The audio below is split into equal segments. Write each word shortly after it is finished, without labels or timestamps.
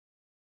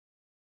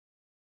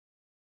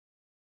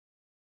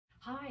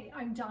Hi,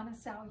 I'm Donna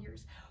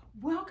Salyers.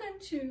 Welcome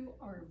to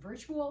our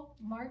virtual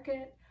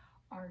market,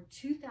 our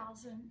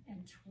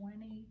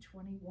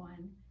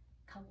 2020-21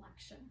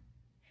 collection.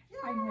 Yay!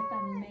 I'm with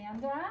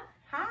Amanda.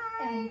 Hi.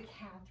 And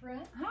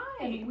Catherine.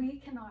 Hi. And we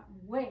cannot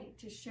wait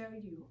to show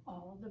you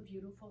all the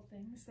beautiful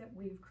things that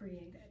we've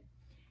created.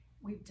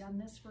 We've done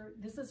this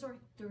is our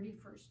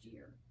 31st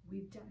year.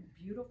 We've done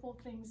beautiful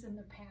things in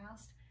the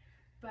past,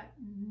 but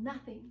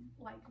nothing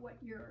like what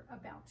you're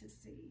about to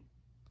see.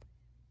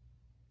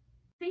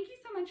 Thank you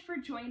so much for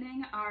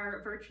joining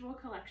our virtual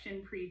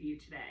collection preview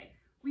today.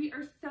 We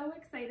are so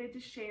excited to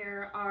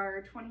share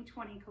our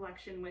 2020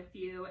 collection with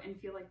you and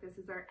feel like this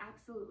is our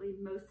absolutely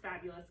most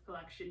fabulous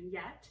collection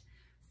yet.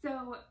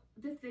 So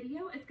this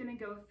video is going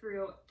to go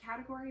through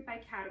category by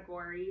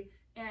category,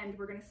 and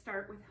we're going to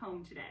start with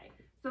home today.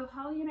 So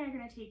Holly and I are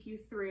going to take you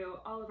through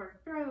all of our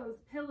throws,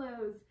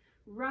 pillows,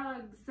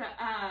 rugs,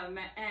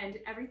 and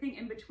everything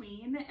in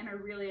between, and are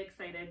really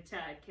excited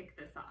to kick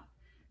this off.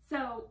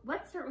 So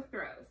let's start with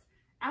throws.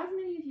 As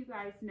many of you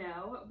guys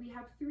know, we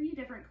have 3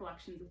 different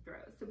collections of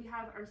throws. So we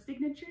have our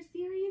signature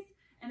series,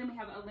 and then we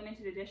have a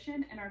limited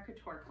edition and our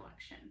couture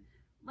collection.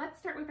 Let's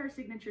start with our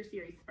signature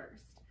series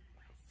first.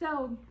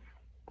 So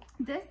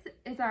this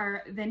is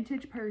our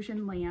vintage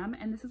Persian lamb,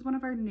 and this is one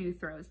of our new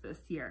throws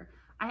this year.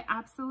 I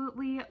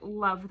absolutely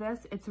love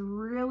this. It's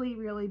really,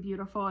 really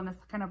beautiful in this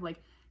kind of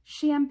like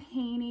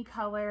champagne-y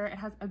color. It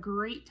has a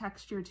great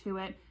texture to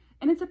it,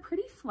 and it's a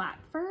pretty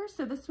flat fur,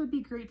 so this would be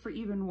great for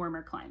even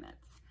warmer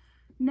climates.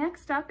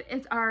 Next up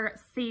is our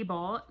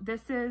sable.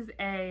 This is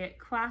a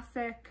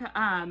classic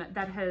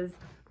that has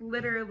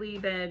literally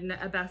been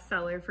a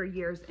bestseller for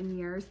years and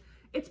years.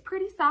 It's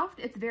pretty soft,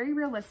 it's very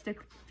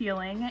realistic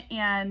feeling,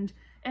 and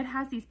it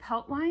has these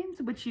pelt lines,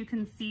 which you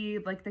can see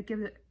like that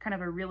gives it kind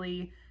of a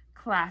really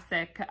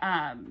classic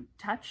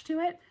touch to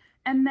it.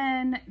 And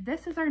then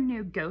this is our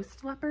new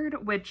ghost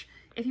leopard, which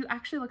if you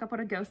actually look up what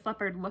a ghost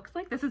leopard looks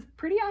like, this is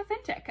pretty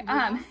authentic.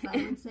 Yes, I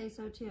would say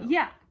so too.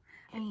 Yeah.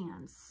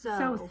 And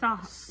so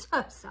soft.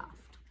 So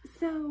soft.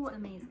 So it's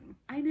amazing.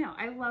 I know,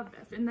 I love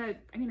this. And I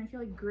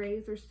feel like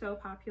grays are so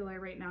popular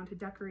right now to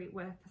decorate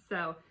with,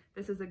 so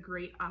this is a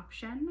great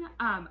option.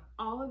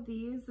 All of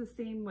these, the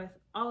same with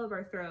all of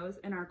our throws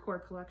in our core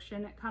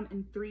collection, come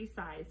in 3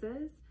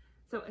 sizes.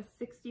 So a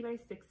 60 by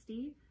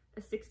 60,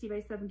 a 60 by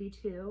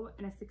 72,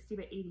 and a 60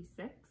 by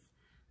 86.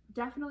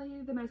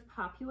 Definitely the most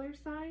popular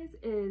size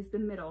is the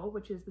middle,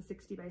 which is the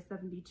 60 by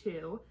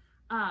 72.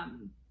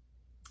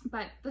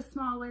 But the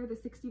smaller, the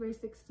 60 by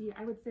 60,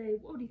 I would say,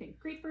 what do you think?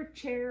 Great for a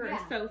chair or a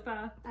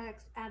sofa?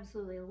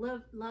 Absolutely.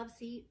 Love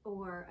seat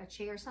or a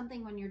chair,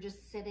 something when you're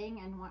just sitting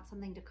and want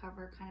something to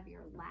cover kind of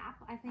your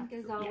lap, I think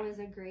is always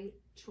a great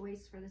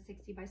choice for the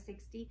 60 by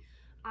 60.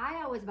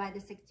 I always buy the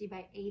 60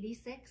 by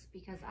 86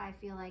 because I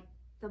feel like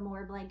the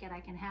more blanket I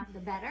can have, the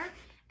better.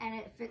 And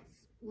it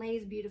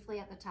lays beautifully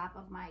at the top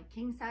of my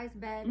king size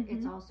bed. Mm-hmm.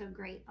 It's also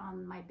great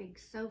on my big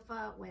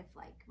sofa with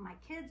like my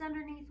kids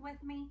underneath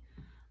with me.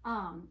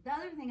 The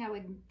other thing I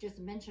would just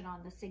mention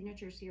on the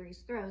signature series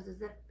throws is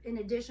that in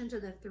addition to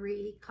the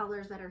 3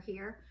 colors that are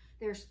here,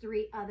 there's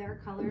 3 other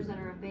colors that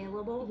are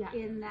available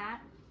in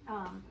that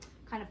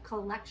kind of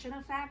collection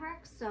of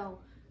fabrics.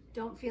 So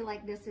don't feel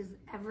like this is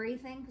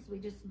everything because we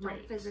just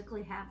don't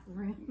physically have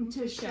room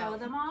to show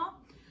them all.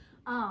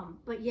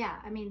 But yeah,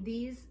 I mean,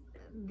 these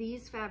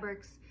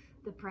fabrics,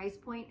 the price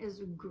point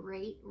is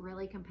great,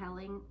 really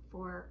compelling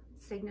for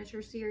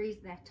signature series.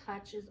 That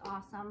touch is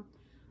awesome.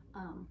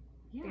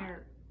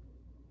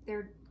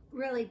 They're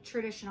really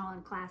traditional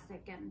and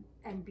classic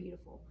and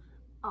beautiful.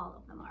 All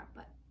of them are,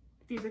 but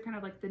these are kind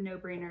of like the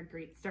no-brainer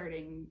great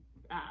starting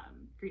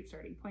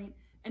point.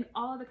 And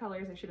all of the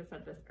colors, I should have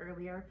said this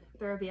earlier,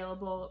 they're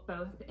available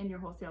both in your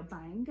wholesale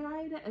buying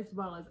guide as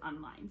well as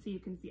online. So you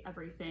can see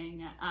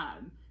everything,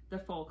 the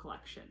full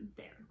collection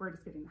there. We're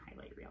just giving the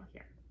highlight reel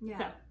here. Yeah.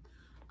 So,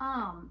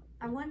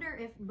 I wonder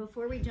if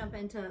before we jump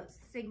into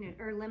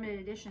limited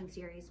edition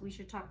series, we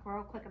should talk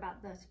real quick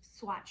about the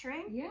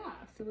swatching. Yeah,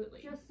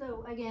 absolutely. Just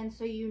so, again,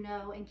 so you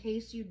know, in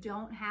case you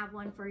don't have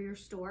one for your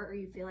store or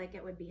you feel like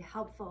it would be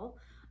helpful,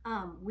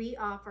 we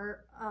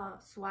offer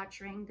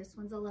swatching. This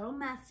one's a little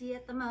messy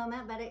at the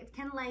moment, but it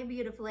can lay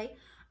beautifully.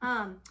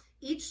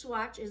 Each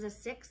swatch is a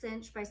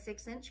 6-inch by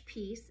 6-inch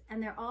piece,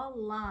 and they're all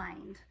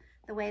lined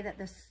the way that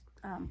this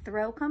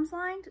throw comes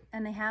lined,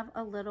 and they have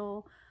a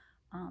little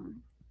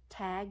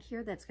tag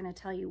here that's going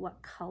to tell you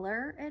what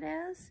color it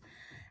is.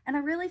 And I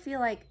really feel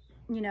like,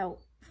 you know,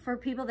 for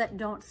people that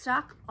don't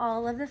stock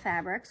all of the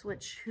fabrics,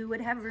 which who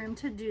would have room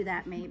to do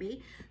that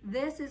maybe,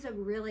 this is a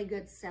really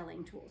good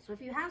selling tool. So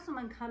if you have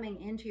someone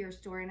coming into your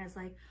store and is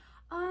like,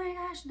 oh my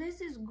gosh, this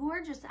is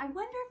gorgeous, I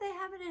wonder if they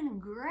have it in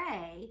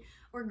gray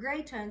or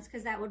gray tones,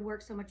 because that would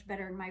work so much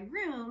better in my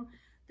room.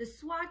 The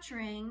swatch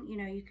ring, you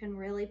know, you can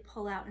really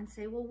pull out and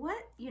say, well,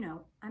 what, you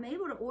know, I'm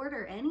able to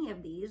order any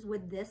of these.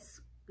 Would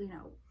this, you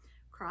know,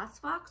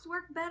 crossbox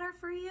work better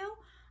for you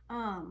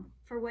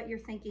for what you're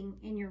thinking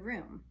in your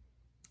room?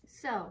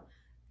 So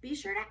Be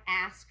sure to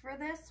ask for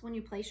this when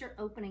you place your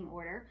opening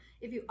order.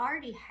 If you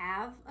already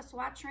have a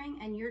swatch ring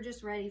and you're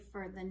just ready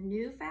for the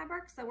new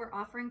fabrics that we're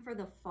offering for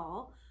the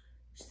fall,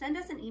 send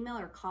us an email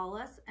or call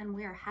us, and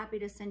we are happy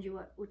to send you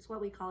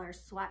what we call our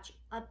swatch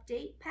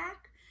update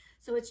pack.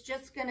 So it's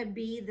just going to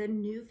be the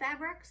new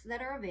fabrics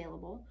that are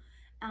available.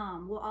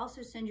 We'll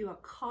also send you a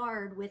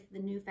card with the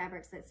new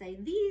fabrics that say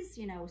these,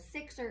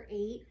 6 or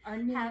 8 are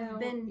new, have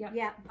been,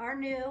 are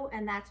new,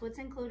 and that's what's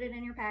included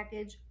in your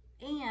package.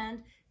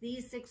 And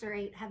these 6 or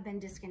 8 have been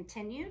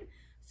discontinued.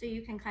 So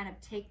you can kind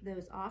of take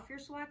those off your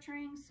swatch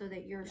rings so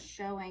that you're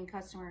showing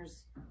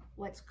customers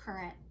what's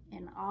current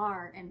in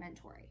our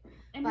inventory.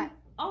 And we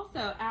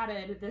also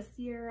added this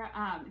year,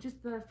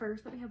 just the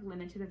first that we have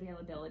limited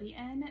availability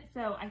in.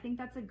 So I think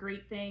that's a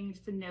great thing,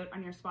 just a note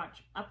on your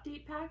swatch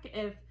update pack.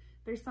 If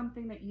there's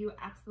something that you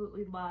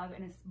absolutely love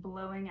and is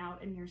blowing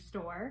out in your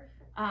store,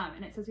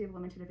 and it says we have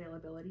limited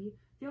availability,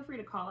 feel free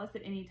to call us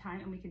at any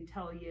time and we can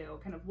tell you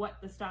kind of what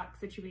the stock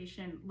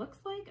situation looks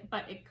like,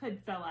 but it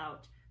could sell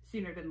out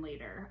sooner than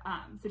later.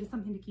 So just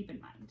something to keep in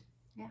mind.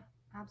 Yeah,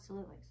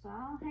 absolutely. So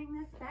I'll hang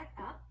this back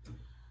up.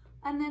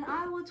 And then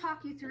I will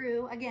talk you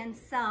through, again,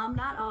 some,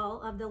 not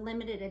all, of the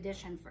limited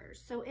edition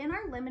furs. So in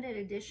our limited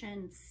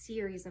edition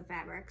series of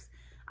fabrics,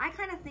 I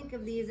kind of think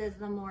of these as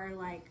the more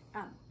like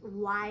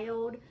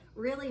wild,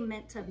 really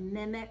meant to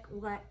mimic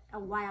what a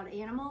wild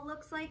animal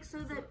looks like, so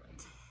that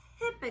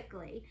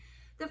typically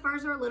the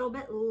furs are a little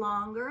bit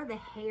longer, the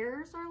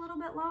hairs are a little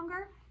bit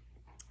longer,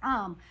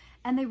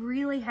 and they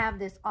really have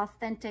this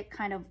authentic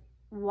kind of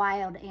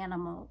wild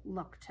animal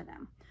look to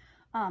them.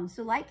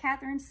 So like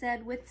Catherine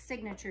said, with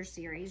Signature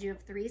Series, you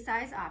have 3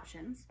 size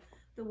options.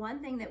 The one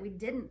thing that we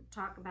didn't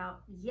talk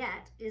about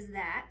yet is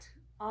that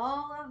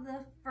all of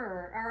the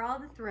fur, or all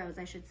the throws,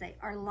 I should say,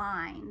 are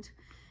lined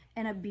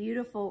in a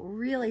beautiful,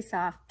 really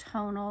soft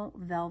tonal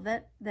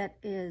velvet that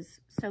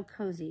is so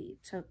cozy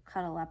to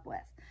cuddle up with.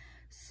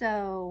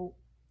 So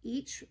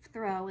each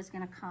throw is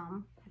going to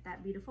come with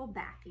that beautiful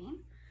backing.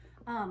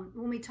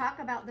 When we talk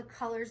about the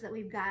colors that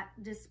we've got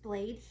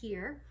displayed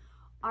here,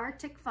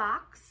 Arctic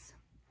Fox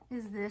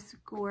is this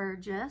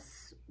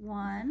gorgeous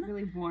one.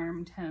 Really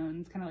warm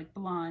tones, kind of like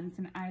blondes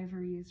and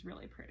ivories,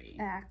 really pretty.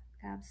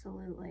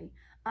 Absolutely.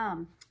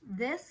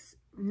 This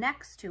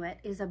next to it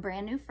is a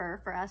brand new fur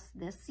for us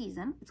this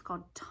season. It's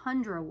called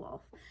Tundra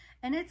Wolf,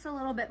 and it's a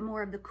little bit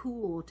more of the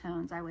cool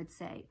tones, I would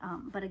say.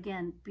 But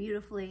again,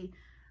 beautifully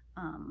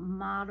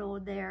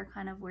modeled there,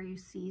 kind of where you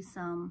see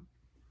some.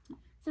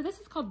 So this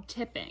is called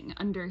tipping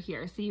under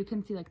here. So you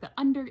can see like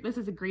this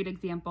is a great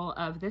example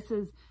of, this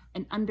is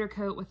an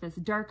undercoat with this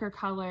darker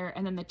color,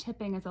 and then the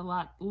tipping is a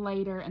lot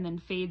lighter and then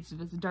fades to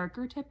this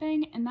darker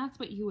tipping, and that's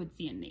what you would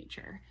see in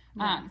nature.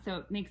 Yeah. So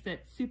it makes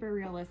it super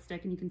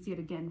realistic, and you can see it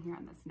again here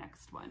on this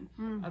next one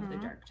of the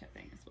dark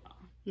tipping as well.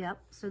 Yep,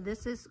 so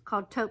this is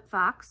called Taupe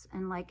Fox,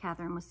 and like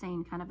Catherine was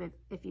saying, kind of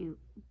if you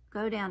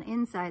go down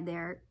inside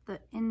there,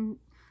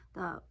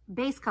 the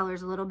base color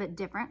is a little bit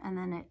different, and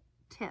then it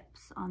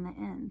tips on the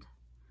end,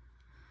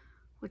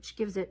 which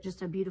gives it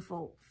just a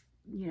beautiful,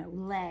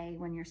 lay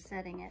when you're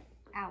setting it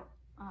out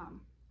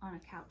on a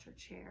couch or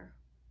chair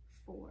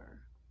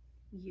for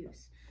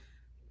use.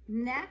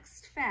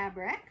 Next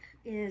fabric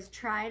is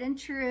tried and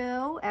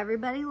true,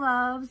 everybody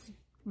loves,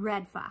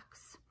 Red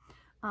Fox.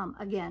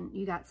 Again,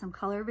 you got some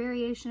color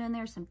variation in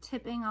there, some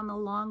tipping on the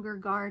longer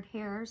guard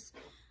hairs.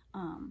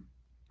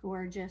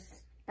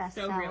 Gorgeous bestseller.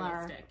 So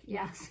realistic.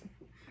 Yes.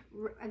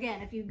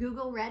 Again, if you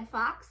Google Red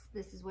Fox,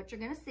 this is what you're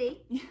going to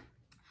see.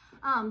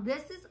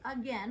 This is,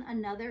 again,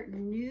 another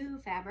new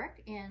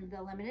fabric in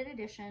the limited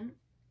edition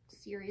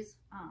series.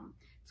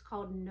 It's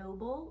called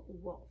Noble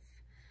Wolf.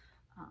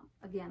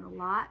 Again,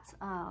 lots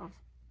of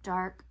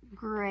dark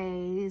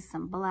grays,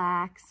 some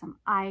blacks, some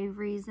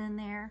ivories in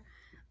there.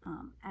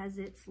 As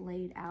it's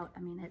laid out, I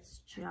mean,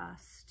 it's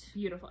just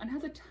beautiful, and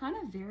has a ton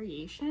of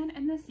variation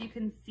in this. You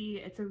can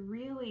see it's a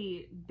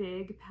really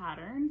big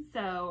pattern,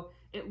 so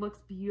it looks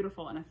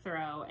beautiful in a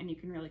throw, and you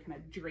can really kind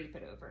of drape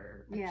it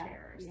over a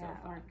chair or sofa.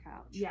 Or a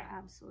couch. Yeah,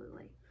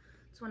 absolutely.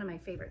 It's one of my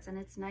favorites, and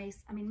it's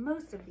nice. I mean,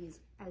 most of these,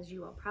 as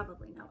you all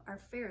probably know, are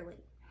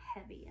fairly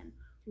heavy and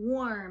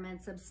warm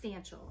and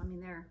substantial. I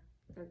mean, they're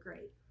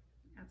great.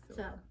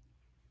 Absolutely.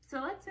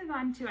 So let's move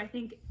on to, I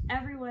think,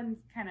 everyone's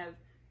kind of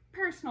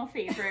personal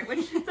favorite,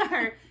 which is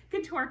our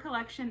couture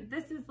collection.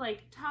 This is like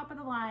top of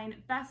the line,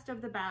 best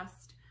of the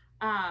best.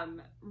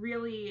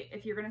 Really,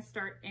 if you're going to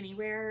start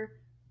anywhere,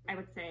 I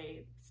would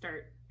say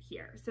start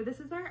here. So this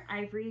is our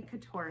ivory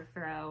couture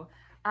throw.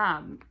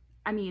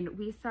 I mean,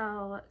 we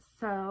sell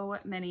so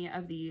many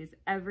of these.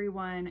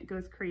 Everyone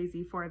goes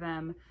crazy for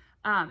them.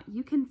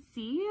 You can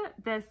see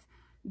this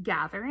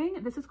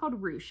gathering. This is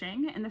called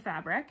ruching in the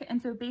fabric.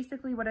 And so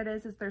basically what it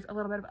is there's a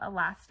little bit of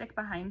elastic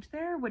behind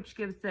there, which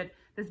gives it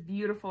this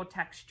beautiful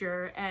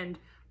texture and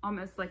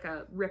almost like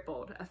a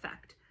rippled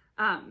effect.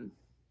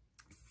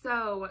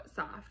 So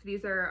soft.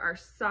 These are our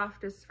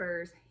softest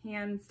furs,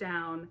 hands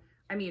down.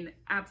 I mean,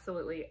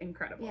 absolutely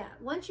incredible. Yeah,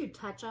 once you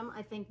touch them,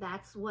 I think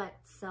that's what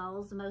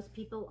sells most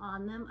people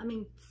on them. I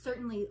mean,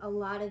 certainly a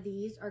lot of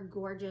these are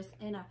gorgeous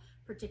in a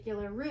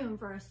particular room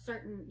for a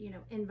certain, you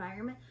know,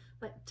 environment.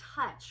 But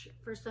touch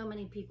for so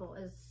many people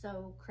is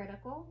so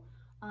critical,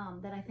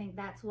 that I think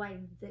that's why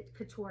the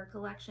couture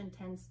collection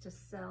tends to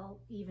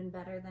sell even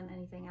better than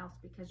anything else,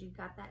 because you've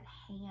got that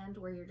hand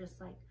where you're just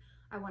like,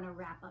 I want to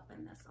wrap up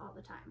in this all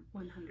the time.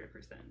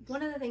 100%.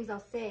 One of the things I'll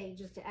say,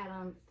 just to add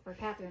on for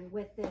Catherine,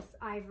 with this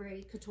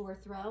ivory couture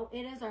throw,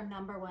 it is our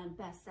 #1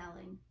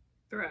 best-selling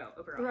throw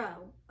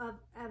overall. Throw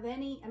of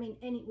any, I mean,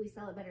 we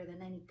sell it better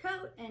than any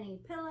coat,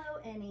 any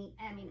pillow,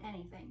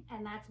 anything.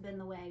 And that's been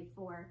the way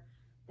for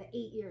the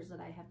 8 years that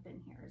I have been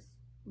here. Is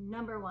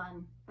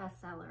 #1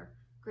 bestseller,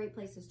 great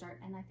place to start.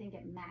 And I think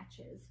it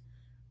matches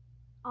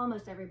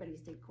almost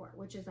everybody's decor,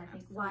 which is, I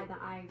think, why the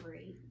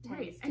ivory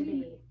tends to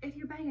be. If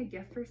you're buying a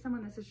gift for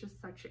someone, this is just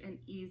such an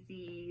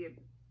easy,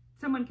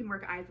 someone can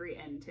work ivory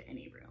into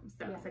any room.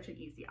 So such an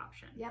easy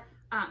option. Yep.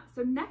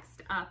 So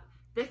next up,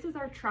 this is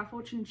our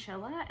truffle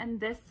chinchilla, and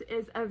this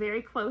is a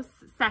very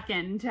close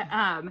second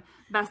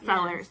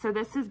bestseller. Yes. So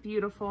this is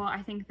beautiful.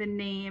 I think the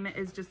name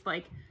is just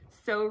like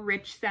so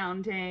rich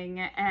sounding,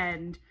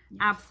 and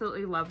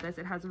absolutely love this.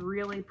 It has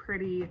really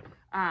pretty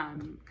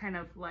kind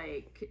of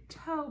like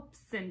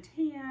taupes and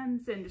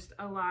tans and just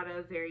a lot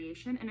of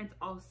variation, and it's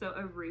also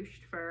a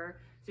ruched fur,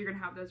 so you're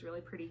gonna have those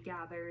really pretty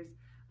gathers.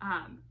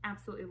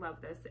 Absolutely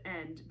love this,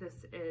 and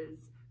this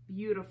is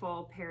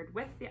beautiful paired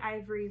with the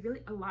ivory.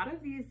 Really, a lot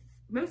of these,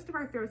 most of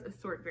our throws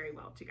assort very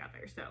well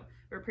together, so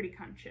we're pretty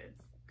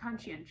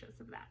conscientious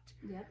of that.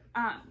 Yep.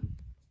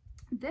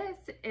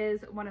 This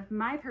is one of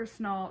my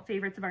personal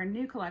favorites of our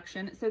new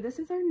collection. So this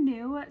is our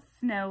new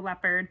snow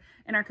leopard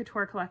in our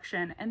couture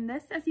collection, and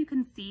this, as you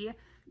can see,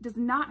 does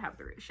not have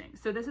the ruching.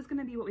 So this is going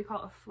to be what we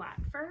call a flat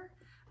fur.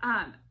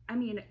 I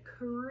mean,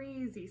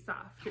 crazy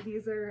soft.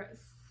 These are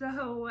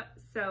so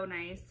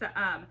nice.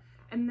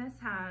 And this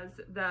has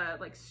the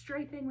like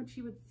striping, which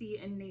you would see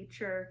in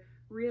nature.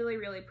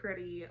 Really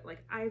pretty,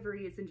 like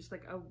ivories, and just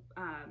like a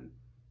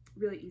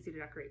really easy to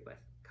decorate with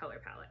color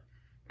palette.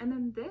 And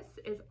then this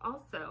is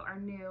also our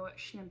new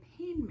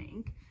champagne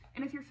mink.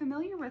 And if you're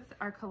familiar with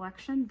our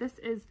collection, this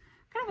is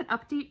kind of an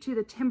update to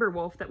the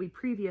Timberwolf that we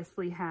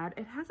previously had.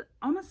 It has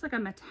almost like a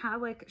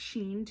metallic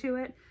sheen to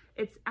it.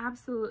 It's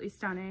absolutely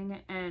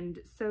stunning and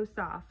so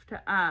soft.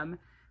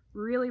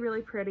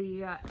 Really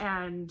pretty,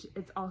 and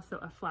it's also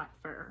a flat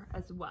fur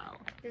as well.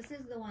 This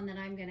is the one that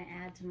I'm going to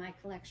add to my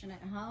collection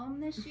at home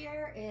this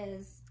year,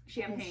 is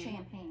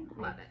champagne.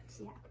 Love it.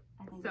 Yeah,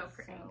 I think so it's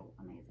pretty. so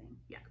amazing.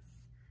 Yes.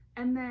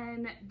 And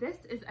then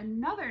this is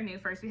another new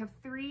fur. So we have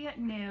 3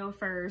 new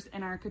furs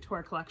in our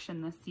couture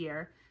collection this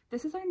year.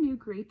 This is our new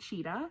gray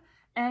cheetah.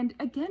 And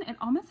again, it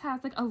almost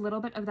has like a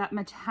little bit of that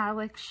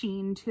metallic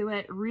sheen to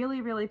it.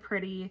 Really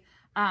pretty.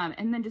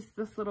 And then just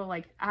this little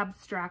like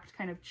abstract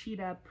kind of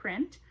cheetah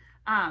print.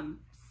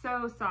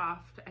 So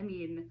soft, I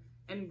mean,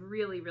 and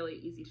really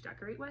easy to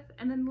decorate with.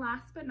 And then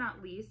last but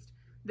not least,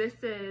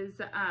 this is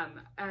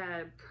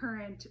a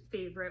current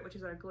favorite, which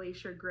is our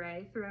glacier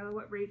gray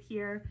throw right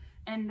here.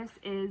 And this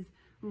is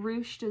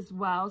ruched as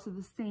well, so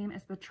the same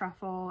as the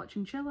truffle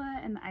chinchilla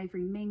and the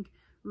ivory mink.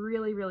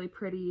 Really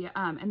pretty.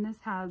 And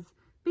this has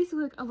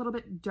basically like a little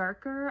bit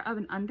darker of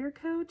an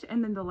undercoat,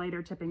 and then the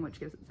lighter tipping, which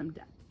gives it some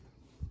depth.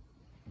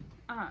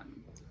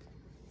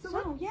 So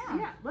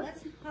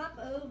let's hop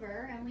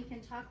over and we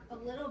can talk a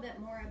little bit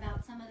more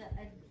about some of the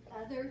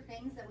other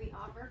things that we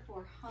offer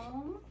for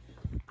home.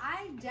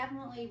 I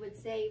definitely would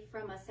say,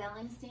 from a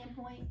selling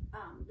standpoint,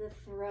 the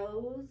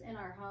throws in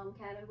our home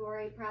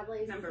category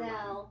probably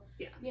sell,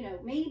 you know,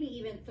 maybe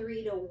even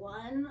 3 to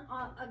 1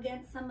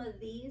 against some of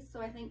these.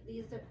 So I think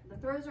the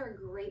throws are a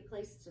great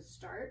place to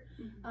start.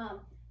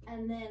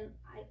 And then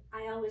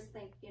I always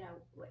think, you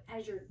know,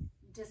 as you're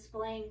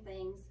displaying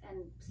things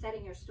and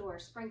setting your store,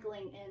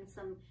 sprinkling in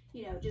some,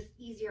 you know, just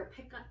easier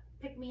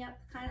pick me up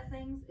kind of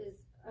things is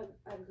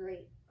a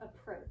great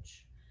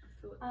approach.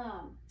 Absolutely.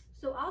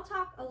 So I'll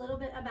talk a little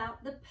bit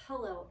about the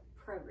pillow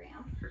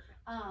program.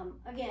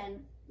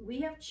 Again, we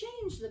have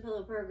changed the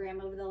pillow program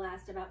over the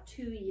last about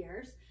 2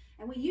 years,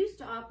 and we used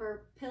to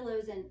offer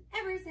pillows in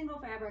every single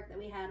fabric that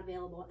we had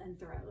available in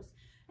throws.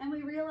 And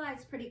we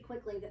realized pretty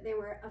quickly that there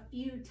were a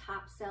few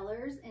top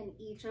sellers in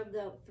each of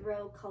the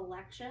throw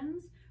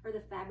collections, or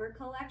the fabric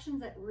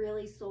collections, that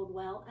really sold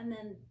well. And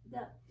then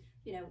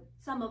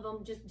some of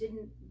them just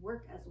didn't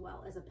work as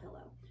well as a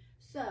pillow.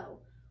 So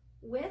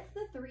with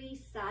the 3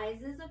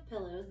 sizes of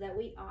pillows that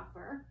we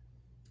offer,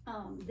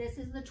 this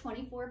is the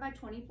 24 by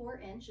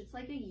 24 inch. It's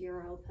like a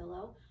Euro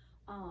pillow.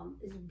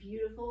 It's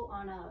beautiful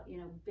on a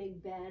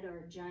big bed or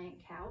a giant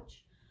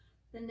couch.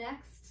 The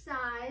next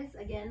size,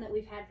 again, that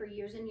we've had for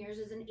years and years,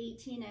 is an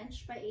 18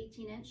 inch by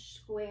 18 inch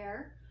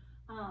square.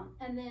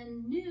 And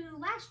then new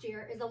last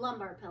year is a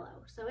lumbar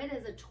pillow. So it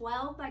is a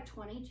 12 by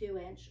 22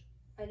 inch,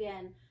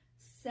 again,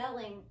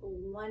 selling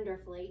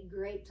wonderfully,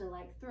 great to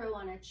like throw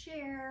on a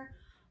chair,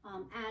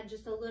 add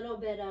just a little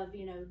bit of,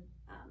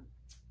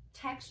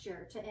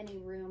 texture to any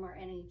room or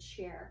any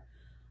chair.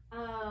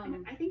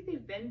 And I think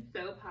they've been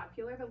so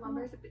popular, the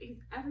lumbars,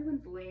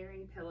 everyone's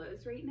layering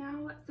pillows right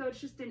now. So it's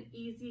just an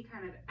easy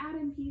kind of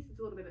add-in piece. It's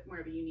a little bit more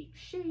of a unique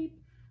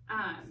shape.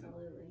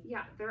 Absolutely.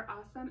 Yeah, they're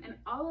awesome. And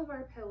all of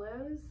our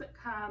pillows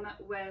come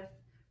with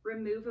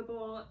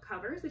removable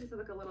covers. They just have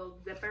like a little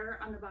zipper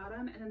on the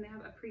bottom, and then they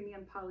have a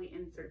premium poly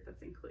insert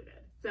that's included.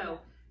 So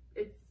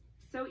it's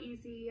so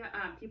easy.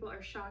 People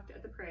are shocked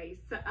at the price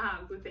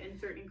with the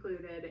insert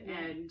included,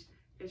 and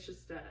it's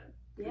just a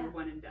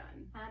one and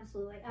done.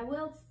 Absolutely. I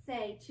will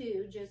say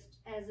too, just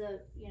as a,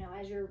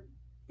 as you're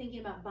thinking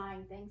about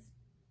buying things,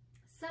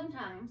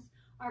 sometimes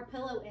our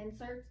pillow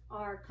inserts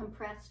are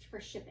compressed for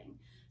shipping.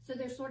 So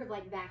they're sort of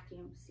like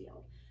vacuum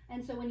sealed.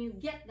 And so when you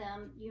get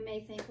them, you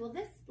may think, well,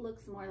 this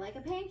looks more like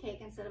a pancake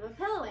instead of a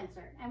pillow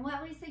insert. And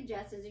what we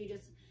suggest is you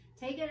just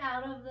take it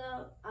out of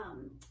the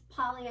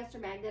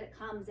polyester bag that it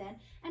comes in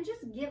and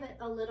just give it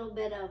a little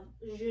bit of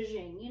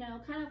zhuzhing,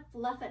 kind of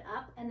fluff it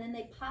up, and then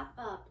they pop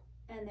up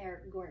and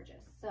they're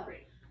gorgeous. So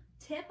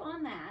tip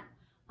on that,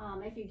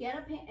 if you get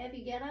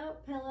a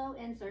pillow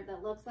insert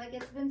that looks like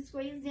it's been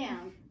squeezed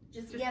down,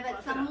 just give it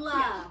some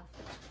love.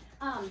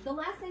 The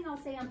last thing I'll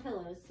say on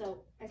pillows, so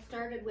I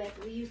started with,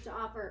 we used to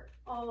offer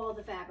all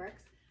the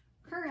fabrics.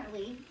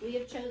 Currently, we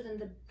have chosen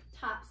the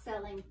top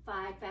selling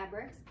 5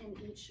 fabrics in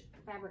each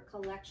fabric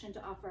collection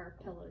to offer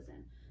pillows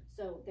in.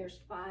 So there's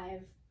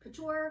 5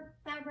 couture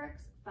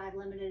fabrics, 5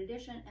 limited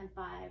edition, and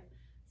 5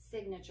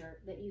 signature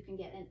that you can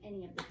get in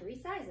any of the 3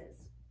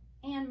 sizes.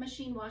 And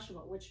machine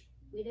washable, which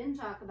we didn't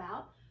talk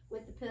about,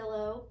 with the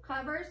pillow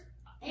covers.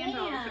 And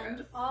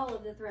all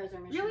of the throws are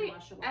machine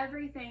washable.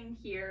 Everything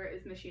here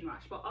is machine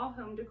washable. All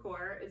home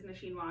decor is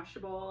machine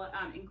washable,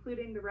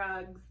 including the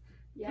rugs,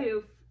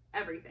 poof,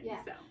 everything.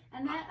 Yeah. So,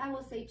 and that I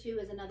will say too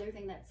is another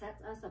thing that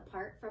sets us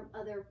apart from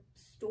other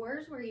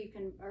stores where you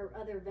can, or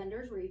other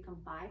vendors where you can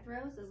buy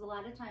throws, is a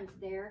lot of times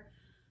their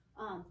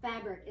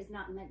fabric is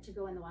not meant to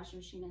go in the washing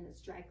machine and it's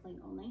dry clean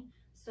only.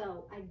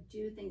 So I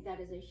do think that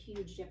is a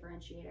huge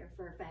differentiator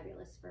for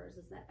Fabulous Furs,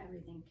 is that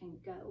everything can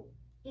go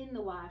in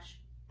the wash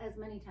as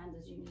many times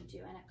as you need to,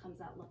 and it comes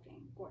out looking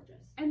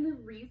gorgeous. And the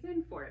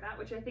reason for that,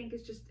 which I think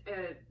is just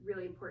a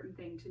really important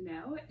thing to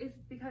know, is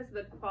because of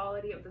the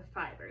quality of the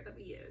fiber that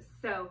we use.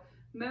 So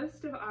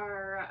most of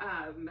our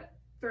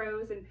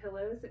throws and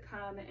pillows that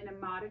come in a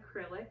mod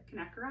acrylic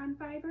Connectoron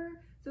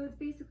fiber. So it's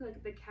basically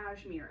like the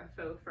cashmere of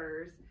faux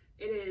furs.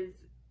 It is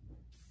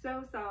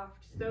so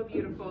soft, so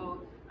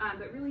beautiful,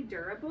 but really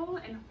durable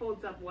and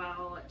holds up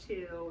well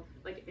to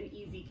like an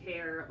easy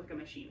care, like a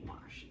machine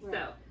wash. Right.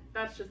 So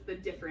that's just the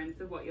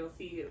difference of what you'll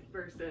see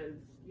versus,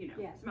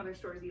 some other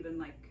stores, even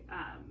like,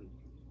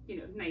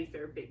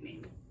 nicer big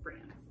name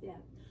brands. Yeah.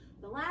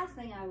 The last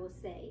thing I will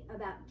say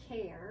about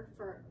care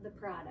for the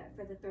product,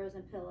 for the throws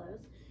and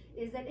pillows,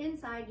 is that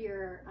inside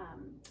your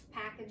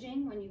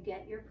packaging, when you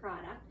get your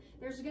product,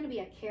 there's going to be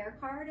a care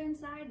card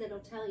inside that'll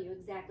tell you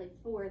exactly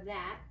for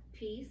that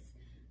piece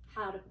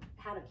how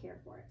to care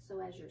for it. So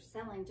as you're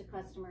selling to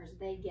customers,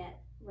 they get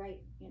right,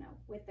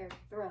 with their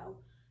throw,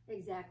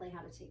 exactly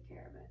how to take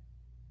care of it.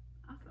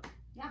 Awesome.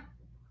 Yeah.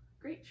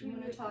 Great. Should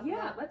we talk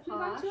about let's move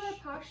on to our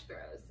posh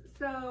throws.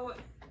 So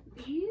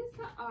these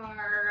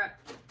are,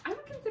 I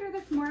would consider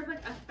this more of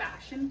like a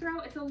fashion throw.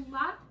 It's a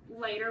lot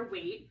lighter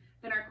weight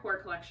than our core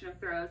collection of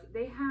throws.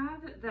 They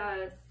have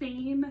the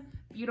same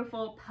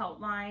beautiful pelt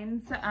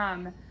lines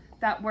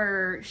that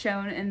were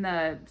shown in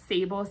the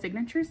Sable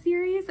Signature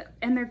series,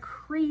 and they're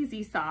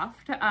crazy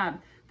soft.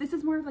 This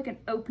is more of like an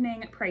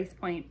opening price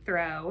point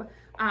throw.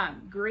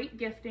 Great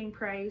gifting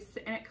price,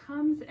 and it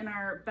comes in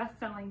our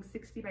best-selling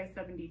 60 by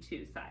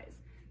 72 size.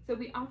 So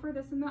we offer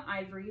this in the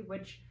ivory,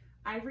 which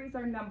ivory is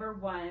our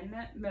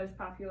 #1 most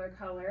popular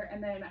color,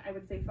 and then I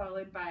would say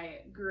followed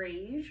by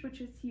greige,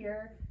 which is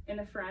here in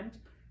the front.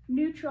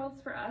 Neutrals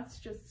for us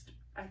just,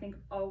 I think,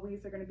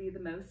 always are going to be the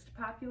most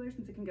popular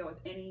since it can go with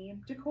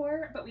any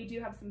decor, but we do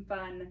have some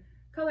fun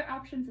color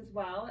options as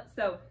well.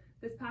 So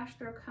this posh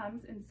throw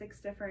comes in 6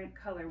 different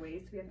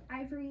colorways. We have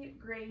ivory,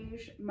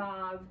 greige,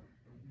 mauve,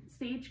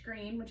 sage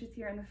green, which is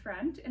here in the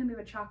front, and then we have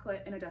a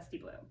chocolate and a dusty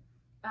blue.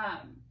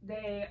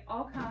 They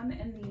all come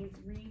in these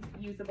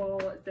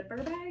reusable zipper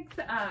bags,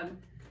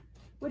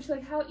 which,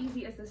 like, how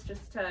easy is this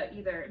just to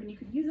either, you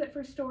could use it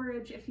for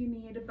storage if you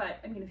need, but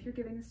if you're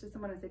giving this to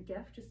someone as a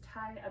gift, just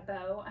tie a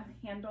bow on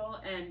the handle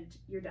and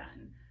you're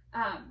done.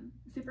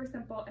 Super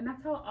simple, and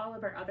that's how all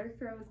of our other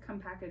throws come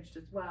packaged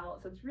as well.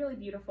 So it's really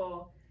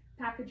beautiful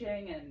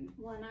packaging. And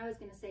well, and I was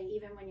going to say,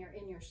 even when you're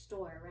in your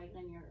store, right,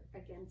 when you're,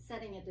 again,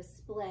 setting a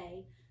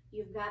display,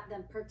 you've got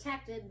them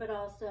protected, but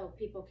also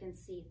people can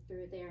see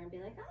through there and be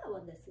like, oh,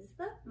 well, this is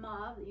the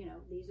mauve,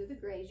 these are the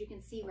grays. You can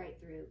see right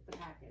through the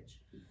package.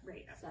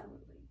 Right,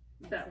 absolutely.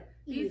 So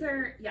these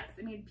are, yes,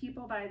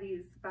 people buy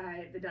these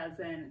by the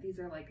dozen. These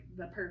are like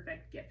the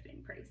perfect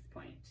gifting price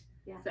point.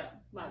 Yeah, so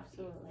love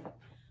absolutely. These.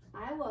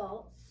 I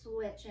will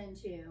switch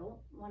into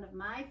one of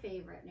my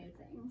favorite new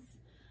things.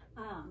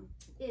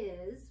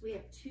 Is we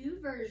have 2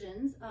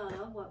 versions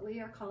of what we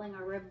are calling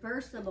a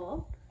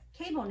reversible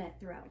cable knit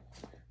throw.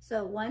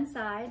 So one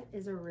side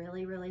is a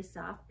really, really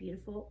soft,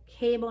 beautiful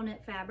cable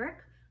knit fabric.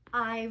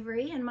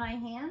 Ivory in my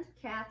hand.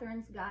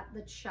 Catherine's got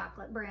the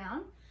chocolate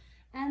brown.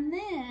 And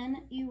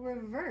then you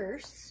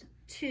reverse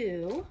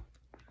to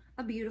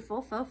a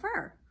beautiful faux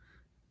fur.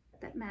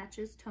 that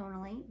matches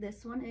tonally.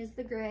 This one is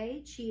the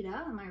gray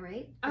cheetah. Am I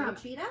right? Gray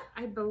cheetah?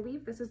 I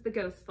believe this is the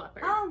ghost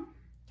leopard. Oh,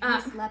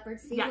 ghost leopard.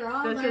 See, yes, we're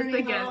all this learning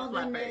is the ghost all the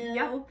leopard. new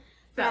Yep.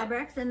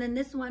 fabrics. And then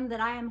this one that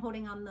I am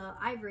holding on the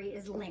ivory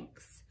is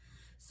lynx.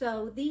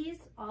 So these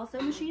also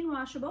machine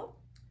washable.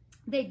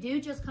 They do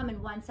just come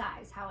in one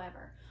size,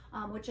 however,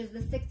 which is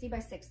the 60 by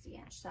 60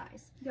 inch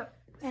size. Yep.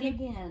 And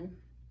again,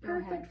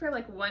 perfect for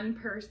like one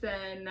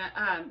person,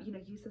 you know,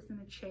 use this in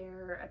a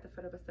chair at the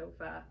foot of a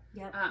sofa.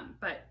 Yep.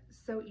 But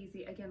so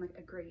easy, again, like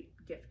a great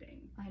gifting.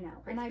 I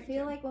know. And I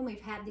feel like when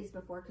we've had these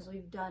before, because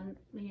we've done,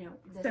 you know,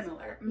 this,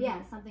 similar.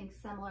 Yeah, something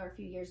similar a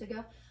few years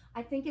ago.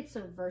 I think it's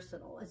so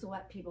versatile is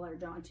what people are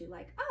drawn to.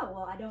 Like, oh,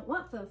 well, I don't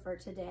want faux fur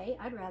today.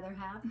 I'd rather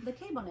have the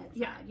cable knit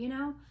side, you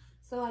know?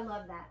 So I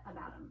love that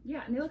about them.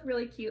 Yeah, and they look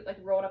really cute, like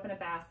rolled up in a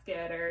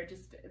basket or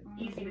just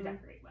easy to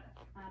decorate with.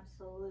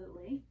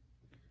 Absolutely.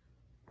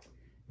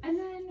 And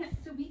then,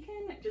 so we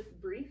can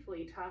just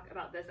briefly talk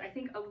about this. I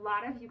think a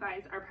lot of you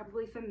guys are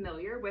probably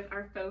familiar with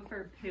our faux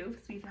fur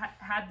poofs. We've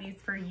had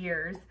these for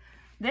years.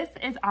 This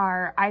is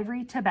our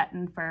ivory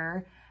Tibetan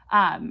fur.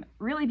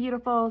 Really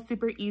beautiful,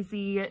 super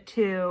easy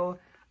to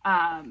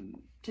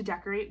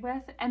decorate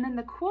with. And then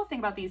the cool thing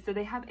about these, so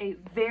they have a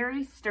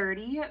very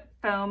sturdy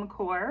foam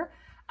core,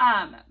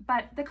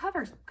 but the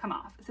covers come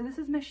off. So this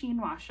is machine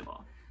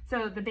washable.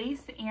 So the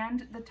base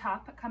and the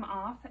top come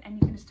off and you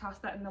can just toss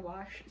that in the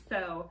wash.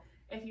 So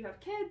if you have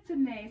kids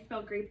and they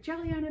spill grape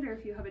jelly on it, or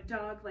if you have a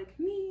dog like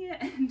me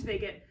and they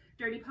get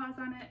dirty paws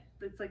on it,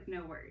 it's like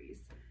no worries.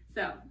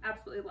 So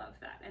absolutely love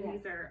that. And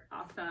these are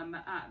awesome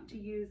to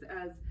use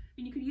as, I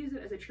mean, you could use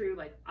it as a true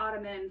like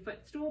ottoman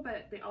footstool,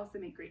 but they also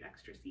make great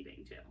extra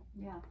seating too.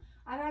 Yeah.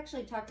 I've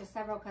actually talked to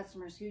several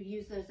customers who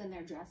use those in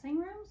their dressing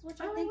rooms,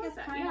 which I think is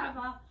kind of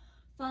a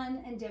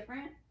fun and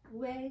different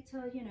way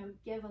to, you know,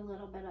 give a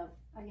little bit of,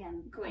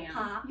 again, glam. A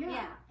pop,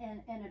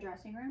 in a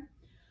dressing room.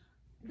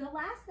 The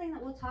last thing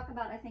that we'll talk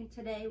about, I think,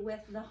 today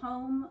with the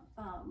home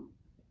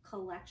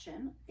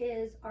collection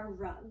is our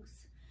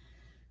rugs.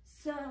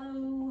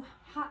 So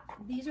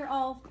these are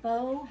all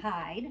faux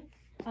hide.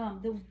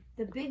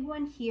 The big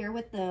one here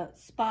with the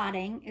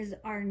spotting is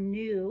our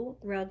new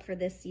rug for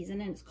this season,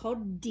 and it's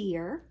called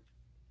Deer.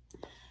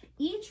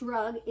 Each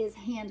rug is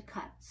hand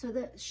cut, so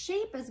the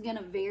shape is going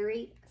to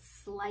vary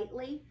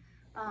slightly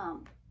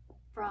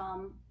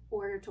from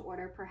order to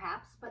order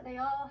perhaps, but they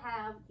all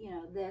have, you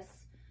know, this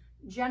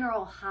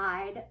general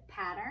hide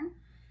pattern.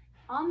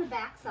 On the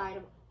back side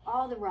of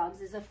all the rugs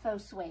is a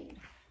faux suede.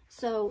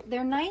 So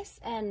they're nice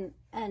and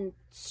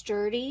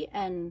sturdy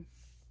and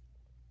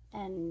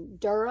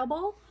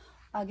durable.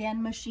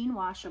 Again, machine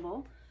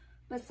washable.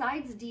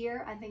 Besides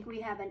deer, I think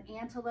we have an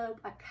antelope,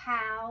 a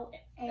cow,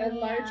 and a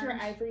larger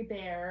ivory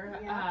bear,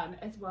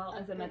 as well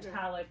as a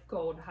metallic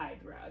gold hide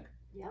rug.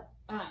 Yep.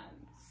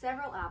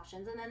 Several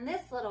options. And then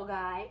this little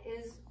guy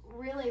is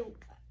really,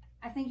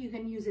 I think you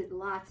can use it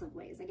lots of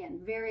ways. Again,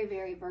 very,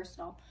 very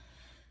versatile.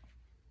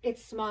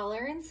 It's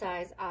smaller in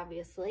size,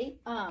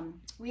 obviously.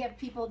 We have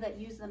people that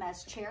use them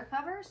as chair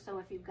covers. So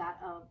if you've got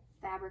a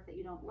fabric that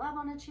you don't love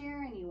on a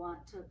chair and you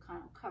want to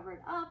kind of cover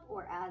it up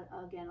or add,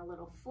 again, a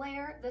little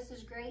flare, this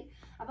is great.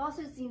 I've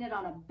also seen it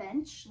on a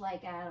bench,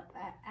 like at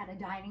a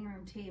dining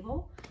room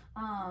table,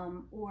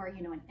 or,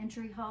 you know, an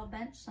entry hall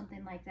bench,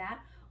 something like that.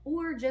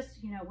 Or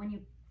just, you know, when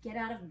you get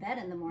out of bed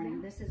in the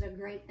morning, this is a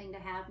great thing to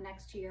have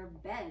next to your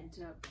bed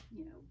to,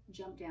 you know,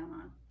 jump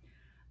down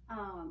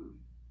on.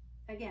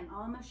 Again,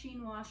 all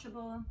machine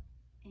washable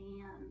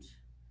and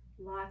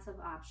lots of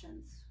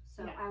options.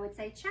 So I would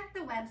say check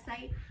the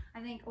website, I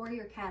think, or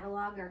your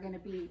catalog are going to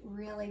be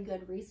really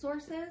good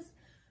resources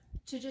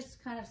to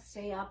just kind of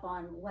stay up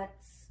on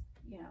what's,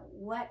 you know,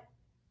 what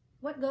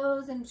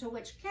goes into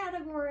which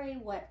category,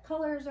 what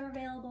colors are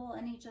available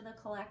in each of the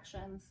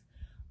collections.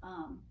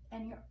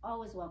 And you're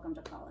always welcome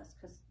to call us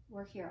because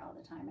we're here all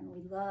the time and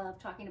we love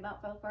talking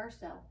about faux fur.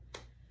 So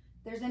if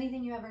there's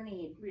anything you ever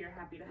need, we are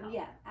happy to help.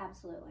 Yeah,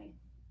 absolutely.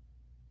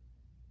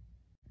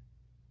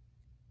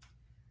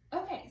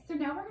 Okay, so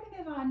now we're going to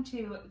move on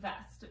to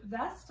Vest.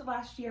 Vest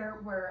last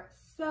year were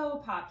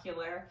so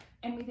popular,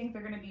 and we think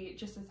they're going to be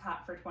just as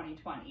hot for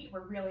 2020.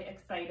 We're really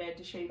excited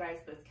to show you guys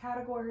this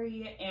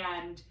category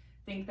and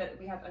think that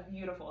we have a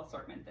beautiful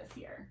assortment this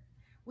year.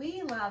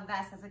 We love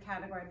vests as a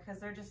category because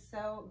they're just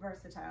so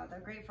versatile. They're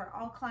great for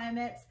all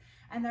climates,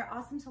 and they're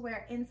awesome to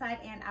wear inside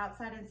and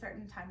outside in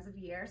certain times of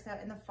year. So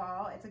in the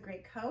fall, it's a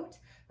great coat,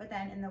 but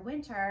then in the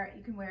winter,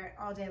 you can wear it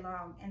all day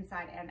long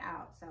inside and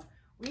out. So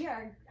we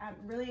are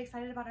really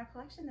excited about our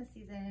collection this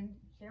season.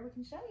 Here we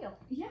can show you.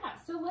 Yeah,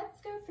 so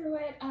let's go through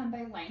it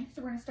by length.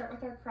 So we're going to start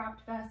with our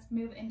cropped vest,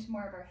 move into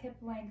more of our hip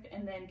length,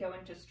 and then go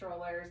into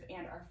strollers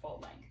and our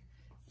full length.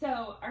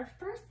 So our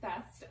first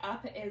vest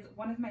up is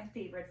one of my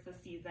favorites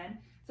this season.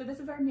 So this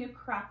is our new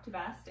cropped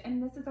vest,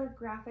 and this is our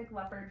graphic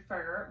leopard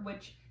fur,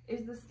 which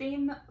is the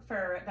same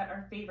fur that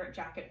our favorite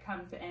jacket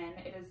comes in.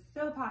 It is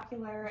so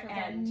popular,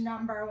 and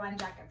 #1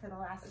 jacket for the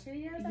last 2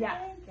 years,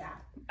 yes. I think.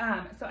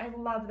 Yeah. So I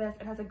love this.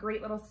 It has a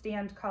great little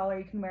stand collar.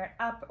 You can wear it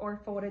up or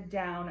folded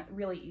down.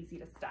 Really easy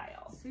to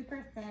style.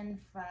 Super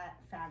thin, flat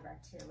fabric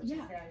too, which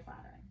is very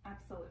flattering.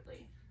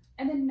 Absolutely.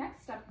 And then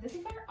next up, this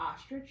is our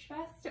ostrich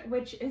vest,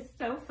 which is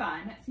so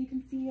fun. So you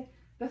can see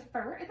the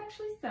fur is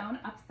actually sewn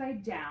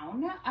upside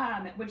down,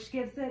 which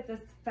gives it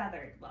this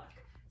feathered look.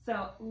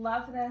 So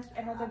love this.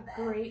 It has a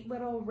great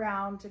little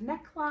round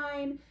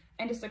neckline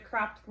and just a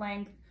cropped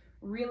length.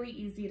 Really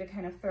easy to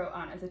kind of throw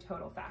on as a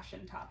total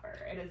fashion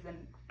topper. It is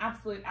an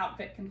absolute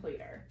outfit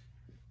completer.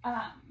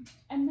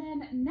 And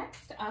then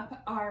next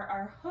up are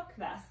our hook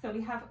vests. So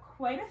we have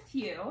quite a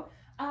few.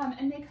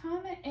 And they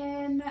come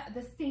in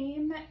the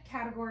same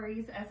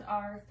categories as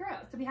our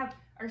throws. So we have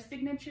our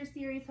signature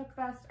series hook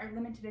vest, our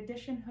limited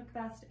edition hook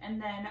vest,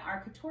 and then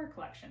our couture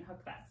collection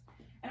hook vest.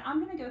 And I'm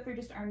gonna go through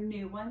just our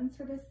new ones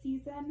for this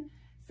season.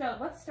 So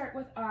let's start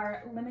with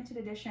our limited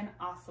edition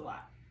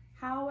ocelot.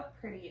 How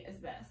pretty is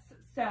this?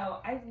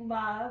 So I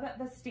love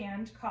the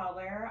stand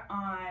collar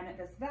on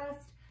this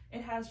vest.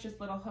 It has just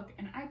little hook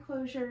and eye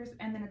closures,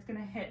 and then it's gonna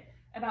hit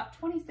about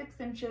 26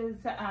 inches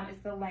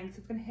is the length, so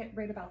it's gonna hit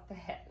right about the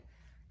hip.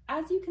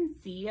 As you can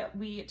see,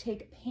 we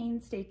take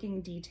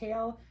painstaking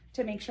detail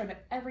to make sure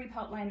that every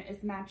pelt line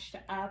is matched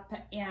up,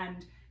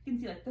 and you can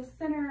see like the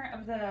center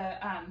of the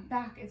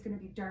back is going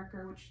to be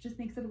darker, which just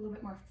makes it a little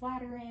bit more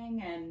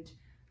flattering. And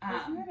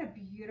isn't it a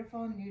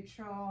beautiful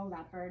neutral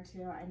leopard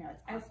too? I know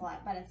it's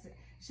ocelot, but it's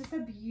just a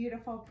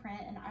beautiful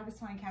print, and I was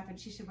telling Catherine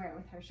she should wear it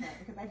with her shirt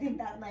because I think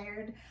that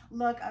layered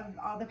look of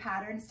all the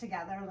patterns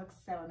together looks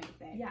so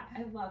amazing. Yeah,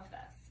 I love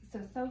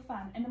this. So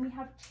fun. And then we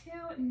have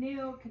 2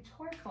 new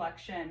couture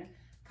collection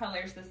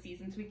colors this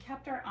season. So we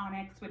kept our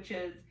onyx, which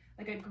is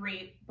like a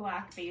great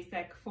black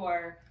basic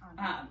for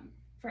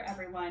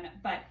everyone,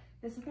 but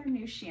this is our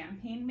new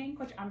champagne mink,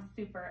 which I'm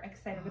super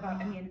excited about.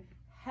 I mean,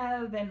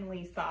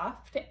 heavenly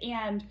soft,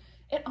 and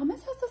it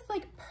almost has this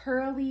like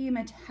pearly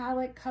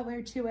metallic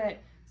color to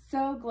it.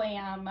 So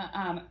glam,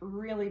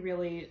 really,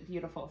 really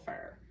beautiful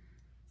fur.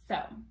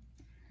 So,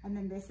 and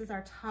then this is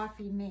our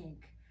toffee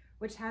mink,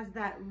 which has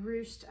that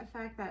ruched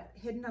effect, that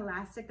hidden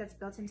elastic that's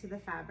built into the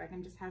fabric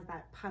and just has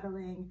that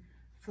puddling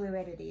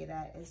fluidity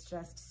that is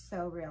just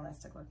so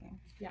realistic looking.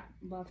 Yeah,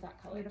 love that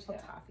color. Beautiful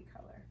too. toffee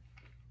color.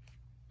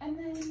 And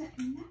then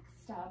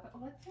next up,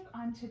 let's move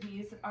on to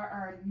these are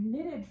our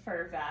knitted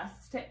fur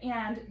vest,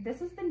 and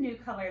this is the new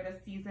color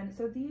this season.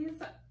 So these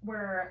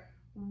were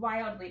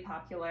wildly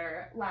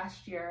popular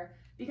last year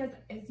because,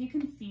 as you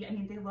can see, I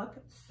mean, they look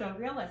so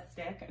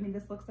realistic. I mean,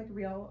 this looks like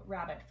real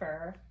rabbit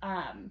fur,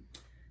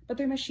 but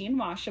they're machine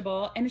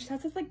washable, and it just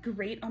has this like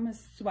great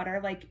almost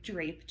sweater like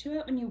drape to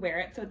it when you wear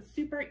it. So it's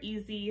super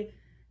easy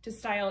to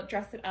style,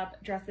 dress it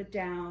up, dress it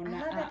down.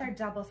 I love that they're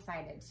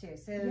double-sided too.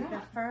 So the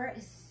fur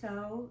is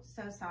so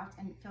soft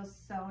and feels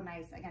so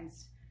nice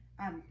against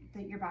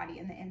your body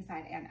in the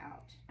inside and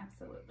out.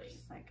 Absolutely.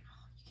 It's like,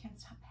 oh, you can't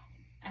stop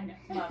that. I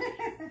know, love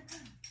these.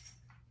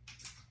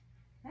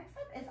 Next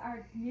up is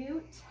our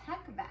new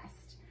tech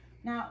vest.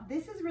 Now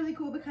this is really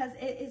cool because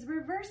it is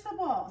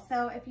reversible.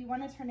 So if you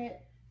want to turn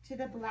it to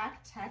the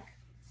black tech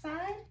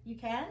side, you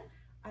can.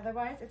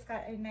 Otherwise, it's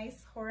got a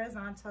nice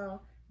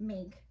horizontal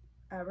mink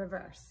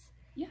reverse.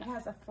 Yeah. It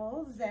has a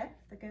full zip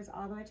that goes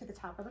all the way to the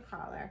top of the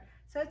collar.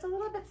 So it's a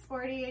little bit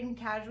sporty and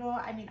casual.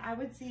 I mean, I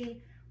would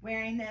see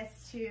wearing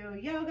this to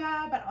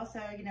yoga, but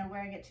also, you know,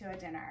 wearing it to a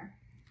dinner.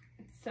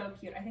 It's so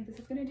cute. I think this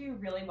is going to do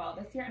really well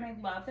this year, and I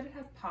love that it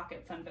has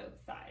pockets on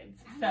both sides.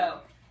 So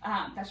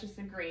that's just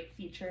a great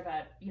feature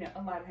that, you know,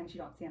 a lot of times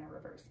you don't see on a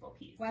reversible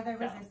piece. Weather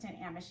resistant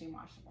and machine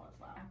washable as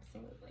well.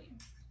 Absolutely.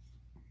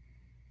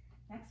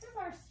 Next is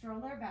our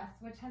stroller vest,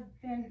 which has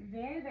been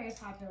very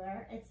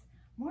popular. It's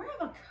more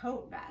of a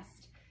coat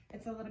vest.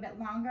 It's a little bit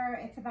longer.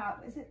 It's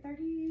about, is it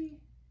 30?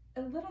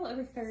 A little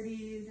over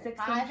 36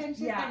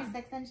 inches, yeah.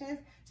 36 inches,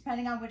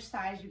 depending on which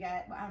size you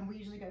get. We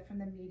usually go from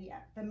the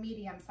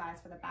medium size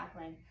for the back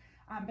length.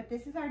 But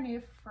this is our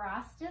new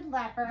frosted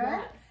leopard.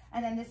 Yes.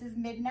 And then this is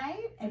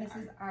midnight, and this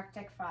is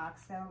Arctic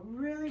fox. So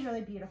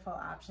really beautiful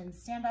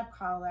options. Stand-up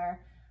collar,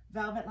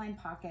 velvet lined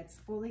pockets,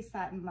 fully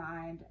satin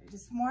lined,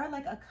 just more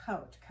like a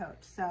coat.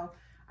 So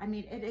I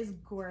mean, it is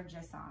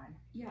gorgeous on.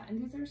 Yeah, and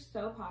these are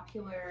so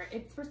popular.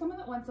 It's for someone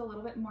that wants a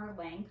little bit more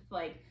length.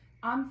 Like,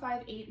 I'm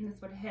 5'8", and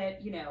this would hit,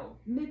 you know,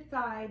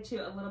 mid-thigh to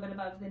a little bit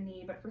above the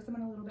knee, but for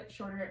someone a little bit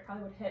shorter, it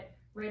probably would hit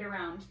right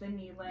around the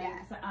knee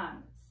length. Yes.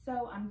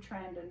 So on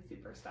trend and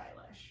super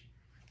stylish.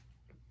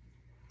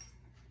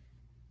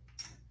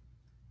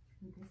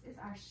 This is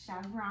our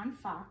chevron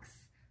fox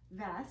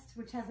vest,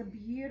 which has a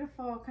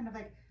beautiful kind of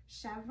like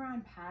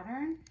chevron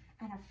pattern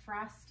and a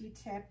frosty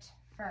tipped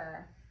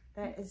fur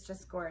outfit is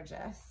just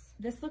gorgeous.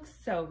 This looks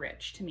so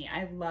rich to me.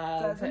 I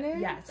love, doesn't it?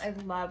 Yes, I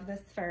love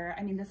this fur.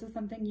 I mean, this is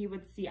something you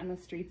would see on the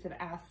streets of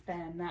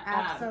Aspen.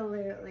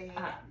 Absolutely.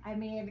 I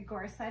mean,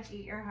 Gorsuch,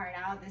 eat your heart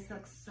out. This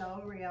looks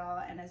so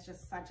real, and it's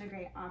just such a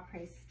great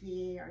après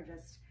ski or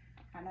just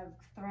kind of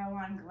throw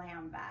on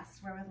glam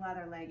vest. Wear with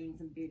leather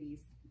leggings and booties.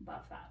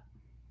 Love that.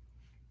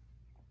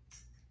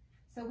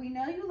 So we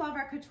know you love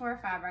our couture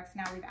fabrics.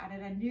 Now we've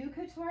added a new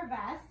couture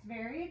vest.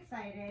 Very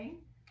exciting.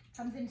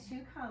 Comes in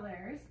 2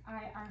 colors.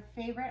 Our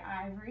favorite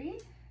ivory,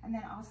 and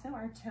then also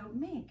our taupe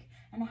mink.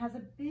 And it has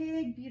a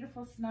big,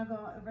 beautiful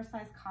snuggle,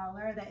 oversized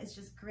collar that is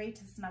just great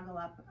to snuggle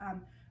up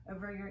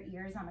over your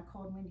ears on a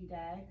cold, windy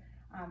day.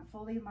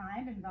 Fully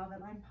lined and velvet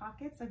lined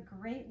pockets, a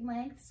great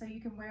length so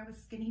you can wear with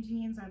skinny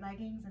jeans or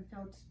leggings and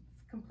feel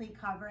complete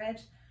coverage.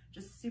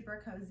 Just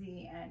super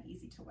cozy and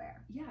easy to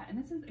wear. Yeah, and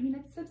this is, I mean,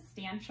 it's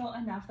substantial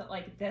enough that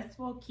like this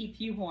will keep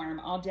you warm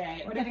all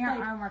day. We're getting our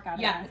arm workout.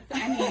 Yes,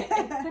 I mean,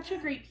 it's such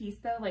a great piece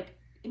though. Like,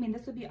 I mean,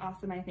 this would be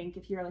awesome, I think,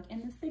 if you're like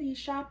in the city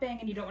shopping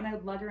and you don't want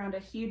to lug around a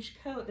huge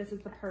coat. This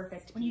is the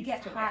perfect piece. When you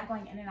get to hot wear.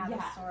 going in and out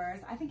of stores,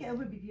 I think it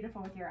would be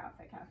beautiful with your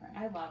outfit, Catherine.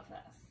 I love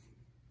this.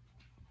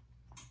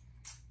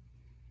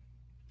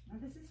 Well,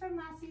 this is from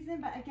last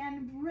season, but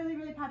again, really,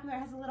 really popular. It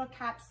has a little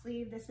cap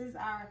sleeve. This is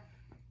our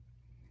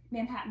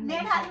Manhattan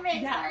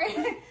mink, yes.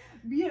 sorry.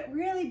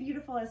 Really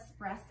beautiful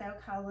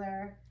espresso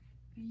color.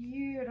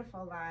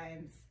 Beautiful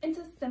lines. And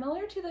so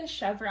similar to the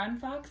chevron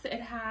fox,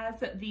 it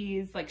has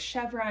these like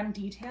chevron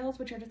details,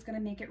 which are just going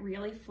to make it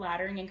really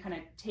flattering and kind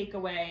of take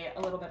away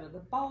a little bit of the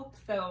bulk.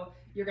 So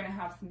you're going to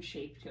have some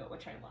shape to it,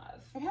 which I love.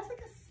 It has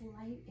like a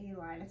slight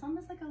A-line. It's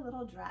almost like a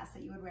little dress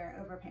that you would wear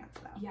over pants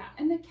though. Yeah,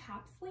 and the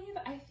cap sleeve,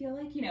 I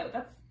feel like, you know,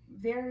 that's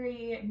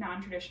very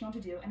non-traditional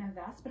to do in a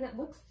vest, but it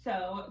looks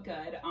so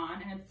good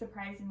on, and it's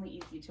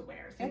surprisingly easy to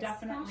wear. So it's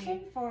definitely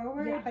fashion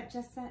forward, yeah, but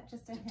just a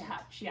hint.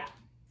 touch, yeah.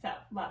 So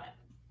love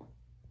it.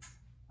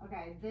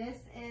 Okay, this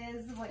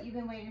is what you've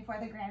been waiting for,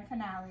 the grand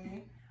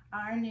finale.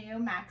 Our new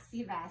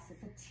maxi vest.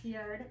 It's a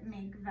tiered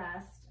mink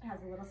vest. It has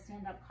a little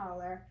stand-up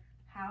collar.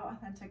 How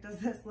authentic does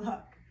this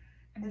look?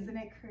 Isn't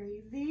it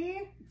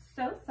crazy?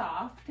 So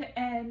soft.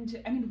 And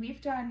I mean,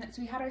 we've done,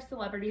 so we had our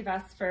celebrity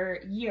vest for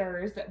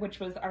years, which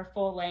was our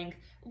full length,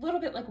 a little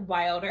bit like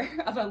wilder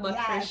of a look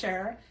for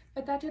sure,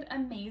 but that did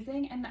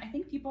amazing. And I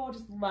think people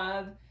just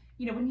love,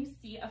 you know, when you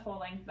see a full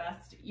length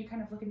vest, you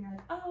kind of look and you're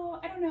like, oh,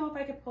 I don't know if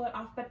I could pull it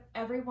off, but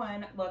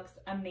everyone looks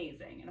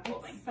amazing in a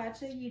full length vest.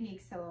 Such a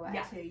unique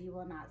silhouette too. You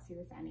will not see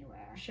this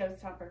anywhere.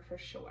 Showstopper for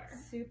sure.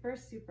 Super,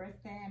 super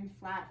thin,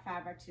 flat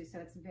fabric too, so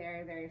it's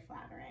very, very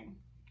flattering.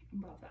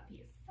 Love that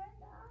piece. I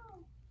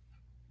know.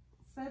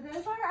 So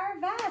those are our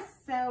vests.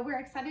 So we're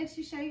excited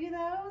to show you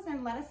those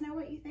and let us know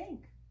what you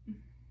think.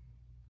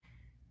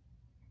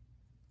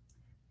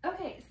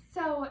 Okay,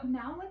 so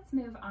now let's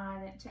move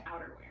on to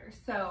outerwear.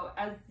 So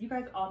as you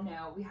guys all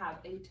know, we have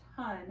a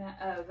ton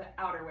of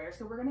outerwear.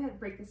 So we're gonna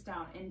break this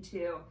down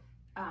into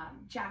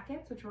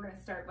jackets, which we're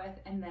gonna start with,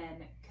 and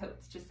then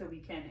coats, just so we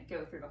can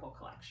go through the whole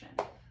collection.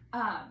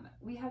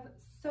 We have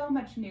so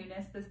much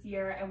newness this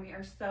year, and we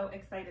are so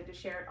excited to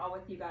share it all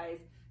with you guys.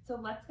 So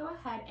let's go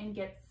ahead and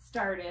get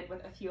started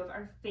with a few of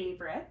our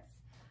favorites.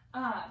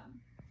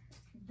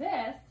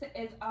 This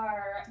is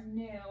our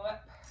new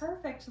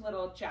perfect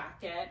little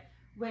jacket,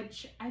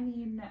 which, I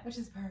mean, Which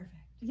is perfect.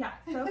 yeah,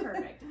 so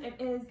perfect. It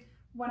is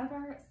one of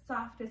our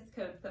softest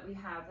coats that we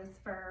have. This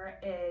fur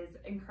is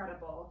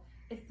incredible.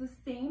 It's the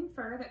same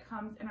fur that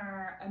comes in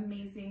our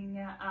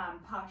amazing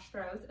posh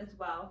throws as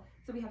well.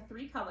 So we have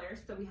 3 colors.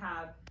 So we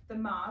have the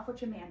mauve,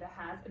 which Amanda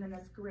has, and then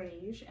this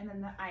greige, and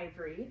then the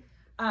ivory.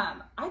 I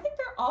think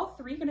they're all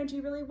 3 gonna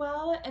do really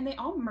well, and they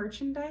all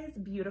merchandise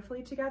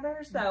beautifully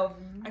together. So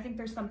I think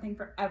there's something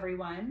for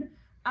everyone.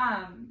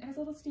 It has a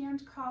little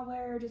stand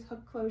collar, just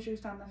hook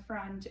closures down the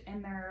front,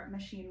 and they're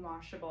machine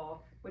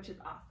washable, which is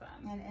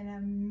awesome. And an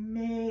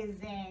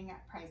amazing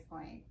price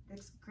point.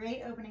 It's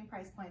great opening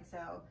price point,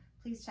 so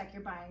please check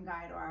your buying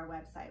guide or our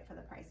website for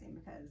the pricing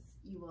because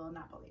you will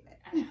not believe it.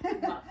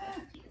 I love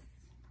this piece.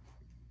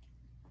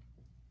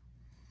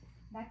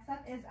 Next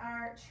up is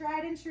our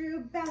tried and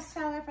true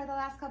bestseller for the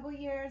last couple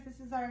years.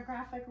 This is our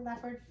graphic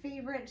leopard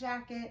favorite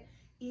jacket.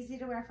 Easy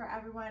to wear for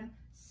everyone.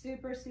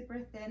 Super,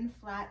 super thin,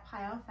 flat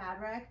pile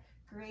fabric.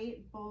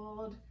 Great,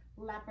 bold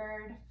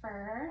leopard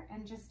fur,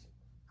 and just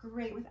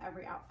great with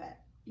every outfit.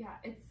 Yeah,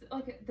 it's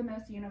like the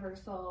most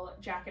universal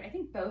jacket. I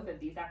think both of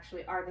these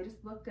actually are. They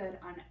just look good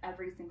on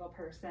every single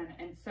person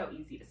and so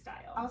easy to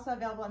style. Also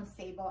available in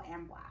sable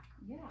and black.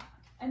 Yeah.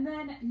 And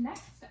then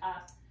next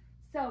up,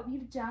 so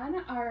we've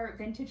done our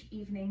vintage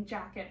evening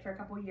jacket for a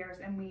couple years,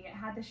 and we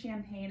had the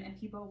champagne and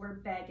people were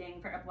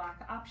begging for a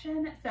black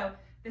option. So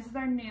this is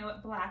our new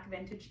black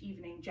vintage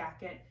evening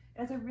jacket. It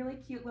has a really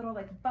cute little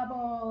like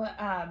bubble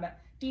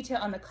detail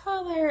on the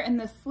collar, and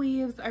the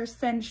sleeves are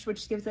cinched,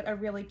 which gives it a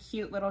really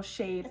cute little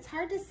shape. It's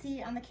hard to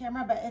see on the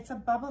camera, but it's a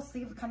bubble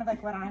sleeve, kind of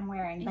like what I'm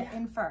wearing, but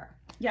in fur.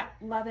 Yeah,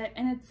 love it.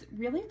 And it's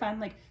really fun.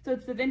 Like, so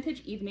it's the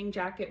vintage evening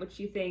jacket, which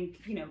you think,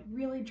 you know,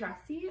 really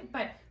dressy,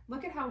 but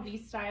look at how we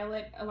style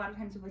it. A lot of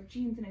times with like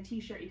jeans and a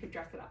t-shirt, you could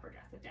dress it up or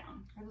dress it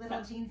down. Or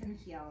little jeans and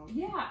heels.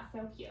 Yeah,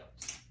 so cute.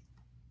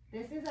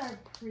 This is our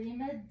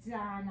prima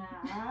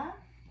donna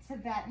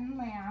Tibetan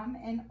lamb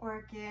in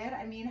orchid.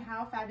 I mean,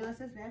 how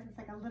fabulous is this? It's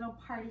like a little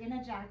party in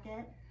a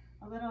jacket,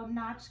 a little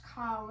notch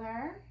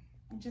collar,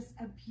 and just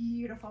a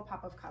beautiful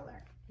pop of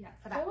color. Yeah,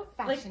 for that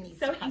fashionista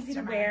so customer. easy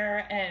to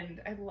wear,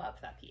 and I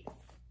love that piece.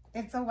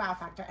 It's a wow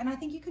factor, and I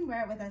think you can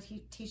wear it with a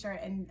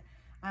t-shirt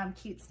and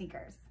cute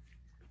sneakers,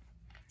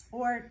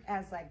 or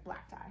as like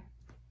black tie.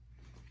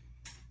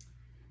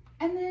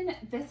 And then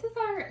this is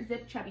our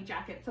zip chubby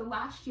jacket. So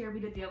last year we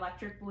did the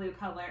electric blue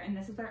color, and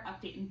this is our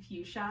update in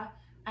fuchsia.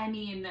 I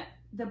mean,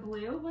 the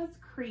blue was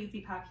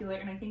crazy popular,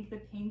 and I think the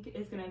pink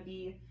is gonna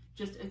be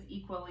just as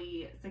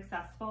equally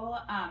successful.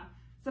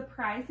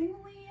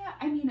 Surprisingly,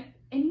 I mean,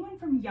 anyone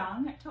from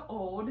young to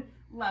old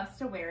loves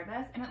to wear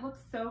this, and it looks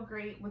so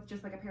great with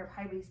just like a pair of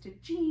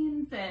high-waisted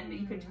jeans, and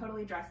you could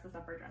totally dress this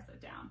up or dress it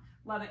down.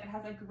 Love it. It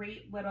has a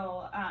great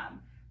little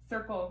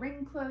circle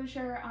ring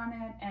closure on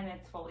it, and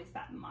it's fully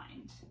satin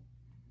lined.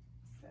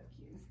 So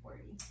cute and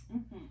sporty.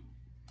 Mm-hmm.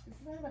 This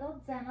is our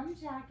little denim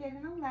jacket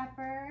in a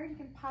leopard. You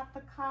can pop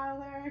the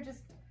collar,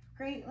 just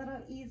great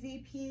little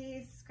easy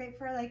piece, great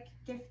for like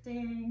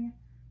gifting,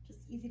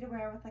 just easy to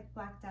wear with like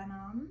black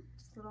denim.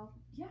 Just a little,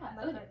 Yeah,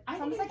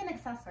 it's almost like an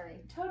accessory.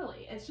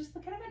 Totally. It's just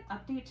kind of an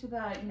update to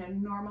the, you know,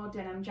 normal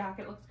denim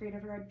jacket. Looks great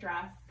over a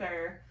dress,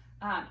 or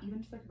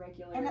even just like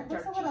regular. And it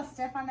looks dark a little jeans.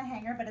 stiff on the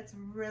hanger, but it's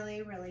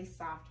really, really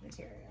soft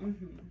material.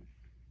 Mm-hmm.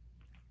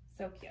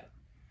 So cute.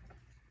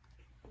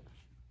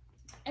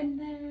 And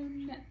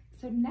then,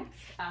 so next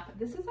up,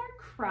 this is our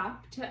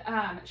cropped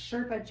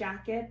Sherpa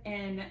jacket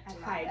in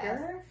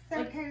Tiger. So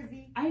like,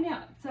 cozy. I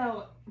know.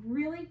 So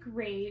really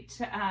great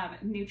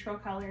neutral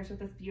colors with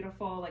this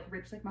beautiful, like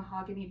rich, like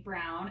mahogany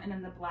brown, and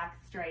then the black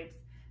stripes.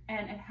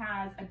 And it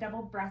has a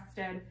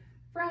double-breasted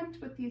front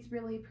with these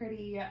really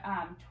pretty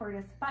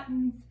tortoise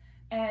buttons.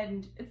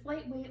 And it's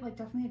lightweight, like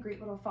definitely a great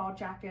little fall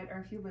jacket,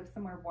 or if you live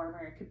somewhere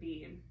warmer, it could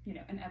be, you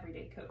know, an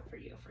everyday coat for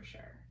you for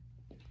sure.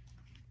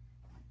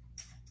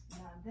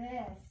 Now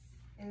this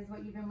is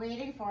what you've been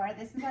waiting for.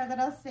 This is our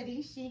little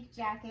city chic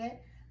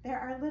jacket. There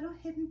are little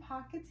hidden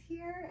pockets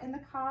here in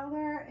the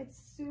collar.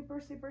 It's super,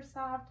 super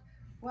soft.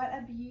 What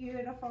a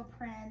beautiful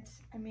print.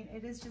 I mean,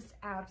 it is just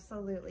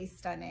absolutely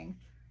stunning.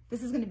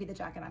 This is going to be the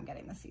jacket I'm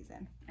getting this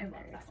season. I'm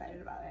very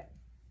excited about it.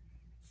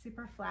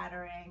 Super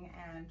flattering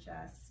and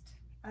just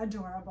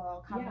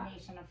adorable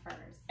combination of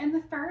furs. And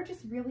the fur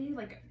just really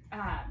like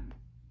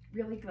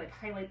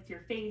highlights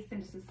your face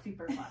and just is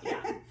super fun.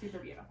 Yeah, super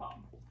beautiful.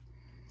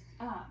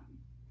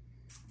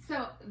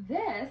 So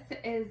this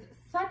is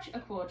such a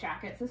cool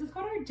jacket. So this is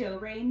called our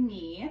Do-Re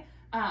Knee.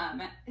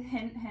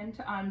 Hint, hint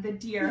on the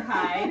deer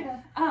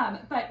hide.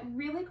 But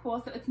really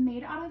cool. So it's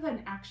made out of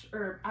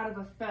out of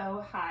a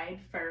faux hide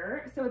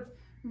fur. So it's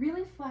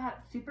really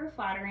flat, super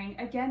flattering.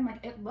 Again,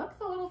 like it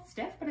looks a little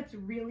stiff, but it's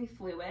really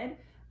fluid.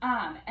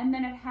 And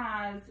then it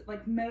has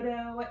like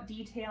moto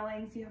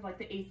detailing. So you have like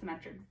the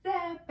asymmetric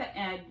zip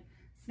and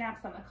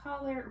snaps on the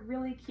collar,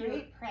 really cute.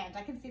 Great print.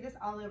 I can see this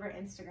all over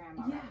Instagram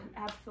already.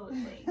 Yeah,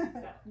 absolutely.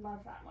 So, love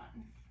that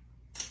one.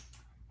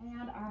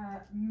 And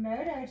our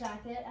moto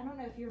jacket, I don't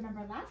know if you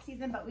remember last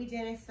season, but we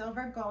did a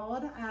silver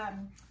gold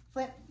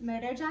flip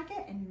moto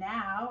jacket, and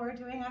now we're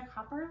doing a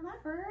copper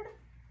leopard,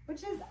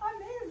 which is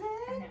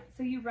amazing.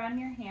 So you run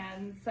your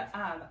hands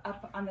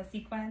up on the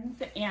sequins,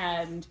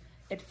 and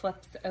it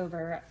flips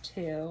over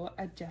to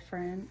a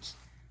different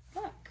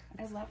look.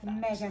 I love that.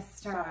 Mega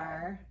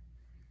star.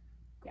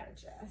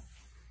 Gorgeous.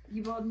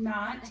 You will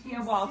not be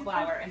a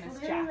wallflower in this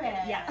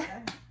jacket.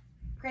 Yeah.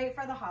 Great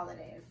for the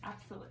holidays.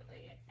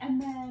 Absolutely.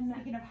 And then,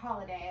 speaking of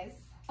holidays,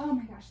 oh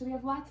my gosh, so we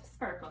have lots of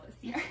sparkle this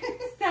year.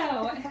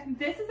 So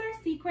this is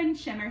our sequin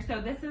shimmer. So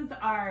this is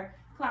our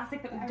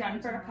classic that we've done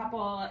for a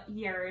couple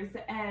years,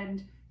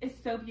 and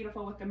it's so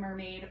beautiful with the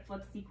mermaid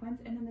flip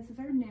sequins. And then this is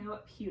our new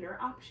pewter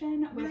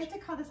option. We like to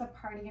call this a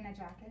party in a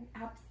jacket.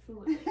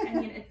 Absolutely. I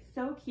mean, it's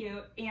so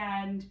cute,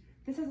 and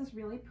this has this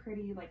really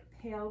pretty, like,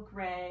 pale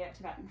gray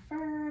Tibetan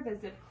fur. The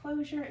zip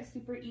closure is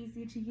super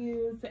easy to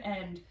use,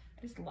 and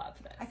I just love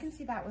this. I can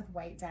see that with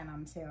white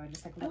denim, too, and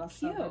just, like, little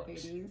silver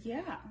booties.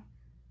 Yeah.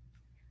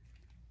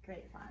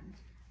 Great fun.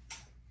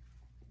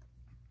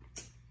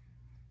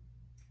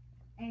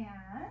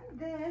 And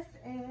this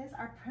is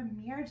our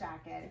premiere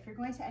jacket. If you're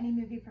going to any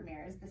movie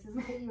premieres, this is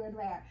what you would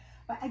wear.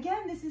 But,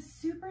 again, this is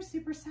super,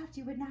 super soft.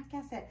 You would not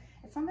guess it.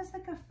 It's almost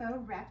like a faux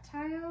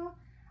reptile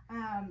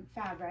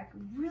fabric,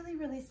 really,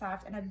 really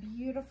soft, and a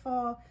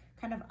beautiful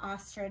kind of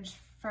ostrich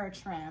fur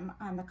trim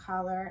on the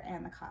collar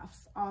and the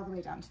cuffs all the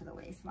way down to the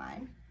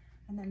waistline.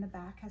 And then the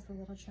back has the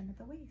little trim at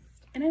the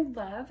waist. And I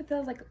love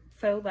the like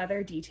faux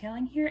leather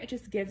detailing here. It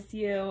just gives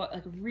you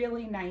like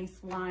really nice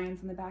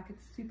lines in the back.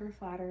 It's super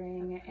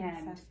flattering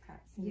and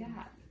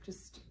yeah,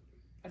 just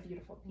a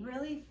beautiful piece.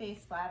 Really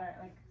face flattering,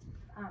 like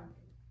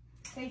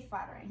face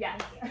flattering.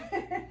 Yes.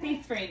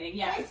 Face framing,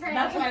 yes. Face framing.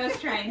 That's what I was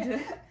trying to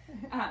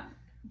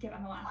get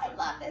on the last one. I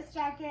love this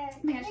jacket.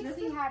 Man, Makes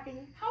me happy.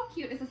 How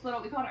cute is this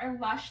little, we call it our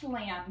Lush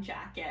Lamb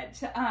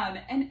jacket.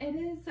 And it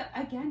is,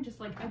 again, just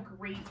like a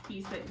great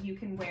piece that you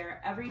can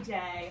wear every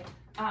day.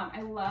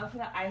 I love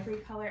the ivory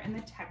color, and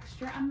the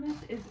texture on this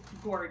is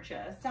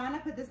gorgeous.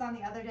 Donna put this on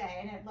the other day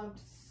and it looked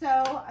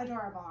so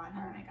adorable on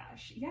her. Oh my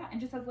gosh. Yeah,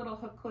 and just has little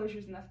hook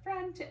closures in the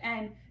front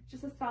and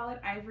just a solid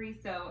ivory,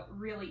 so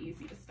really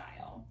easy to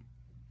style.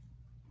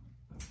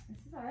 This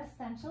is our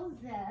essential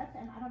zip,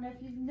 and I don't know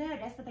if you've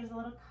noticed, but there's a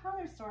little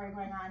color story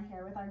going on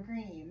here with our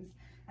greens.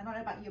 I don't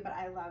know about you, but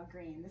I love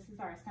green. This is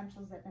our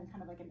essential zip in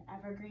kind of like an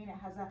evergreen. It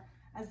has a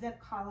zip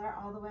collar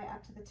all the way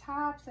up to the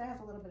top, so it has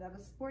a little bit of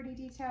a sporty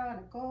detail and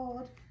a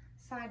gold,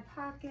 side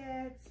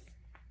pockets,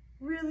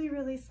 really,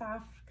 really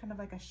soft, kind of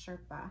like a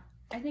Sherpa.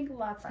 I think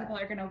lots of people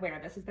are going to wear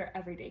this as their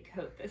everyday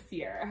coat this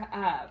year.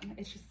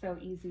 It's just so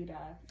easy to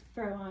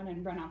throw on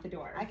and run out the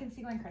door. I can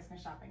see going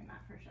Christmas shopping in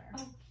that for sure.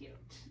 Oh, cute.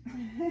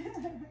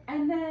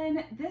 And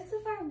then this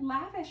is our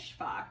Lavish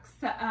Fox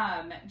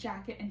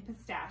jacket in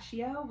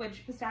pistachio,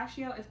 which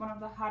pistachio is one of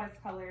the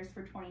hottest colors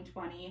for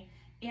 2020.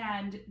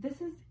 And this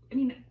is, I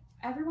mean,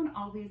 everyone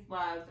always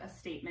loves a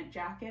statement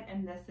jacket,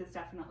 and this is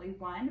definitely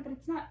one, but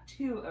it's not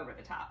too over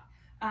the top.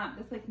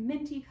 This like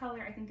minty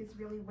color I think is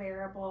really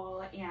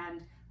wearable,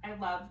 and I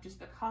love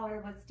just the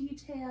collarless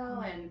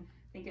detail, and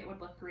I think it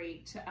would look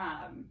great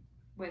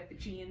with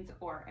jeans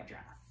or a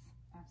dress.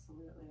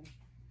 Absolutely.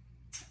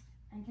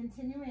 And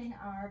continuing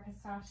our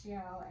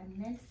pistachio and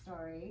mint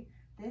story,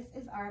 this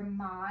is our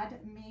mod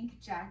mink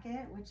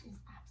jacket, which is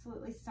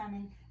absolutely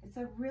stunning. It's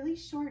a really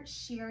short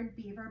sheared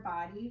beaver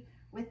body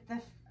with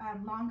the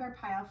longer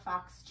pile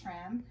fox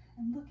trim.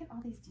 And look at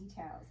all these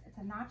details. It's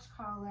a notch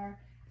collar,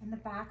 and the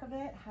back of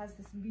it has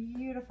this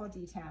beautiful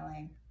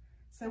detailing.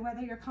 So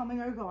whether you're coming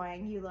or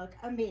going, you look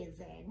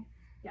amazing.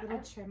 Yeah, little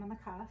trim on the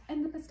cuff.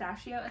 And the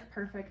pistachio is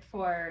perfect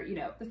for, you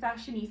know, the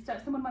fashionista.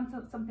 If someone wants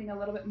something a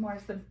little bit more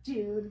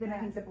subdued, then I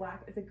think the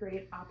black is a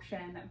great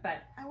option.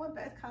 But I want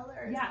both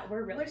colors. Yeah,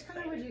 we're really Which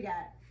color would you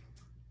get?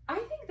 I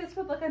think this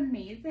would look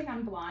amazing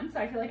on blonde, so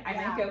I feel like I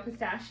might go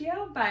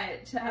pistachio,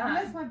 but I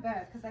almost want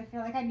both because I feel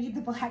like I need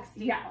the black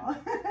staple. Yeah,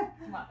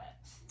 love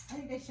it. I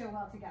think they show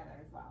well together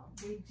as well.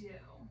 They do.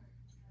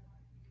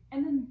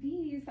 And then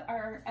these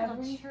are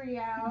every trio.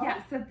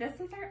 Yeah, so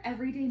this is our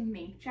everyday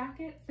mink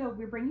jacket. So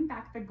we're bringing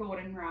back the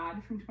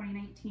goldenrod from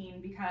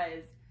 2019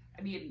 because,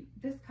 I mean,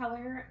 this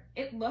color,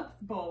 it looks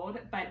bold,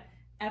 but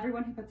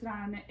everyone who puts it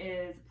on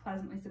is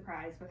pleasantly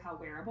surprised with how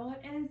wearable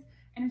it is.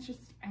 And it's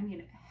just, I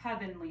mean,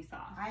 heavenly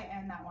soft. I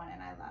own that one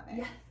and I love it.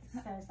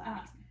 Yes. So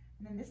soft.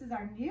 And then this is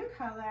our new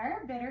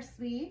color,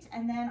 bittersweet,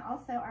 and then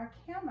also our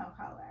camo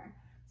color.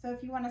 So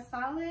if you want a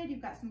solid,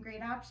 you've got some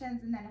great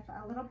options. And then if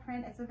a little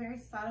print, it's a very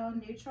subtle,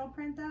 neutral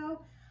print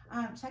though.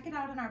 Check it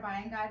out in our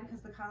buying guide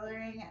because the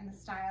coloring and the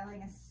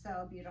styling is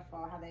so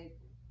beautiful how they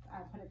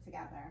put it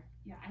together.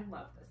 Yeah, I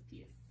love this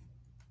piece.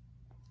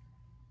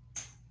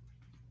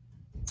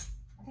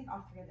 I think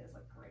all three of those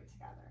look great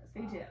together as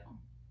well. They do.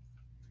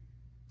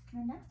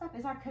 And then next up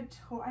is our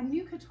couture, a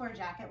new couture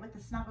jacket with the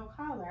snuggle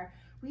collar.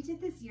 We did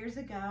this years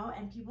ago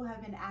and people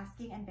have been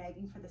asking and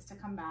begging for this to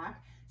come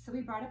back. So we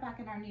brought it back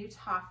in our new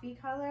toffee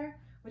color,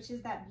 which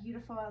is that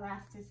beautiful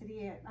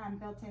elasticity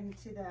built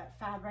into the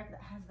fabric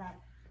that has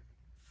that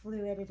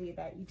fluidity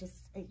that you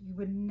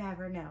would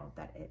never know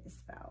that it is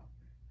faux.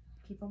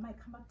 People might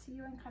come up to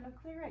you and kind of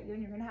glare at you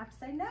and you're gonna have to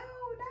say, no,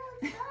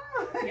 it's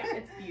faux. Yeah,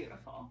 it's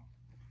beautiful.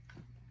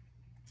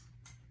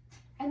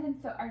 And then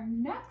so our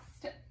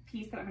next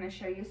piece that I'm going to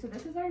show you, so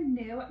this is our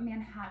new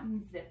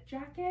Manhattan zip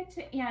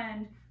jacket,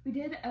 and we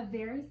did a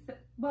vest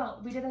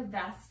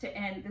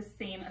in the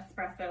same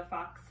espresso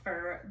fox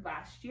fur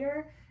last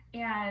year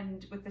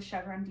and with the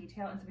chevron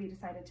detail, and so we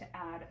decided to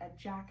add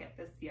a jacket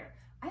this year.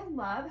 I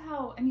love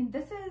how, I mean,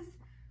 this is,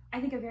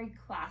 I think, a very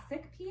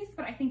classic piece,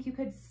 but I think you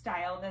could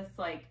style this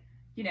like,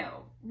 you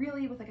know,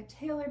 really with like a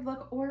tailored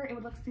look, or it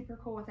would look super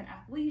cool with an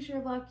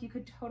athleisure look. You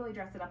could totally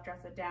dress it up,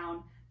 dress it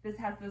down. This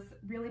has this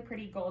really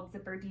pretty gold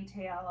zipper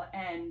detail,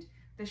 and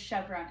the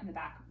chevron in the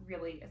back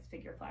really is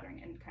figure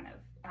flattering and kind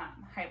of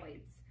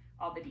highlights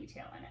all the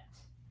detail in it.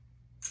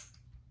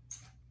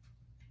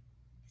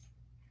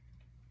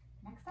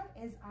 Next up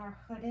is our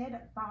hooded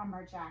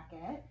bomber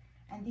jacket,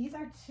 and these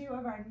are two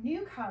of our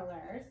new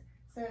colors.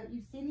 So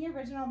you've seen the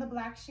original, the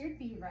black sheared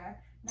beaver.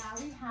 Now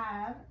we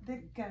have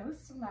the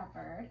ghost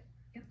leopard.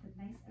 It's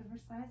a nice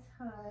oversized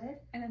hood.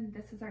 And then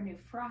this is our new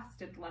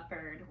frosted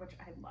leopard, which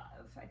I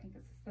love. I think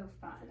this is so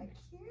fun. Isn't it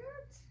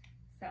cute?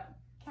 So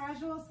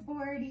casual,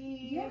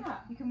 sporty. Yeah.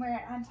 You can wear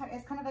it on top.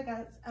 It's kind of like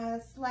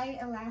a slight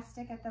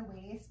elastic at the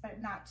waist,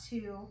 but not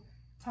too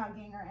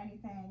tugging or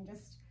anything.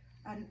 Just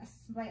a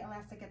slight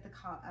elastic at the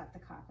cuff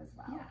as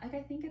well. Yeah, like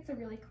I think it's a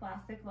really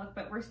classic look,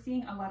 but we're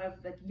seeing a lot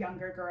of the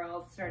younger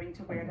girls starting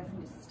to wear this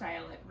and just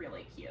style it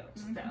really cute.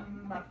 So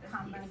love this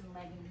Converse piece. and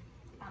leggings,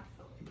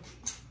 absolutely.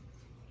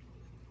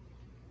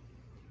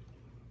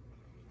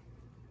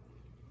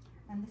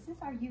 And this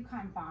is our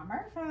Yukon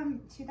Bomber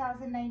from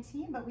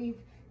 2019, but we've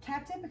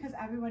kept it because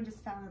everyone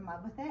just fell in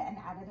love with it and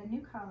added a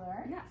new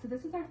color. Yeah, so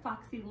this is our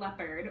Foxy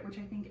Leopard, which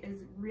I think is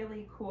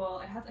really cool.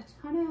 It has a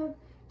ton of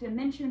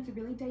dimension. It's a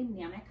really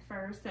dynamic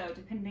fur, so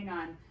depending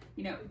on,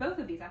 you know, both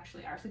of these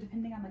actually are, so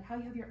depending on like how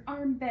you have your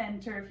arm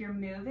bent or if you're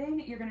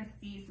moving, you're gonna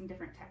see some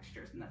different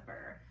textures in the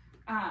fur.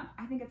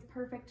 I think it's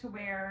perfect to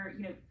wear,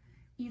 you know,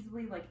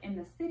 easily like in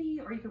the city,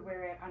 or you could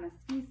wear it on a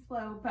ski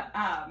slope.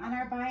 On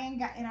our buying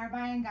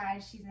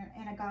guide, she's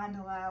in a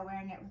gondola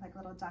wearing it with like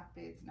little duck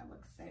boots, and it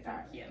looks so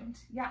darling. Cute.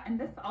 Yeah, and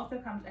this also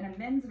comes in a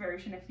men's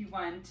version if you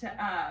want,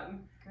 yeah,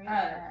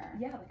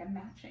 like a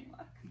matching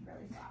look.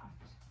 Really soft.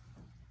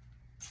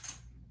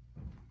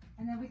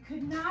 And then we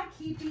could not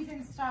keep these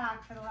in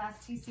stock for the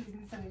last 2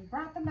 seasons, so we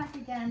brought them back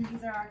again.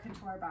 These are our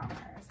couture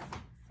bombers.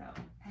 So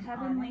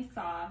heavenly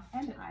soft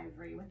and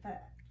ivory with the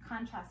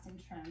contrasting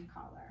trim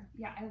collar.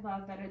 Yeah, I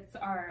love that it's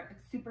our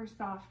super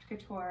soft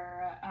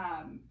couture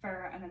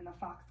fur, and then the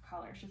fox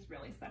collars just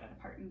really set it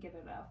apart and give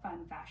it a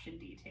fun fashion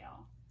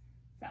detail.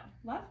 So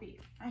love these.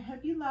 I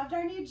hope you loved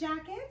our new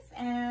jackets,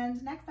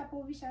 and next up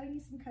we'll be showing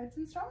you some coats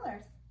and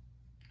strollers.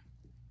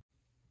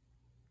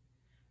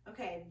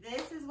 Okay,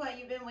 this is what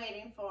you've been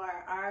waiting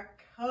for, our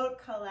coat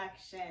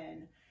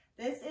collection.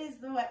 This is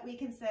what we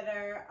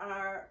consider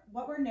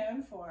what we're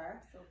known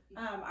for.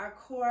 Our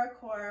core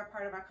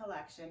part of our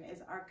collection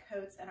is our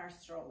coats and our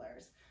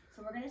strollers.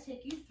 So we're going to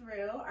take you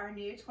through our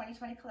new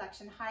 2020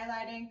 collection,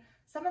 highlighting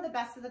some of the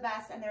best,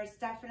 and there's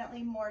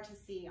definitely more to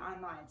see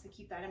online. So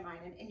keep that in mind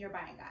in your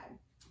buying guide.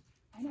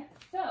 I know.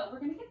 So we're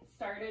going to get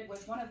started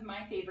with one of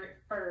my favorite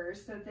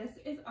furs. So this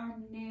is our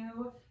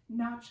new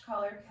notch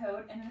collar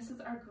coat, and this is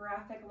our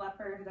graphic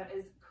leopard that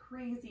is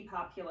crazy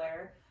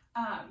popular.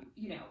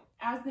 You know,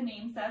 as the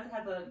name says, it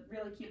has a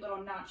really cute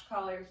little notch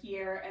collar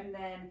here, and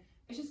then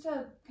it's just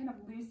a kind of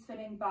loose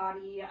fitting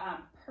body,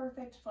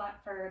 perfect flat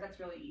fur that's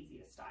really easy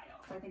to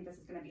style. So I think this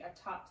is going to be a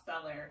top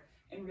seller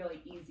and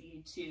really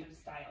easy to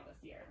style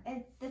this year.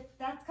 And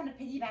that's kind of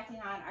piggybacking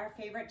on our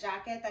favorite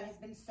jacket that has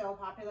been so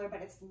popular,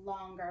 but it's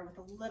longer with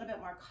a little bit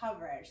more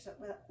coverage, so,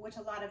 which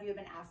a lot of you have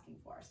been asking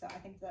for. So I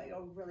think that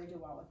you'll really do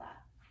well with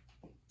that.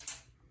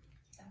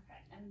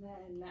 Okay, and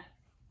then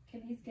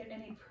can these get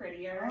any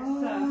prettier?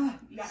 So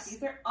yeah,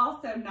 these are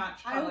also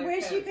notch collar I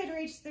wish coats. you could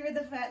reach through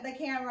the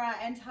camera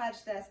and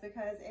touch this,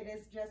 because it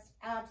is just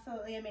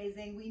absolutely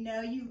amazing. We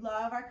know you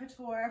love our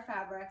couture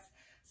fabrics.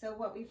 So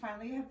what we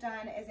finally have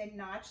done is a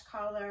notch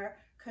collar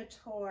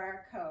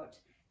couture coat.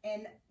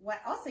 And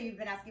what also you've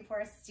been asking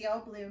for is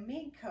steel blue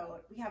mink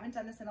coat. We haven't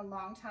done this in a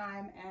long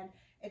time, and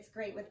it's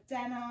great with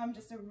denim,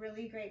 just a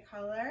really great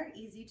color,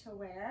 easy to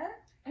wear.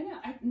 I know,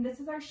 and this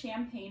is our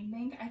champagne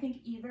mink. I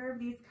think either of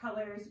these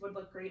colors would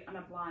look great on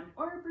a blonde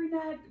or a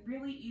brunette.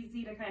 Really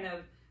easy to kind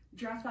of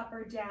dress up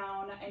or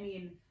down. I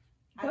mean,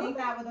 I think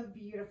that would look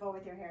beautiful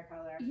with your hair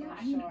color. Yeah,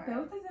 I mean,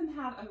 both of them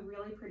have a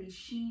really pretty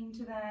sheen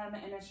to them,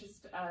 and it's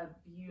just a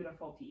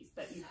beautiful piece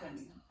that you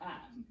can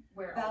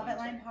wear. Velvet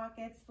lined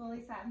pockets,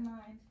 fully satin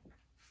lined.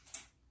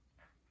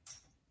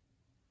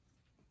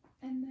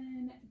 And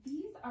then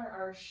these are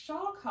our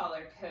shawl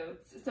collar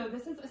coats. So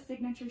this is a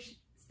signature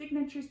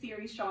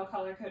series shawl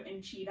collar coat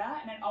in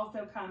cheetah, and it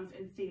also comes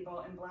in sable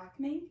and black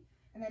mink.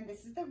 And then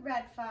this is the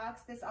red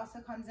fox. This also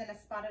comes in a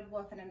spotted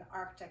wolf and an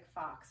Arctic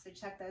fox, so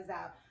check those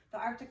out. The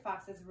Arctic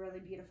fox is really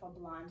beautiful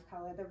blonde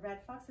color. The red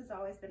fox has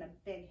always been a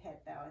big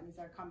hit though, and these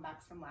are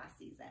comebacks from last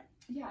season.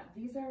 Yeah,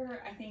 these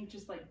are, I think,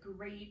 just like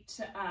great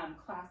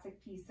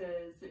classic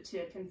pieces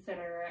to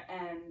consider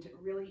and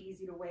really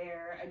easy to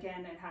wear.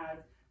 Again, it has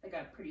like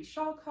a pretty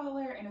shawl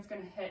collar, and it's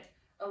going to hit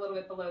a little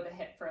bit below the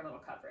hip for a little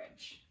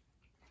coverage.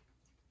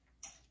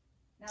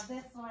 Now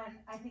this one,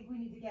 I think we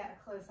need to get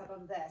a close-up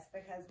of this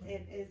because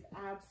it is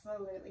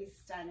absolutely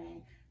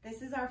stunning.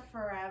 This is our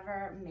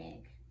Forever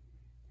mink.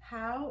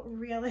 How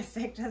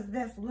realistic does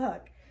this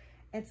look?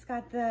 It's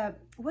got the,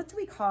 what do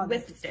we call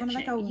this? It's kind of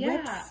like a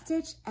whip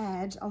stitch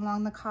edge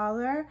along the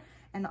collar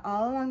and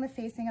all along the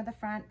facing of the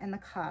front and the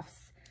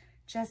cuffs.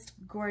 Just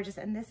gorgeous.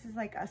 And this is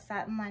like a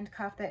satin lined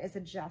cuff that is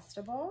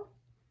adjustable.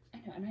 I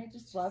know, and I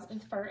just love the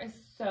fur is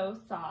so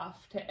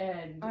soft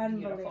and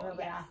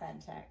unbelievably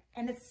authentic.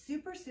 And it's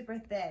super, super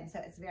thin, so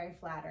it's very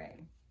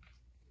flattering.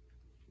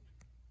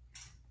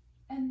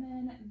 And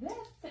then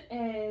this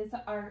is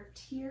our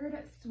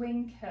tiered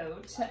swing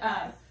coat,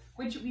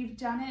 which we've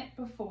done it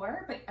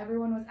before, but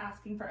everyone was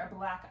asking for a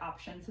black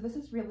option. So this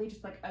is really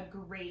just like a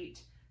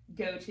great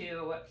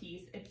go-to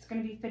piece. It's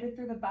going to be fitted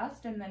through the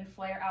bust and then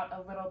flare out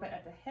a little bit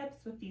at the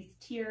hips with these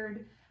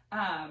tiered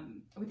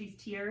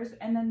tiers,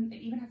 and then it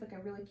even has like a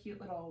really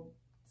cute little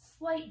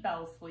slight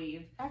bell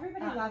sleeve.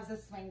 Everybody loves a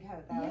swing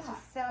coat though. Yeah. It's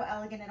just so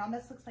elegant. It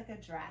almost looks like a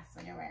dress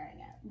when you're wearing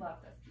it. Love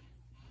this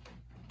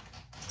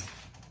piece.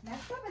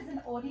 Next up is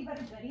an oldie but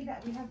a goodie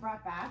that we have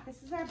brought back.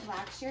 This is our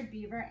black sheared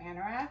beaver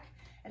anorak.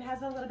 It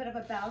has a little bit of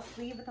a bell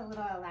sleeve with a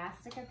little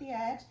elastic at the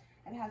edge.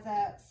 It has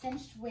a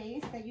cinched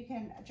waist that you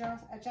can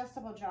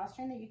adjustable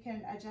drawstring that you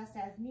can adjust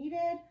as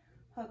needed,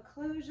 hook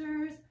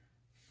closures,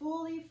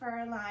 fully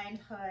fur-lined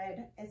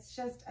hood. It's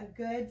just a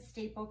good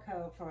staple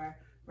coat for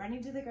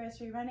running to the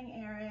grocery,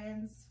 running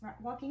errands,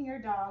 walking your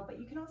dog, but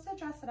you can also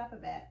dress it up a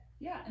bit.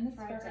 Yeah, and this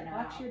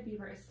black sheared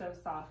beaver is so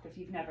soft. If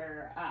you've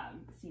never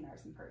seen ours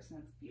in person,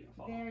 it's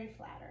beautiful. Very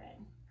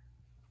flattering.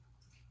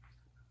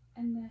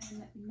 And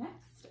then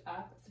next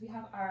up, so we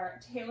have our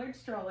tailored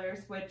strollers,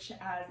 which,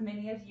 as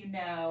many of you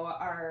know,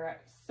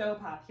 are so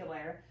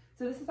popular.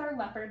 So this is our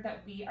leopard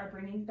that we are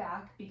bringing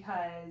back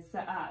because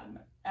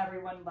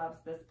everyone loves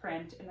this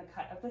print and the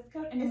cut of this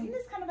coat. And isn't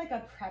this kind of like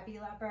a preppy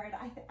leopard?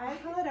 I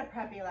call it a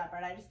preppy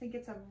leopard. I just think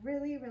it's a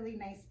really, really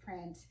nice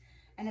print.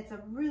 And it's a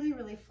really,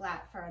 really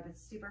flat fur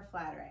that's super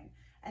flattering.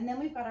 And then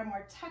we've got our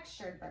more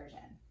textured version.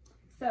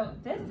 So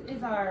this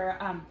is our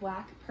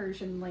black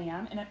Persian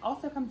lamb, and it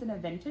also comes in a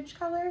vintage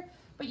color,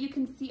 but you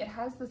can see it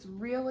has this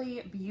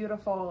really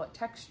beautiful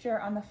texture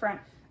on the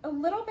front. A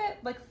little bit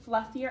like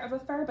fluffier of a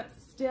fur, but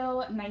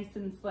still nice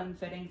and slim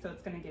fitting, so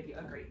it's gonna give you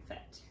a great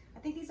fit. I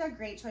think these are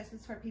great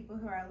choices for people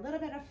who are a little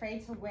bit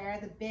afraid to wear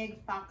the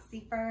big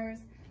foxy furs.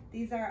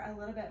 These are a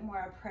little bit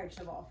more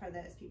approachable for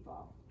those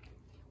people.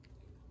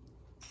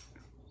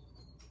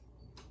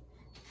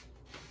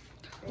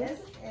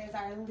 This is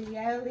our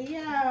Leo. Do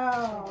you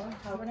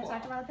want to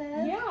talk about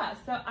this? Yeah,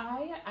 so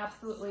I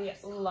absolutely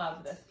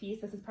love this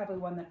piece. This is probably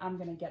one that I'm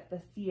gonna get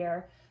this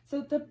year. So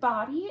the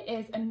body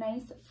is a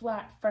nice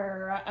flat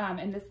fur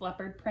in this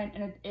leopard print,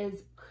 and it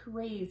is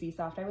crazy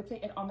soft. I would say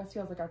it almost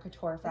feels like our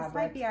couture fabric. This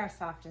might be our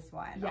softest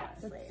one, yes,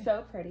 honestly. It's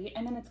so pretty.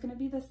 And then it's gonna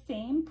be the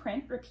same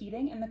print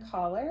repeating in the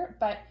collar,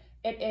 but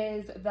it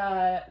is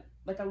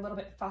like a little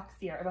bit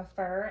foxier of a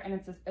fur, and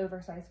it's this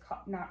oversized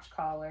notch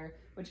collar,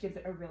 which gives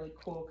it a really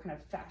cool kind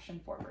of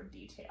fashion forward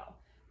detail.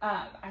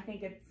 I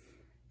think it's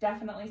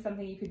definitely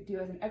something you could do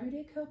as an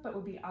everyday coat, but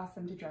would be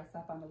awesome to dress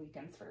up on the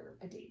weekends for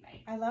a date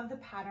night. I love the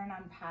pattern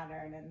on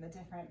pattern and the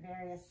different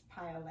various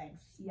pile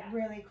lengths. Yes.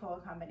 Really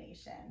cool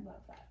combination.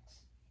 Love that.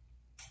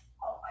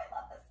 Oh, I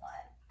love this one.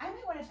 I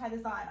might want to try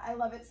this on. I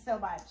love it so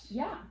much.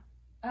 Yeah.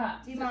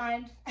 Do you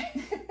mind?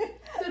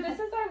 So this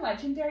is our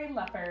legendary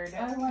leopard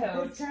I coat.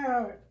 love this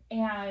coat.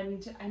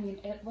 And I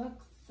mean, it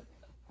looks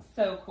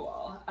so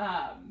cool.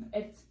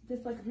 It's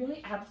this like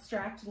really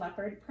abstract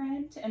leopard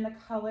print, and the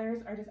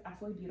colors are just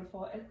absolutely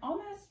beautiful. It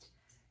almost,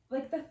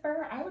 like the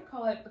fur, I would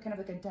call it kind of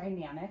like a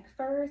dynamic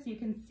fur. So you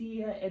can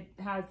see it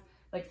has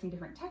like some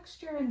different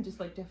texture and just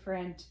like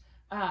different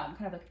kind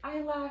of like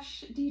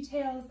eyelash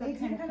details. They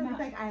kind of look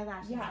like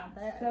eyelashes. Yeah,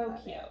 so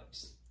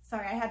cute.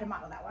 Sorry, I had to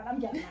model that one. I'm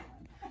getting that one.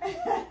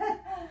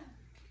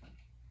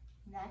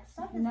 Next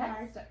up is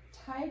our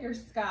Tiger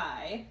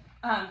Sky,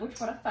 which,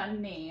 what a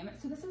fun name.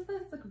 So this is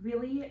this like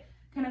really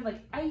kind of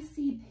like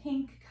icy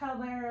pink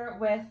color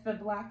with the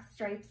black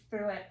stripes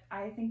through it.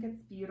 I think it's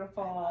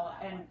beautiful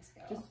and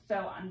just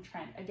so on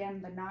trend.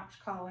 Again, the notch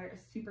collar is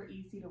super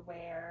easy to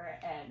wear,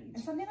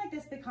 and something like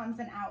this becomes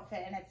an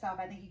outfit in itself.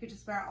 I think you could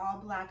just wear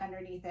all black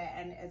underneath it,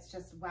 and it's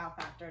just wow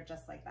factor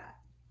just like that.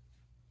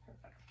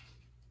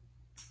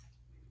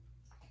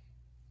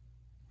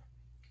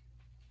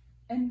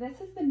 And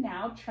this is the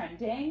now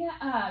trending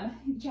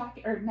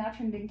jacket, or now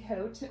trending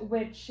coat,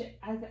 which,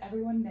 as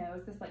everyone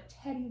knows, this like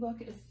teddy look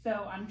is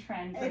so on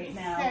trend right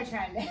now. It's so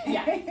trendy.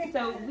 Yeah.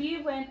 So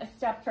we went a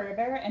step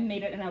further and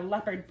made it in a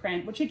leopard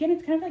print, which again,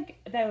 it's kind of like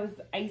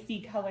those icy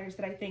colors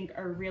that I think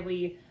are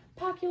really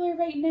popular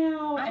right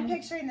now. I'm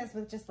picturing this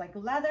with just like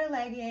leather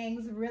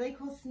leggings, really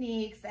cool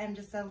sneaks, and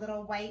just a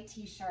little white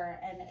t-shirt,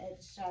 and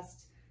it's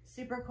just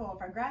super cool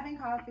for grabbing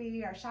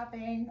coffee or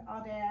shopping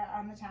all day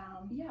on the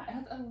town. Yeah, it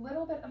has a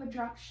little bit of a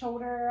drop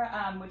shoulder,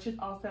 which is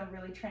also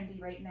really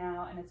trendy right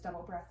now, and it's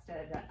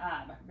double-breasted,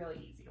 really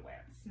easy to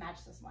wear.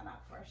 Snatch this one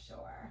up for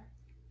sure.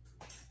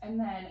 And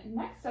then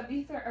next up,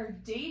 these are our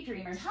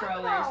Daydreamer strollers. Talk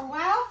about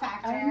wow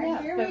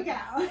factor. Here we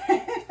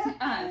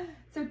go.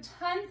 So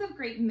tons of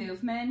great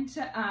movement.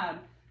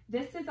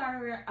 This is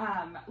our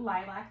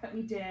lilac that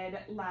we did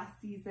last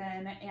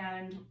season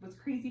and was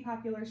crazy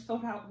popular,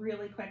 sold out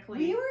really quickly.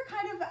 We were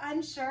kind of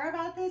unsure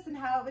about this and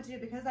how it would do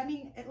because, I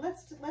mean,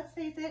 let's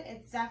face it,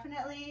 it's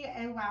definitely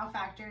a wow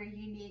factor,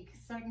 unique,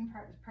 certain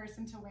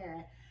person to wear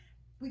it.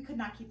 We could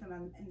not keep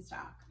them in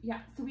stock. Yeah,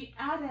 so we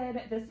added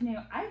this new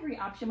ivory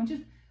option, which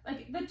is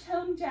like the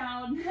toned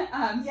down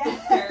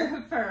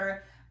sister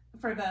for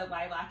the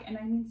lilac. And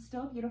I mean,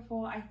 still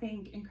beautiful, I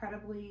think,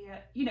 incredibly,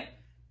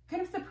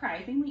 kind of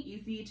surprisingly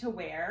easy to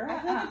wear.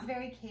 I feel like it's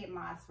very Kate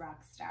Moss rock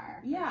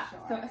star. Yeah, sure.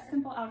 So a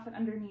simple outfit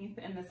underneath,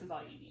 and this is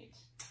all you need.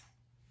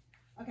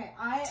 Okay,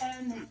 I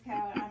own this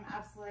coat. I'm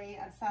absolutely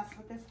obsessed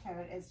with this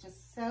coat. It's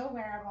just so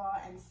wearable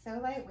and so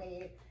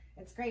lightweight.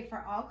 It's great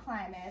for all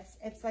climates.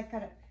 It's like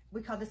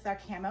we call this our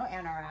camo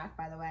anorak,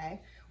 by the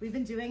way. We've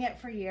been doing it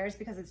for years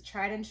because it's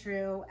tried and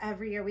true.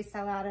 Every year we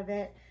sell out of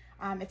it.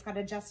 It's got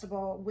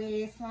adjustable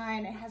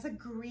waistline. It has a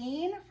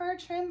green fur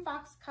trim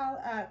fox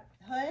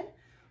hood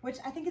which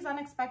I think is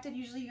unexpected.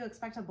 Usually you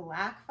expect a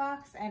black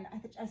fox, and I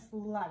just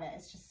love it.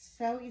 It's just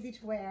so easy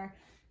to wear.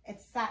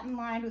 It's satin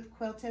lined with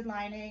quilted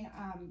lining,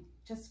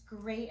 just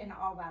great in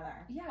all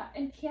weather. Yeah,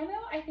 and camo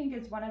I think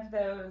is one of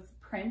those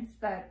prints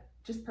that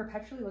just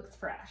perpetually looks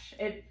fresh.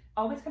 It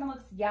always kind of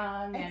looks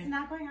young. It's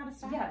not going out of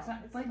style. Yeah,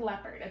 it's like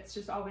leopard. It's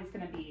just always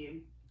going to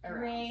be around.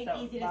 Great,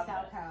 so easy to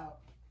sell coat.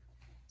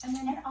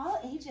 And all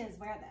ages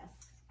wear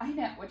this. I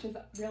know, which is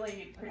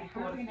really pretty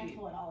cool. How are we going to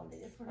pull at all of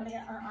these? We're going to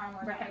get our arm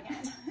workout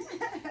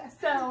again.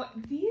 So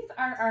these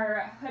are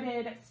our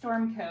hooded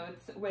storm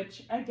coats,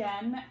 which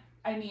again,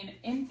 I mean,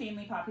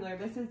 insanely popular.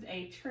 This is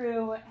a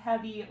true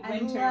heavy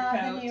winter coat.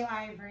 I love the new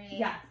ivory.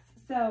 Yes.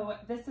 So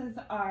this is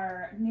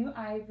our new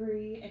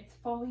ivory. It's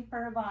fully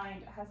fur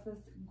lined. It has this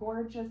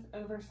gorgeous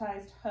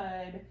oversized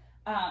hood,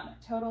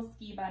 total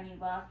ski bunny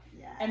look.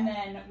 Yes. And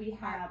then we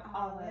have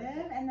olive.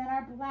 And then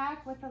our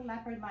black with the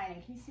leopard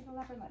lining. Can you see the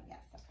leopard lining? Yes.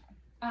 Okay.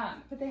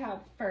 But they have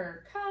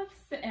fur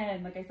cuffs,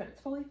 and like I said,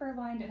 it's fully fur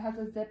lined. It has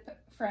a zip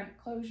front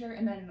closure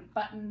and then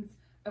buttons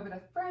over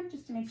the front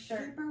just to make sure.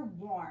 Super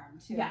warm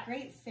too. Yes.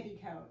 Great city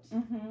coat.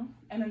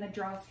 And then the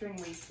drawstring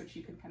waist, which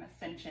you can kind of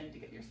cinch in to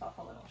give yourself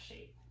a little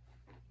shape.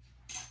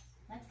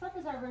 Next up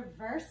is our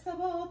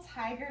reversible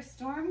tiger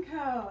storm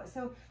coat.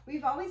 So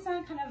we've always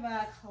done kind of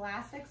a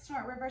classic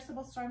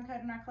reversible storm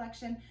coat in our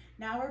collection.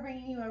 Now we're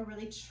bringing you a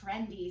really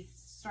trendy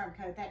storm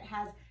coat that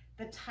has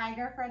the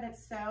tiger fur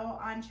that's so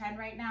on trend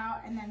right now,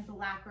 and then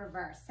black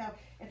reverse. So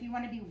if you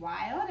want to be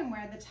wild and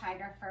wear the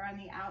tiger fur on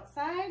the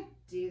outside,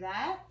 do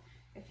that.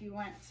 If you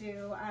want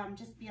to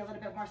just be a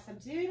little bit more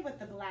subdued with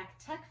the black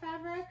tech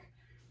fabric,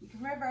 you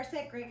can reverse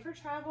it. Great for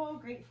travel,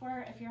 great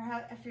for if you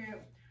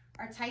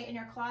are tight in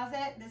your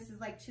closet. This is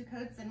like 2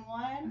 coats in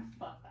one.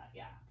 Love that,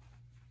 yeah.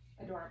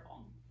 Adorable.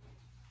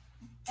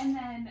 And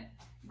then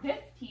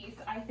this piece,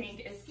 I think,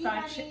 is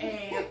such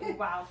a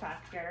wow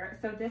factor.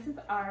 So this is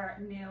our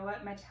new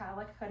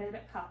metallic hooded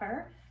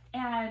puffer.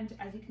 And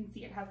as you can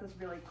see, it has this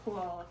really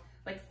cool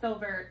like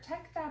silver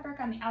tech fabric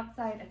on the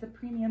outside. It's a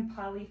premium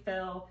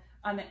polyfill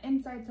on the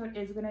inside, so it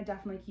is going to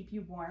definitely keep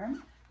you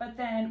warm. But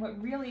then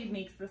what really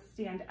makes this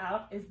stand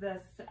out is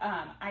this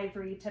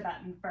ivory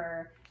Tibetan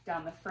fur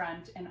down the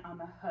front and on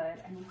the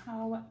hood. I mean,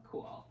 how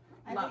cool.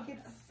 I think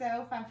it's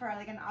so fun for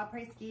like an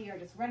après-ski or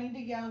just running to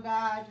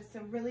yoga, just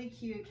a really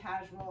cute,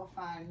 casual,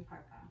 fun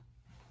parka.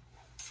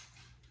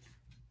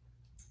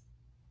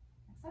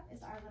 Next up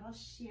is our little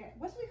sheer.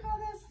 What do we call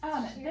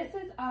this? This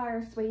is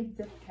our suede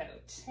zip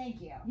coat.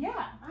 Thank you.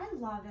 Yeah. I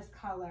love this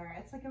color.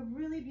 It's like a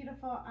really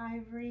beautiful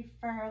ivory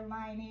fur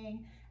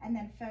lining and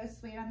then faux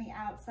suede on the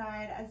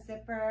outside, a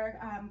zipper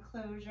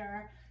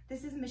closure.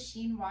 This is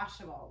machine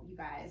washable, you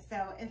guys.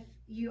 So if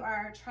you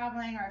are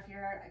traveling or if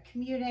you're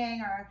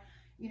commuting or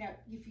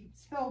if you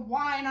spill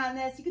wine on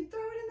this, you can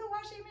throw it in the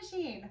washing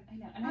machine. I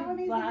know,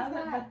 and I love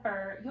the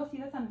fur. You'll see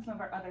this on some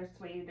of our other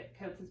suede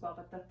coats as well,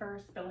 but the fur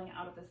spilling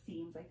out of the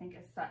seams, I think,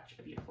 is such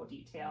a beautiful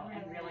detail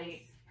and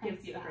really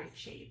gives you a great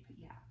shape.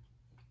 Yeah.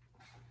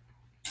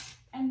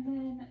 And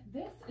then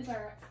this is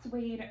our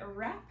suede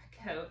wrap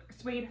coat,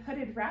 suede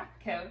hooded wrap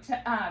coat.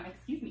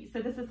 Excuse me. So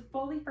this is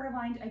fully fur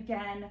lined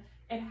again.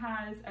 It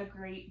has a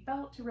great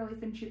belt to really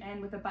cinch you in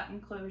with a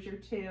button closure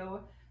too.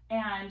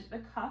 And the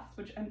cuffs,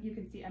 which you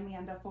can see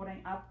Amanda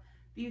folding up,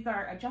 these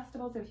are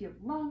adjustable. So if you have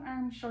long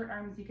arms, short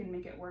arms, you can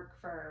make it work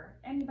for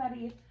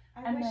anybody.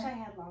 I wish I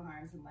had long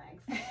arms and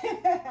legs.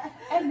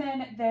 And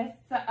then this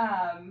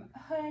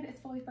hood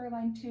is fully fur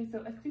lined too.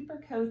 So a super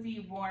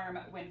cozy, warm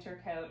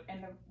winter coat,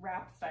 and the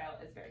wrap style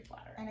is very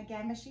flattering. And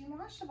again, machine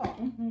washable.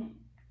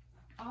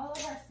 All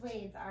of our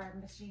suedes are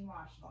machine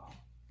washable.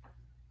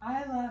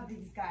 I love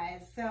these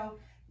guys. So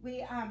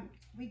we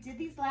did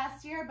these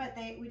last year, but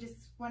we just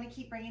want to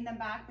keep bringing them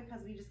back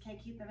because we just can't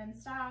keep them in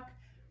stock.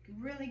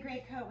 Really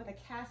great coat with a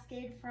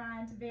cascade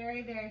front,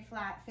 very, very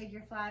flat,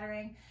 figure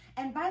flattering.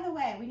 And by the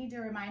way, we need to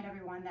remind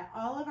everyone that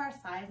all of our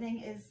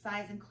sizing is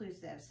size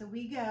inclusive. So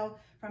we go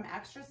from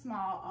extra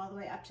small all the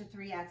way up to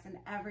 3X in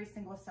every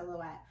single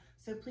silhouette.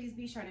 So please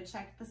be sure to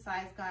check the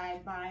size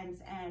guidelines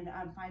and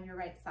find your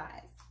right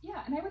size.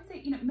 Yeah, and I would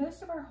say,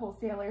 most of our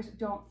wholesalers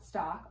don't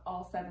stock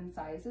all 7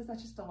 sizes.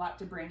 That's just a lot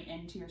to bring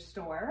into your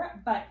store.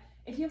 But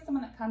if you have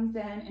someone that comes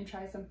in and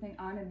tries something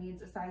on and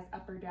needs a size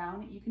up or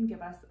down, you can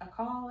give us a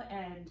call,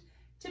 and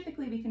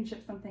typically we can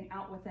ship something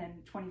out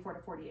within 24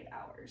 to 48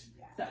 hours.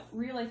 Yes. So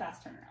really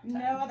fast turnaround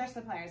time. No other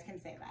suppliers can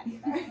say that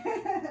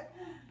either.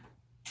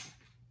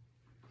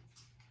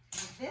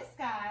 This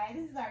guy,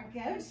 this is our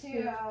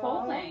go-to.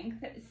 Full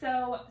length.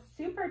 So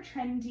super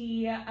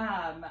trendy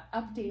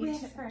update.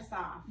 Whisper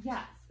soft.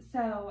 Yes.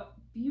 So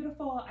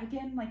beautiful.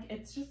 Again, like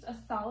it's just a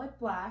solid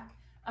black.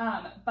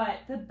 But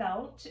the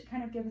belt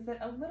kind of gives it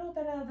a little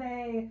bit of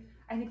a,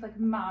 I think, like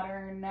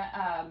modern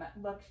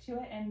look to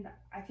it, and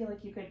I feel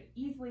like you could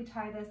easily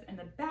tie this in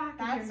the back.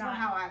 That's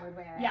how I would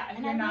wear it. Yeah,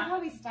 and I love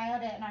how we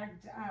styled it in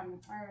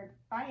our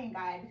buying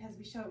guide because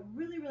we show it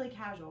really, really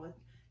casual with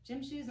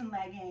gym shoes and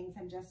leggings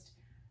and just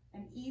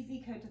an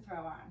easy coat to throw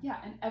on. Yeah,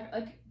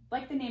 and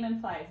like the name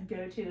implies,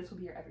 go to, this will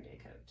be your everyday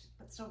coat.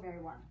 But still very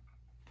warm.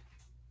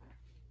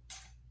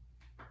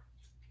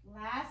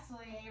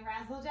 Lastly,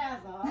 Razzle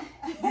Dazzle.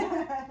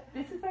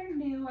 This is our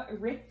new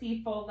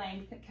ritzy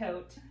full-length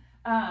coat.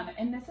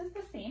 And this is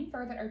the same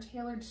fur that our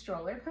tailored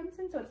stroller comes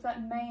in. So it's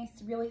that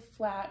nice, really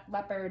flat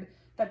leopard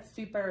that's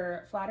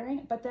super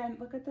flattering. But then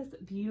look at this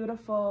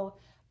beautiful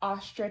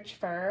ostrich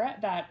fur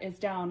that is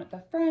down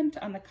the front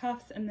on the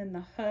cuffs and then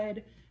the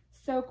hood.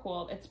 So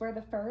cool. It's where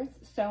the fur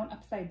is sewn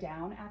upside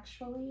down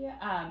actually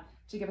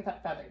to give it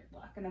that feathered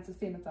look. And that's the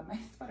same that's on my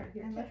sweater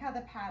here. And look how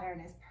the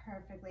pattern is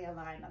perfectly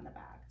aligned on the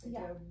back. They do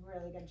a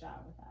really good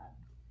job with that.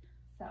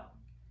 So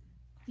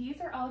these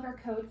are all of our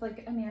coats.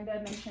 Like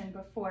Amanda mentioned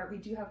before, we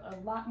do have a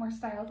lot more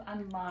styles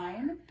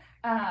online,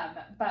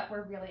 but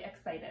we're really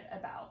excited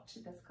about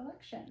this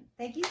collection.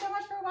 Thank you so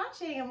much for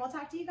watching, and we'll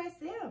talk to you guys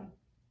soon.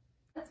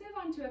 Let's move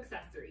on to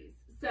accessories.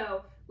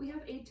 So we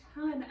have a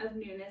ton of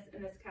newness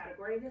in this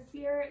category this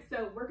year.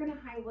 So we're going to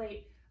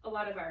highlight a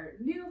lot of our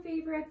new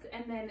favorites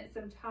and then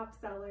some top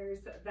sellers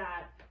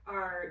that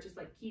are just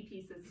like key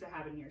pieces to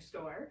have in your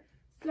store.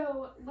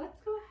 So let's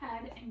go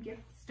ahead and get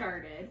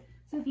started.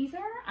 So these are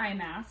our eye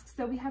masks.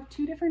 So we have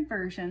two different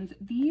versions.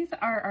 These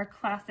are our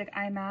classic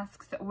eye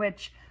masks,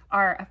 which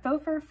are a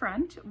faux fur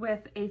front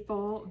with a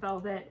full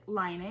velvet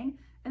lining.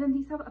 And then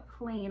these have a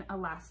plain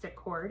elastic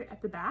cord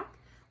at the back.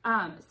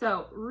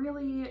 So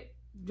really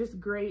just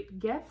great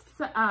gifts.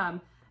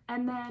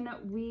 And then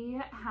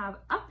we have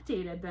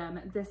updated them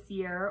this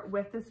year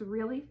with this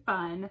really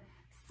fun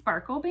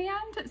sparkle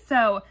band.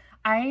 So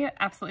I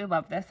absolutely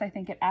love this. I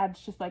think it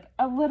adds just like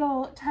a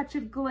little touch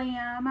of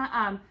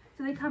glam.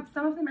 So they come,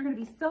 some of them are going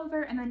to be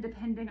silver, and then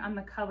depending on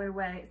the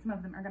colorway, some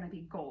of them are going to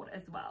be gold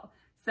as well.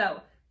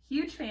 So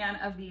huge fan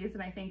of these,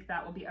 and I think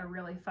that will be a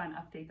really fun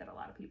update that a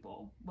lot of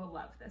people will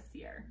love this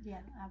year.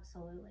 Yeah,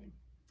 absolutely.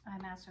 Eye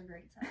masks are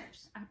great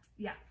sellers.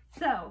 Yeah.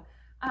 So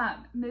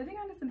moving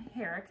on to some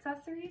hair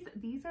accessories.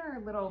 These are our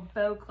little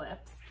bow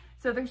clips.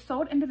 So they're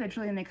sold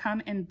individually, and they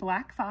come in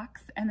black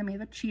fox, and then we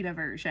have a cheetah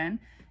version.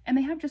 And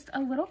they have just a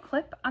little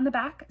clip on the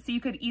back, so you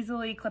could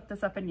easily clip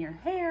this up in your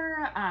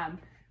hair,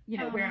 you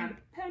know, wear it on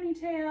a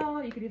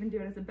ponytail. You could even do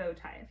it as a bow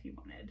tie if you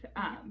wanted.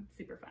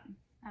 Super fun.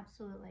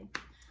 Absolutely.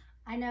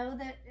 I know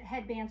that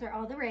headbands are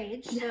all the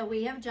rage, so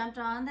we have jumped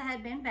on the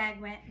headband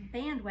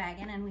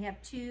bandwagon, and we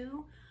have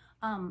two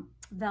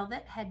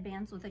velvet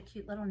headbands with a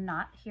cute little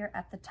knot here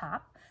at the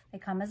top. They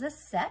come as a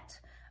set.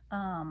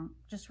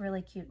 Just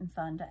really cute and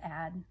fun to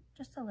add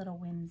just a little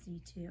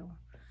whimsy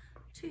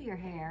to your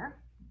hair.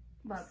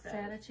 Love this.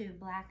 Set of two,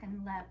 black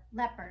and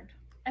leopard.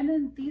 And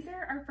then these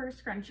are our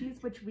first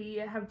scrunchies, which we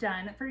have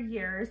done for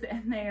years,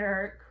 and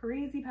they're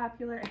crazy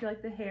popular. I feel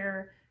like the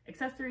hair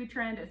accessory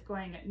trend is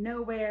going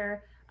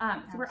nowhere.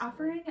 So we're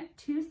offering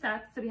two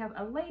sets. So we have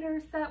a lighter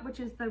set,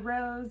 which is the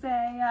rose,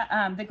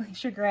 the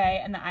glacier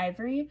gray, and the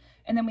ivory.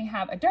 And then we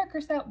have a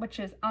darker set, which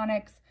is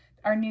onyx,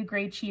 our new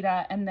gray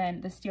cheetah, and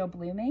then the steel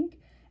blue mink.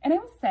 And I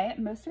will say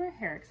most of our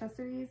hair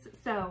accessories,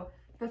 so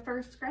the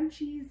first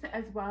scrunchies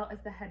as well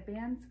as the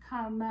headbands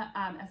come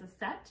as a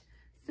set.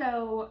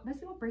 So most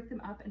people break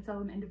them up and sell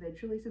them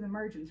individually, so the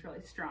margin's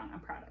really strong on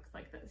products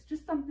like this.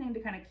 Just something to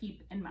kind of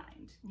keep in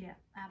mind. Yeah,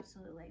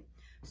 absolutely.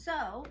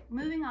 So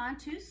moving on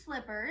to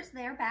slippers.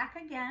 They're back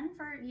again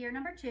for year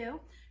number 2,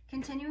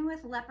 continuing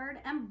with leopard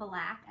and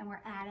black, and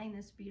we're adding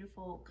this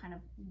beautiful kind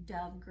of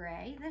dove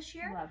gray this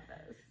year. Love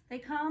those. They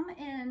come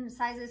in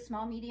sizes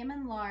small, medium,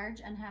 and large,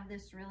 and have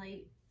this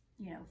really,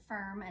 you know,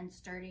 firm and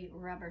sturdy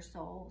rubber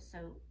sole.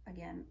 So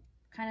again,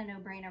 kind of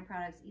no-brainer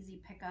products, easy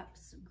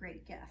pickups,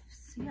 great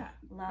gifts. Yeah.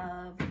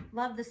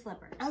 Love the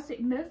slippers. I would say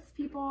most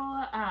people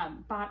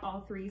bought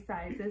all 3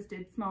 sizes,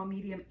 did small,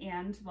 medium,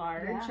 and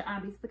large. Yeah.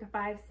 It's like a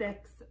 5'6"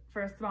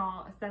 for a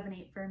small, a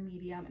 7'8" for a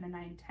medium, and a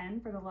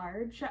 9'10" for the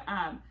large.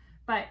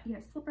 But, you know,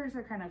 slippers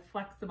are kind of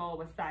flexible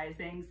with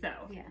sizing, so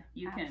yeah,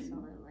 you can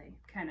absolutely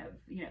kind of,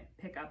 you know,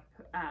 pick up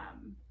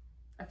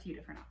a few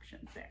different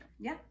options there.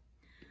 Yep.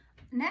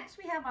 Next,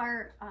 we have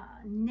our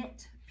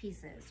knit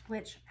pieces,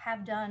 which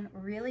have done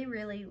really,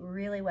 really,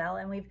 really well.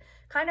 And we've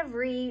kind of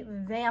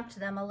revamped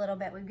them a little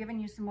bit. We've given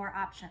you some more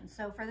options.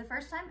 So for the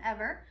first time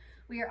ever,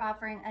 we are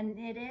offering a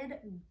knitted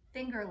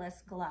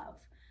fingerless glove.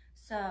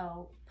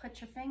 So put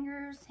your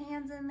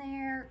hands in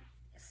there,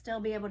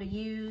 still be able to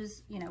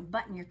use, you know,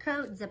 button your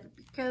coat, zip up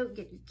your coat,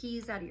 get your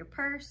keys out of your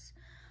purse,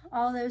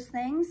 all those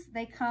things.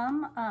 They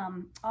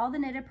come, all the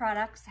knitted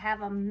products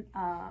have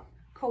a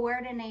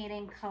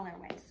coordinating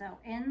colorway. So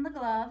in the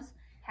gloves,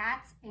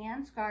 hats,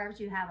 and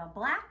scarves, you have a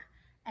black,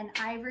 an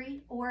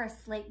ivory, or a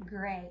slate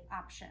gray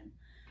option.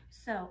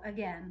 So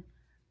again,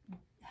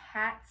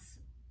 hats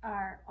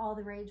are all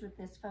the rage with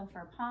this faux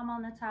fur palm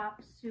on the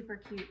top. Super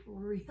cute,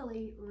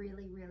 really,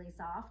 really, really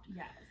soft.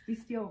 Yes,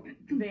 these feel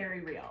very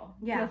real.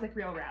 Yeah. Feels like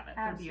real rabbits.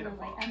 Absolutely. They're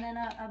beautiful. And then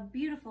a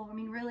beautiful, I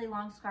mean, really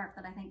long scarf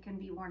that I think can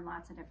be worn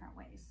lots of different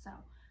ways. So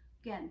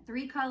again,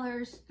 3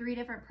 colors, 3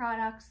 different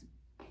products.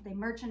 They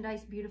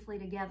merchandise beautifully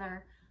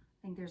together.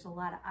 I think there's a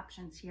lot of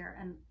options here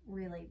and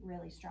really,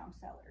 really strong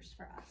sellers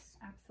for us.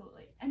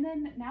 Absolutely. And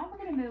then now we're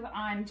going to move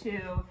on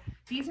to,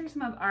 these are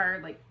some of our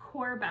like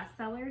core best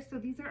sellers. So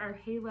these are our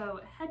halo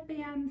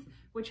headbands,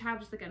 which have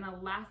just like an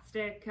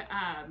elastic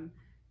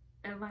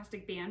an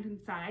elastic band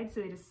inside,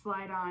 so they just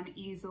slide on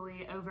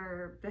easily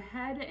over the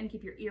head and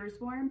keep your ears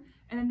warm.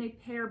 And then they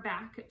pair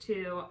back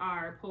to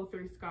our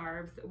pull-through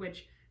scarves,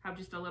 which have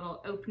just a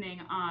little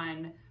opening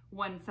on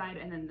one side,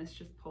 and then this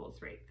just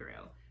pulls right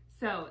through.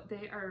 So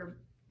they are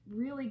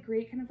really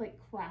great, kind of like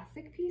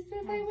classic pieces.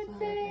 Absolutely. I would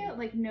say,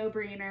 like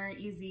no-brainer,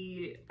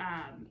 easy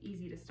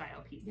to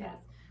style pieces. Yes.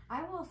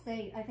 I will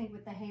say, I think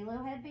with the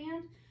halo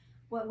headband,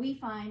 what we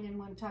find, and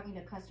when talking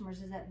to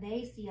customers, is that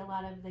they see a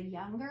lot of the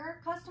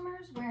younger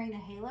customers wearing the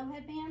halo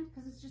headband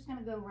because it's just going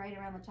to go right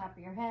around the top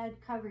of your head,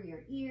 cover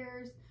your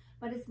ears,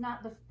 but it's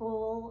not the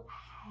full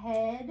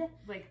head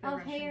like the of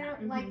Russian hair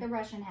hat. like the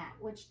Russian hat,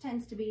 which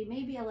tends to be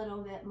maybe a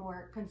little bit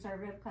more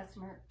conservative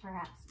customer,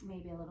 perhaps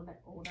maybe a little bit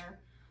older.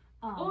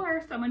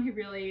 Or someone who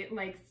really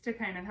likes to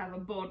kind of have a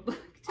bold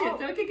look too.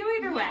 So it could go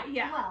either way.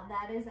 Yeah. Well,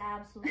 that is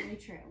absolutely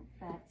true.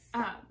 That's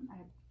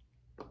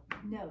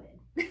noted.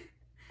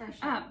 For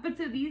sure. But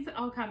so these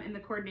all come in the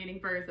coordinating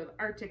furs of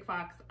Arctic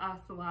Fox,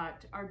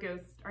 Ocelot, our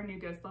new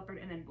Ghost Leopard,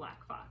 and then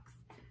Black Fox.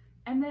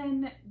 And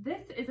then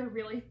this is a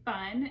really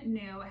fun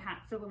new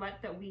hat silhouette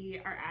that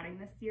we are adding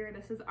this year.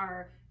 This is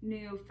our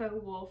new faux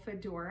wool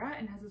fedora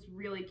and has this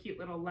really cute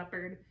little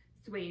leopard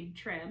suede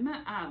trim.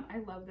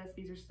 I love this.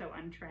 These are so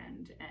on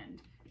trend and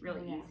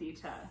really easy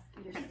to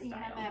kind of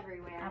style.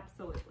 Everywhere.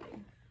 Absolutely.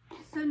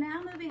 So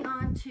now moving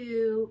on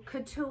to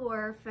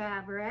couture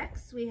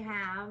fabrics, we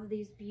have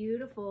these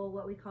beautiful,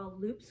 what we call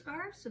loop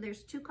scarves. So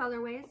there's two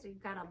colorways. So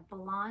you've got a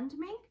blonde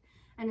mink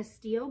and a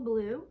steel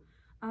blue.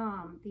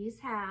 These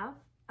have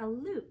a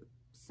loop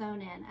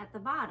sewn in at the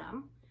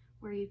bottom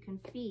where you can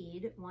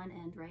feed one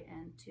end right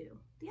into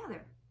the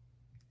other.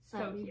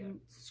 So you can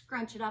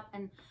scrunch it up,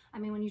 and I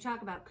mean, when you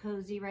talk about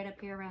cozy right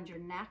up here around your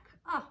neck,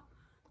 oh,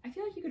 I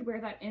feel like you could wear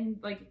that in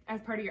like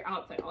as part of your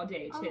outfit all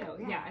day too. Oh,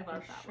 yeah, I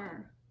love that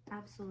one.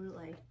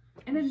 Absolutely.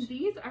 And then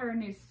these are our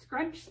new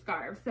scrunch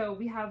scarves. So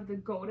we have the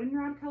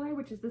goldenrod color,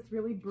 which is this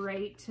really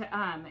bright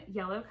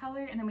yellow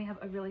color. And then we have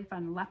a really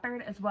fun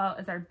leopard, as well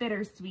as our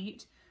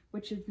bittersweet,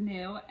 which is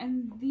new.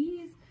 And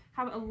these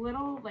have a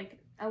little like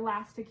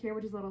elastic here,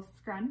 which is a little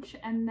scrunch.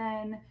 And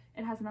then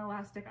it has an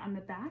elastic on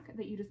the back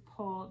that you just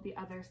pull the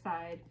other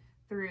side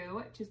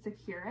through to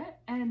secure it.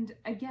 And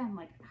again,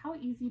 like how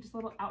easy, just a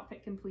little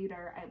outfit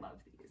completer. I love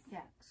these.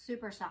 Yeah,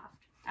 super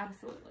soft.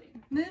 Absolutely.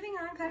 Moving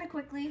on kind of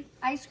quickly,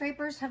 ice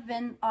scrapers have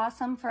been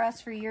awesome for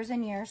us for years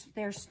and years.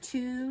 There's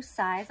two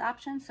size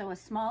options. So a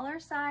smaller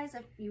size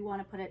if you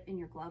want to put it in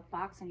your glove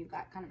box and you've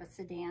got kind of a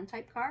sedan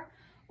type car,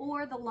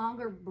 or the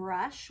longer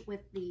brush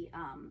with the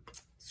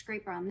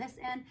scraper on this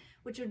end,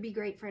 which would be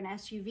great for an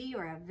SUV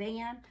or a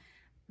van.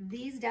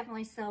 These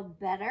definitely sell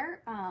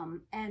better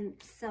and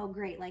sell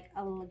great. Like,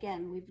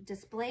 again, we've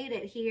displayed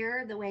it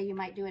here the way you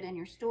might do it in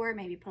your store.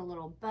 Maybe put a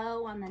little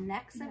bow on the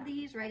necks of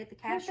these right at the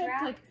cash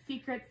rack. Like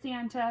Secret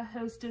Santa,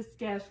 hostess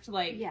gift,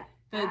 like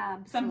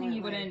absolutely. something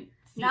you wouldn't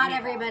see. Not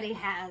everybody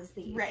has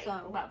these. Right,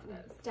 so love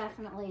those.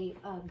 Definitely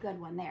a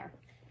good one there.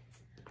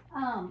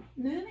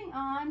 Moving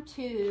on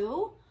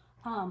to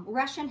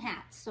Russian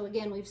hats. So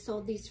again, we've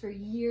sold these for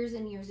years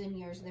and years and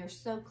years. They're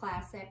so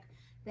classic.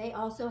 They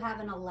also have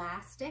an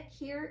elastic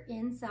here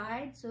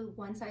inside, so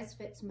one size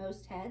fits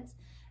most heads.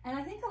 And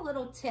I think a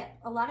little tip,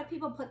 a lot of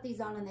people put these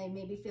on and they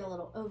maybe feel a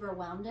little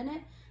overwhelmed in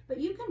it, but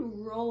you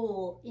can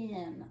roll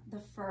in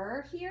the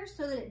fur here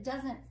so that it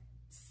doesn't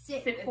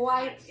sit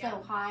quite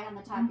so high on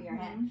the top of your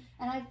head.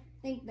 And I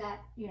think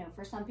that, you know,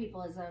 for some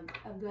people is a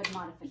good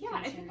modification.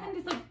 Yeah, it kind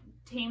of just like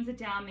tames it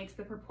down, makes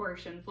the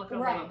proportions look a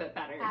little bit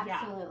better.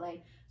 Absolutely.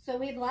 Yeah. So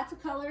we have lots of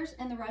colors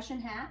in the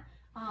Russian hat.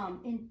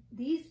 In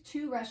these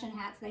two Russian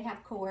hats, they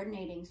have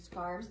coordinating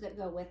scarves that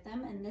go with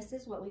them, and this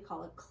is what we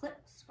call a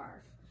clip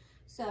scarf.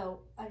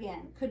 So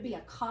again, could be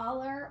a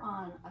collar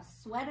on a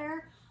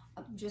sweater,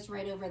 just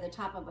right over the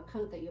top of a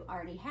coat that you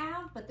already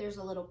have, but there's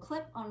a little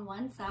clip on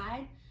one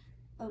side.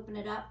 Open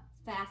it up,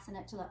 fasten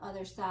it to the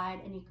other side,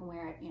 and you can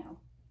wear it, you know,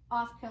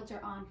 off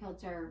kilter, on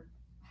kilter,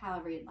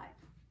 however you'd like.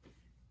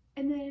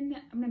 And then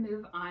I'm going to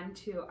move on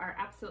to our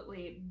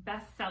absolutely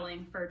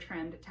best-selling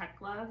fur-trimmed tech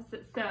gloves.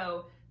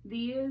 So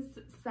these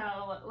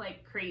sell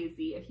like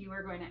crazy. If you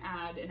were going to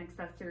add an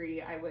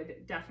accessory, I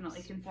would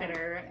definitely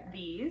consider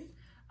these.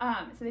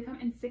 So they come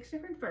in 6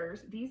 different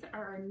furs. These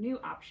are our new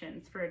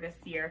options for this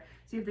year.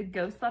 So you have the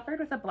Ghost Leopard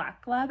with a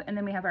black glove, and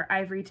then we have our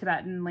Ivory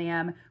Tibetan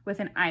Lamb with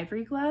an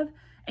ivory glove.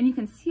 And you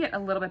can see it a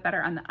little bit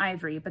better on the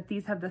ivory, but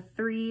these have the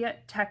 3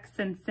 tech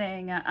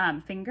sensing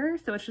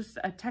fingers. So it's just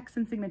a tech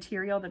sensing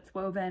material that's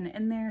woven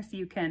in there, so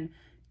you can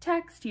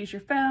text, use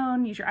your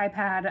phone, use your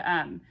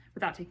iPad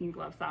without taking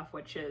gloves off,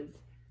 which is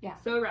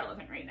so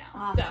relevant right now.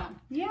 Awesome. So,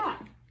 yeah.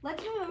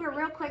 Let's move over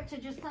real quick to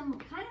just some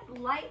kind of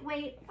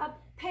lightweight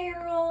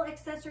apparel,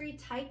 accessory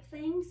type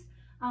things.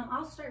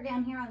 I'll start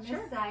down here on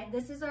this side.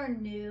 This is our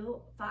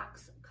new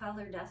Fox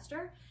Color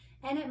Duster,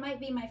 and it might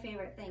be my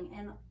favorite thing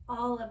in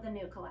all of the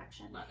new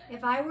collection. Love it.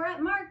 If I were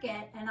at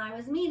Market and I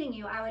was meeting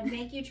you, I would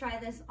make you try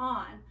this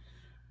on.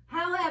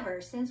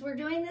 However, since we're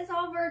doing this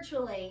all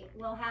virtually,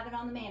 we'll have it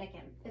on the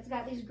mannequin. It's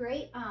got these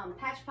great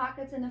patch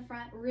pockets in the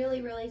front,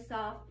 really, really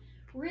soft,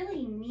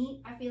 really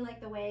neat. I feel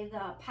like the way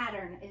the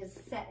pattern is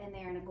set in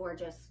there in a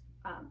gorgeous,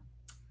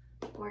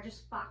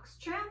 gorgeous fox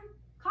trim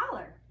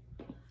collar.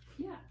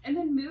 Yeah, and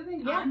then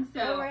moving on,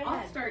 so right I'll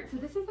ahead. start. So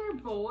this is our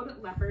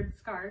bold leopard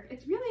scarf.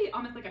 It's really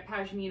almost like a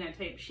pashmina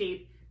type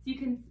shape. So you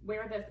can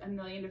wear this a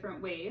million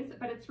different ways,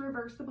 but it's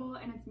reversible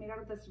and it's made out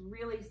of this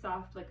really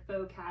soft, like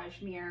faux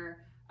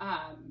cashmere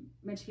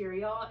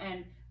material.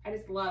 And I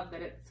just love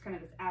that it's kind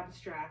of this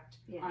abstract,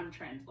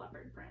 on-trend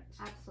leopard print.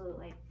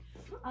 Absolutely.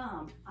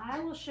 I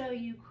will show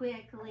you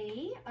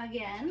quickly,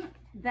 again,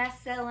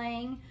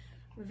 best-selling,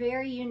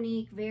 very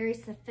unique, very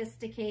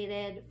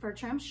sophisticated fur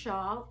trim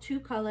shawl.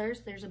 2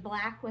 colors. There's a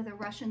black with a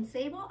Russian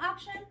sable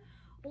option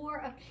or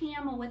a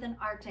camel with an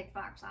Arctic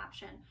fox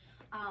option.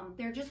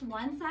 They're just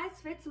one size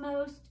fits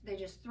most. They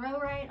just throw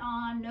right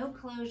on, no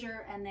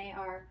closure, and they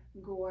are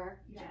gorgeous.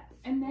 Yeah.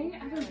 And they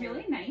have a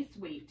really nice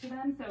weight to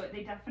them, so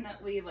they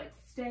definitely like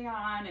stay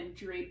on and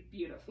drape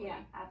beautifully. Yeah,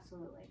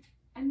 absolutely.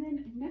 And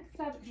then next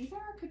up, these are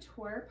our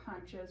couture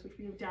ponchos, which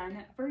we've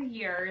done for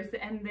years,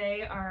 and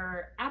they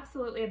are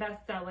absolutely a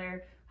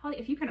bestseller. Holly,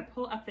 if you kind of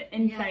pull up the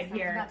inside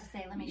here, I was about to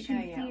say, let me show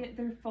you can see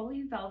they're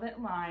fully velvet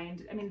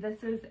lined. I mean,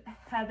 this is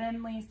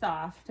heavenly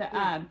soft.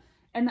 Yeah.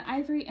 And the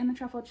ivory and the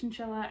truffle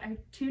chinchilla are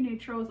 2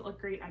 neutrals that look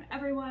great on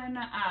everyone.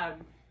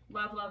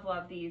 Love, love,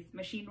 love these.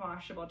 Machine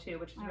washable too,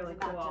 which is really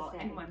cool,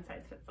 and one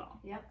size fits all.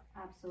 Yep,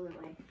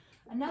 absolutely.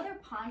 Another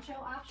poncho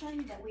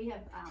option that we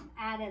have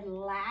added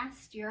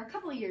last year, a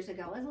couple of years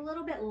ago, is a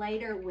little bit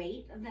lighter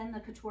weight than the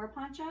couture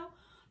poncho,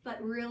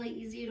 but really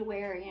easy to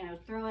wear. You know,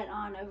 throw it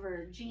on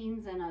over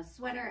jeans and a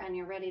sweater and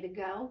you're ready to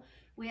go.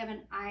 We have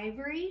an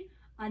ivory,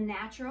 a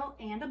natural,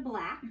 and a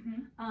black.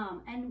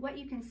 And what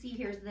you can see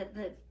here is that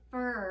the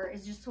fur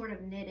is just sort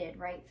of knitted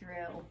right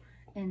through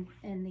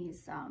in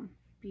these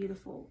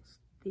beautiful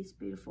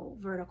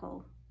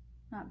vertical,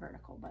 not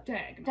vertical, but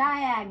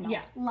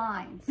diagonal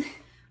lines.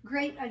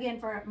 Great, again,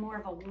 for more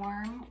of a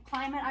warm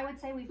climate, I would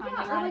say. We find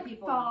a lot of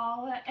people.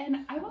 Fall.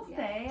 And I will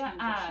say,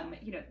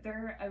 you know,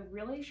 they're a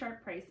really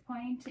sharp price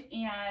point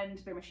and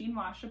they're machine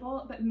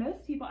washable, but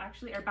most people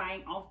actually are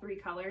buying all 3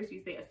 colors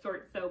because they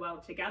assort so well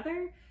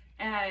together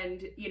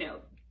and, you know,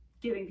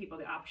 giving people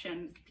the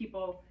options.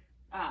 People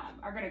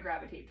are going to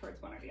gravitate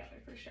towards one or the other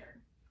for sure.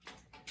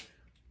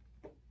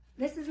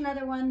 This is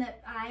another one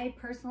that I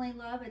personally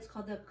love. It's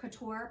called the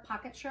Couture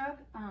Pocket Shrug.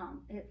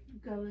 It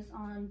goes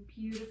on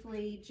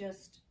beautifully,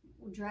 just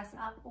dress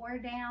up or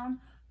down.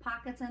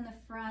 Pockets in the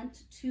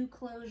front, 2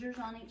 closures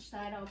on each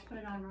side. I'll put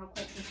it on real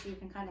quick just so you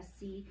can kind of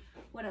see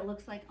what it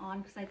looks like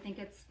on, because I think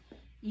it's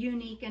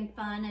unique and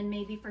fun, and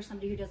maybe for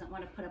somebody who doesn't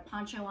want to put a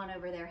poncho on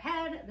over their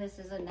head, this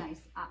is a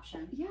nice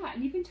option. Yeah,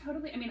 and you can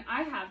totally, I mean,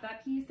 I have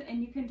that piece and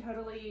you can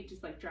totally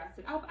just like dress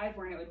it up. I've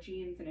worn it with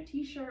jeans and a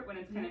t-shirt when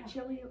it's kind of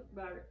chilly,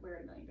 wear it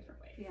a million different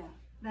ways. Yeah,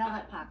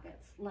 velvet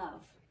pockets, love.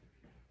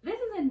 This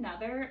is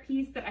another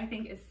piece that I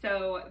think is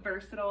so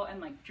versatile and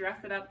like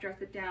dress it up,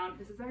 dress it down.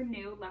 This is our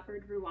new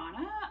leopard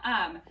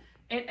ruana.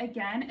 It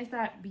again is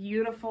that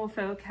beautiful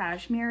faux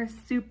cashmere,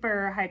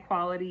 super high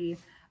quality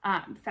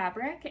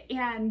fabric,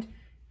 and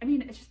I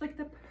mean, it's just like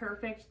the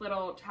perfect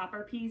little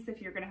topper piece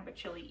if you're gonna have a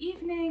chilly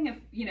evening, if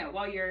you know,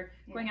 while you're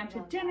going out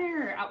to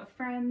dinner or out with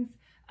friends.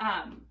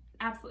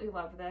 Absolutely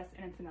love this,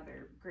 and it's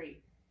another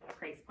great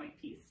price point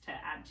piece to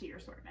add to your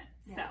assortment.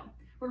 So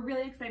we're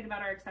really excited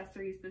about our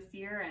accessories this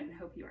year and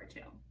hope you are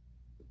too.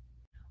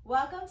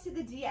 Welcome to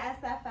the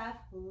DSFF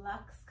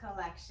Luxe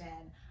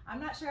Collection. I'm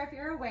not sure if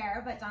you're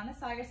aware, but Donna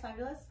Salyers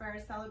Fabulous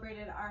Furs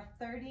celebrated our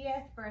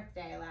 30th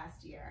birthday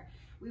last year.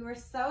 We were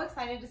so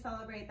excited to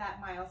celebrate that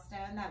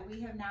milestone that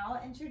we have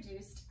now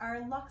introduced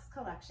our Luxe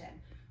Collection,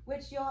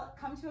 which you'll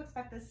come to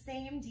expect the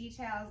same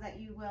details that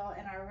you will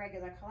in our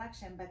regular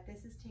collection, but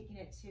this is taking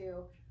it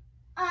to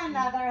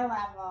another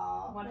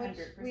level, 100%. which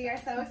we are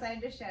so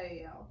excited to show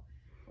you.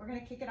 We're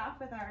gonna kick it off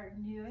with our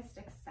newest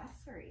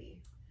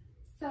accessory.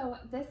 So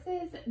this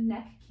is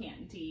neck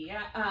candy.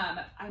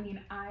 I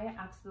mean, I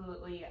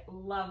absolutely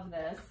love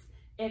this.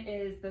 It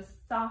is the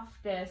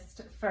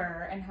softest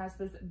fur and has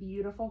this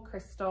beautiful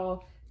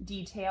crystal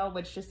detail,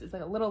 which just is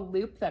like a little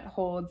loop that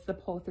holds the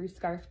pull-through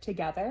scarf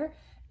together.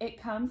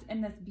 It comes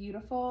in this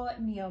beautiful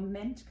neo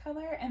mint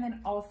color and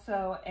then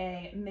also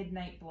a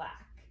midnight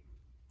black.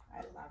 I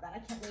love that. I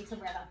can't wait to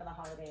wear that for the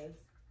holidays.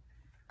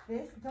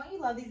 This, don't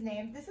you love these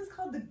names? This is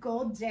called the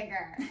Gold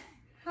Digger.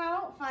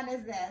 How fun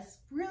is this?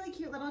 Really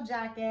cute little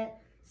jacket,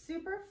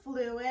 super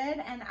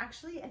fluid, and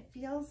actually it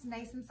feels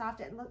nice and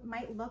soft. It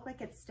might look like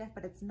it's stiff,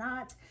 but it's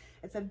not.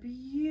 It's a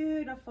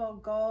beautiful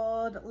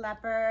gold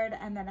leopard,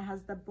 and then it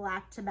has the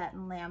black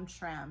Tibetan lamb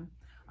trim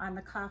on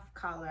the cuff,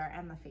 collar,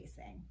 and the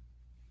facing.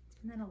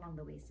 And then along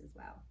the waist as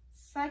well.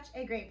 Such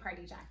a great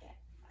party jacket.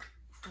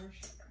 For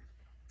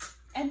sure.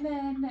 And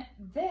then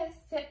this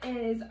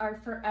is our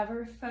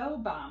Forever Faux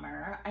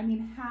Bomber. I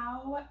mean,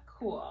 how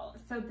cool.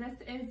 So this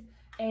is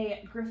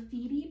a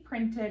graffiti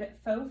printed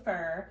faux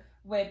fur,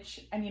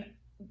 which, I mean,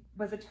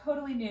 was a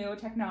totally new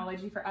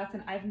technology for us,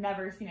 and I've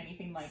never seen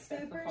anything like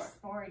this before. Super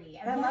sporty.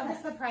 And I love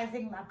the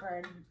surprising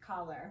leopard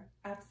collar.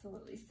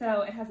 Absolutely.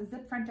 So it has a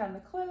zip front down the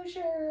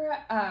closure,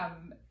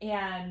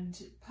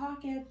 and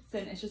pockets,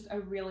 and it's just a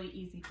really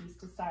easy piece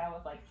to style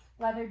with like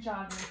leather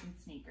joggers and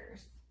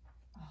sneakers.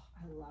 Oh,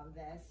 I love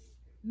this.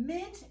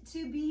 Mint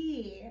to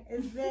be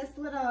is this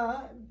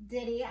little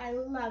ditty. I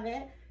love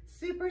it.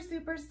 Super,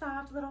 super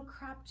soft little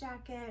crop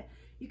jacket.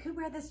 You could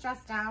wear this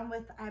dress down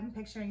with, I'm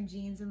picturing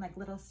jeans and like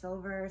little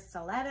silver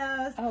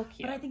stilettos. Oh,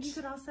 cute. But I think you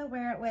could also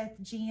wear it with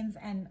jeans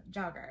and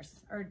joggers,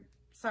 or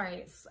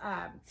sorry,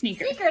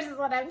 Sneakers. Sneakers is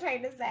what I'm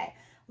trying to say.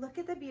 Look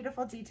at the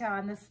beautiful detail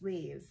on the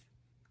sleeves.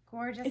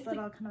 Gorgeous It's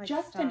little like kind of like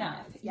just stars.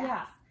 enough. Yes.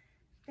 Yeah.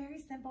 Very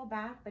simple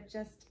back, but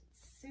just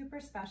super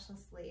special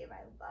sleeve.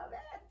 I love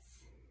it.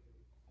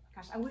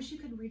 Gosh, I wish you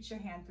could reach your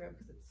hand through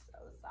because it's so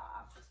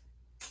soft.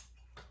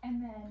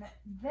 And then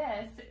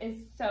this is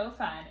so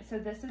fun. So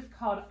this is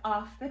called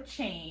Off the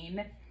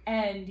Chain,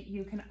 and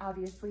you can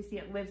obviously see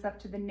it lives up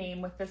to the name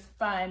with this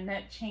fun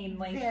chain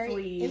link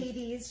sleeve. Very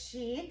 80s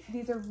chic.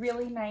 These are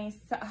really nice,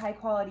 high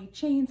quality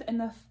chains, and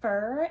the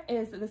fur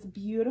is this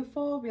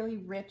beautiful, really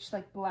rich,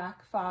 like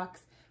black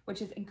fox,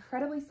 which is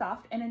incredibly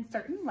soft. And in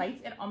certain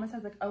lights, it almost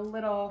has like a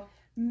little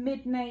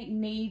midnight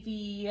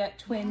navy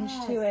twinge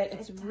to it.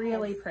 It's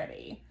really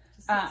pretty.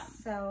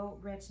 Just so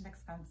rich and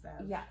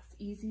expensive. Yes,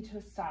 easy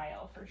to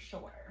style for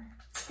sure.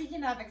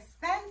 Speaking of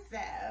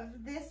expensive,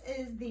 this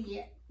is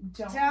the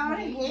Don't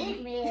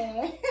Hate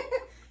Me.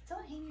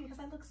 Don't hate me because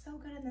I look so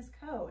good in this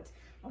coat.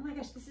 Oh my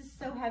gosh, this is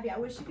so heavy. I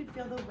wish you could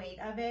feel the weight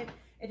of it.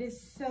 It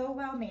is so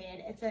well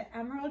made. It's an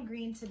emerald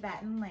green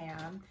Tibetan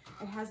lamb.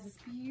 It has this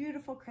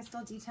beautiful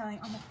crystal detailing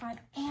on the front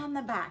and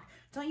the back.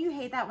 Don't you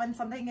hate that when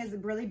something is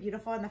really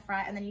beautiful in the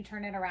front and then you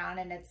turn it around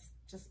and it's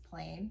just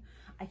plain?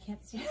 I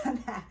can't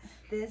stand that.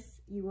 This,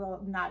 you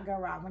will not go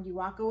wrong. When you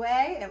walk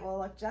away, it will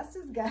look just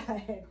as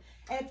good.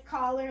 It's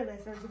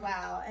collarless as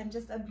well, and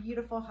just a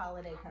beautiful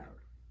holiday coat.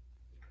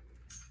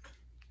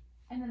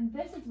 And then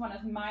this is one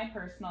of my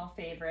personal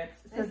favorites.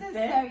 This is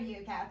so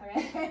you,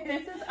 Catherine.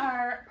 This is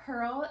our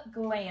Pearl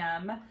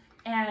Glam,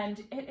 and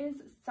it is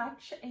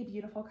such a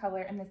beautiful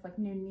color in this like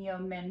new neo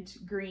mint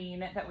green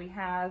that we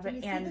have. Can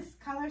you and see this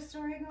color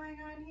story going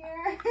on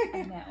here?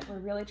 I know, we're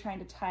really trying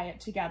to tie it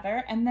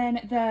together. And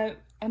then the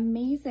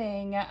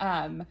amazing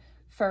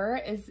fur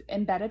is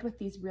embedded with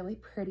these really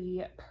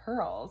pretty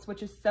pearls,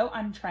 which is so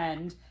on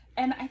trend.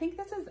 And I think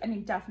this is, I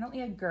mean,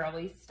 definitely a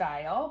girly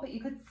style, but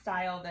you could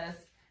style this,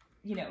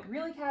 you know,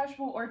 really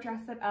casual or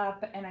dress it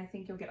up, and I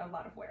think you'll get a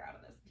lot of wear out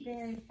of this piece.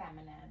 Very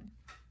feminine.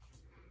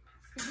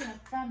 Speaking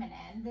of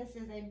feminine, this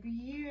is a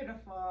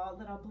beautiful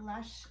little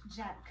blush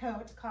jet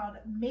coat called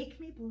Make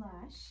Me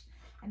Blush.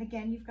 And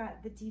again, you've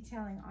got the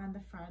detailing on the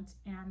front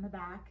and the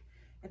back.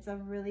 It's a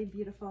really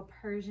beautiful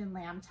Persian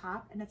lamb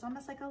top, and it's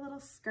almost like a little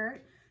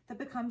skirt that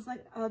becomes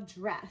like a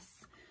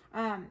dress.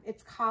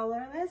 It's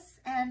collarless,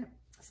 and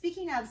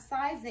speaking of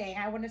sizing,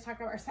 I want to talk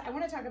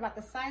about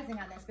the sizing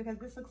on this because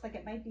this looks like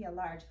it might be a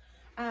large.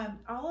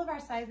 All of our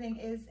sizing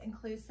is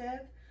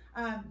inclusive.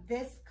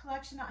 This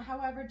collection,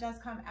 however, does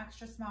come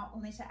extra small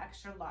only to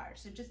extra large,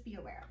 so just be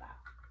aware of that.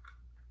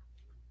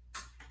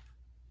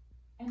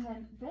 And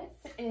then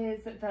this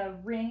is the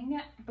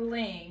Ring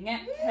Bling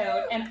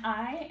coat, and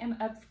I am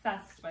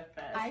obsessed with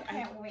this. I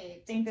can't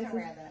wait I think to this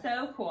wear is this.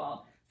 so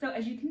cool. So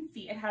as you can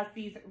see, it has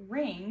these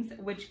rings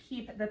which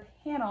keep the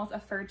panels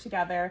of fur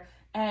together.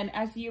 And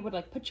as you would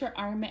like put your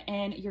arm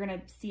in, you're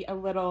gonna see a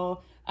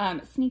little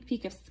sneak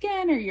peek of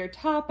skin or your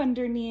top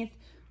underneath.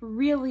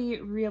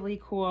 Really, really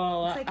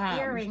cool. It's like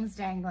earrings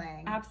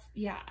dangling.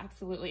 Yeah,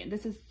 absolutely. And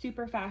this is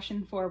super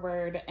fashion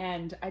forward.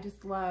 And I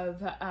just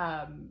love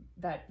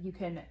that you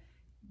can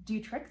do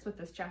tricks with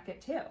this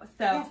jacket too.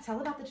 So yes, tell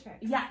about the tricks.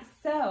 Yeah,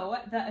 so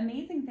the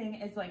amazing thing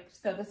is like,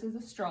 so this is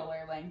a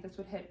stroller length. This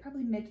would hit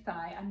probably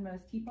mid-thigh on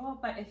most people,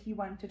 but if you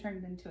want to turn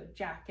it into a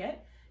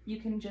jacket, you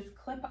can just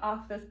clip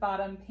off this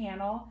bottom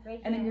panel,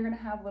 and then you're gonna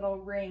have little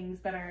rings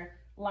that are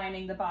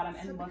lining the bottom,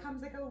 and so it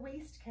becomes like a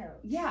waistcoat.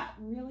 Yeah,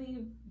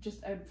 really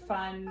just a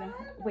fun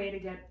way to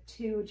get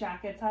two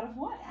jackets out of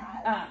one.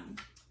 Yes.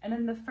 And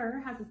then the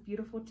fur has this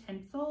beautiful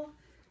tinsel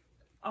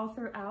all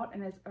throughout,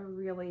 and is a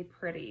really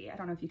pretty, I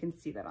don't know if you can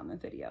see that on the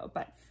video,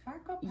 but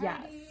Sparkle party.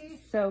 yes,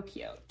 so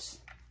cute.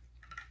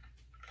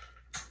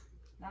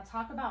 Now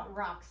talk about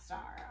rock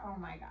star. Oh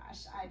my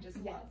gosh, I just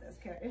love this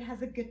coat. It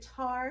has a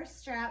guitar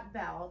strap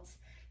belt.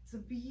 It's a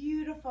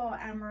beautiful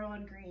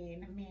emerald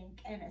green mink,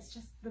 and it's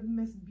just the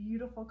most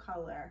beautiful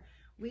color.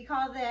 We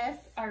call this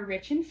our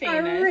rich and famous.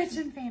 Our rich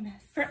and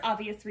famous. For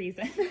obvious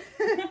reasons.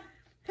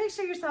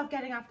 Picture yourself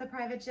getting off the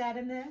private jet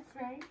in this,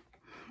 right?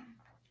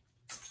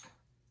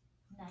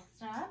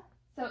 Next up.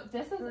 So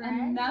this is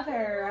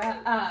another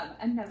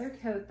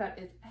coat that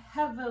is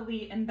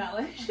heavily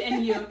embellished,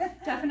 and you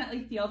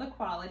definitely feel the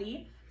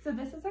quality. So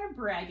this is our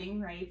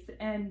bragging rights,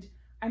 and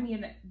I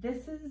mean,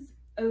 this is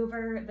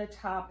over the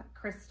top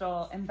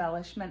crystal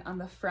embellishment on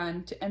the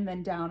front and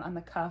then down on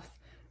the cuffs.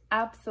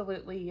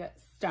 absolutely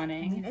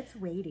stunning. I mean, it's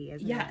weighty,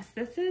 isn't it? Yes,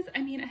 this is,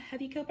 I mean, a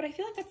heavy coat, but I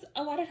feel like that's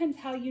a lot of times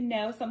how you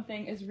know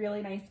something is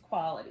really nice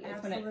quality.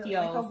 Is when it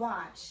feels like a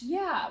watch.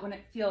 Yeah, when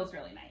it feels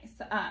really nice.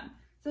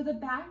 So the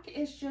back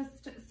is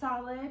just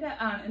solid,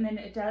 and then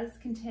it does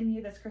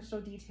continue this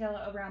crystal detail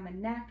around the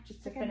neck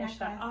just to finish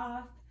that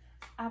off.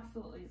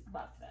 Absolutely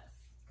love this.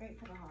 Great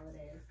for the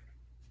holidays.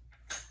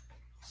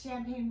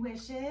 Champagne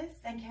Wishes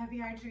and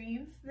Caviar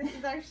Dreams. This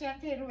is our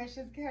Champagne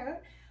Wishes coat.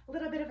 A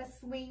little bit of a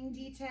swing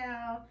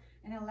detail,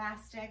 an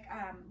elastic,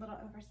 little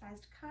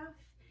oversized cuff,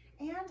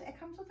 and it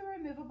comes with a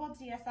removable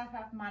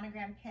DSFF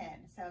monogram pin,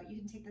 so you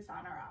can take this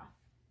on or off.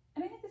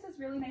 And I think this is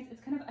really nice.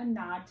 It's kind of a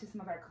nod to some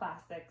of our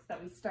classics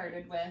that we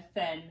started with,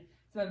 and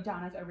some of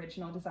Donna's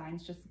original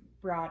designs just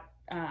brought,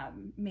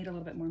 made a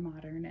little bit more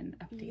modern and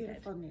updated.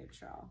 Beautiful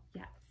neutral.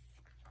 Yes.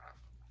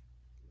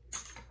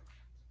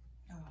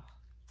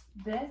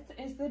 This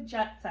is the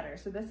Jet Setter.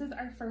 So this is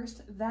our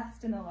first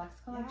vest in the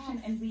Luxe collection,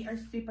 Yes. and we are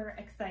super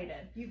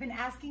excited. You've been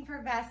asking for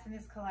vests in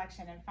this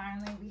collection, and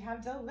finally we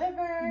have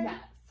delivered.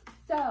 Yes.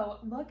 So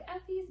look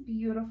at these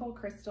beautiful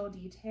crystal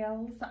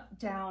details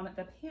down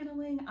the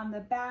paneling on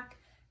the back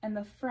and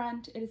the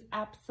front. It is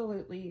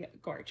absolutely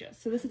gorgeous.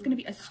 So this is going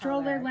to be a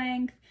stroller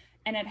length,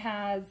 and it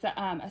has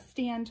a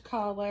stand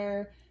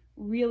collar.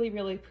 Really,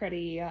 really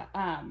pretty.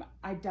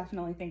 I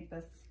definitely think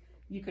this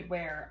you could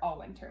wear all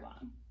winter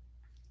long.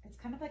 It's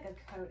kind of like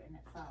a coat in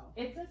itself.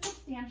 It's a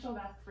substantial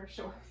vest for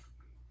sure.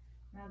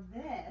 Now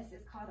this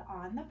is called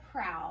On the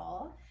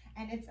Prowl,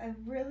 and it's a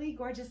really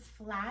gorgeous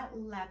flat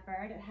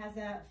leopard. It has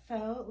a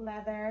faux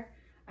leather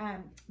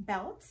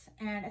belt,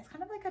 and it's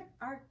kind of like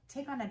our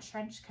take on a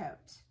trench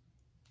coat.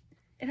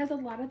 It has a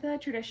lot of the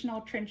traditional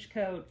trench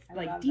coat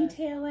like love this.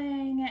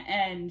 detailing,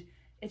 and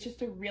it's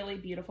just a really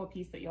beautiful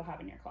piece that you'll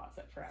have in your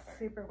closet forever.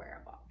 Super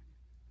wearable.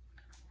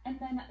 And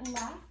then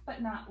last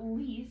but not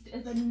least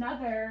is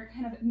another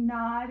kind of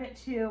nod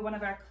to one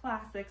of our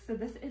classics. So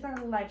this is our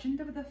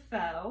Legend of the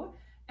Faux.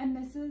 And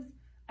this is,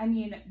 I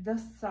mean,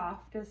 the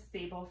softest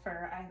sable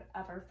fur I've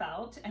ever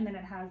felt. And then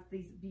it has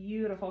these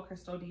beautiful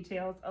crystal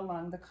details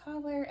along the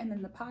collar and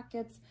then the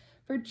pockets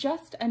for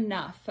just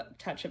enough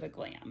touch of a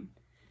glam.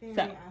 Very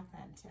So,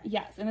 authentic.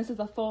 Yes, and this is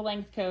a full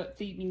length coat.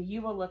 So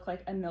you will look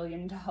like $1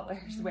 million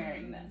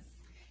wearing this.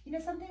 You know,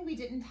 something we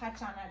didn't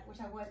touch on it, which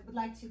I would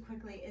like to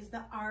quickly, is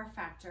the R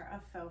factor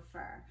of faux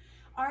fur.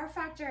 R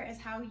factor is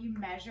how you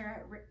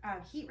measure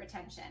heat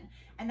retention,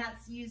 and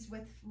that's used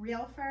with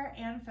real fur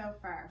and faux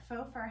fur.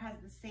 Faux fur has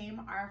the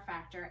same R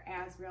factor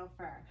as real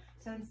fur.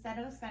 So instead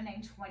of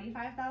spending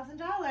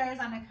 $25,000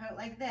 on a coat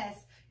like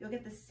this, you'll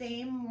get the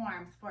same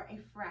warmth for a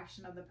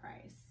fraction of the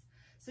price.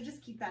 So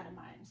just keep that in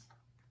mind.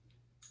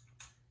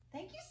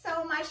 Thank you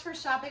so much for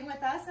shopping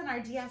with us in our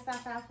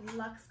DSFF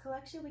Luxe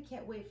collection. We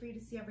can't wait for you to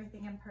see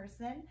everything in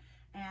person,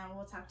 and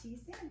we'll talk to you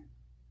soon.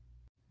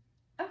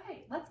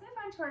 Okay, let's move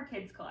on to our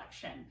kids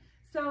collection.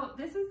 So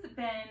this has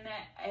been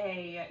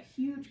a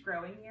huge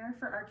growing year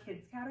for our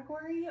kids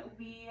category.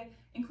 We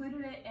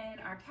included it in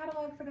our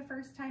catalog for the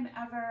first time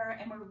ever,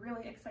 and we're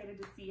really excited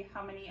to see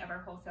how many of our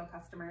wholesale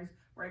customers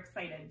were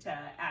excited to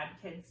add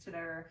kids to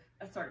their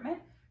assortment.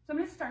 So I'm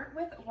going to start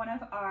with one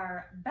of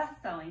our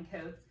best-selling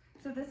coats.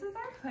 So this is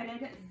our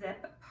hooded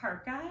zip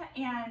parka,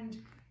 and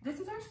this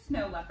is our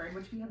snow leopard,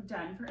 which we have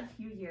done for a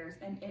few years,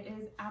 and it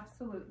is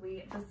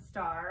absolutely the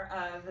star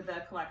of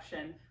the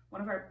collection.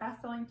 One of our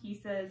best-selling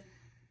pieces.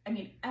 I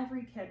mean,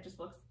 every kid just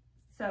looks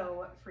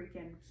so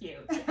freaking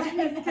cute in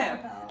this coat.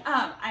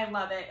 I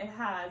love it. It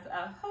has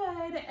a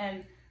hood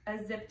and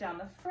a zip down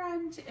the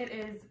front. It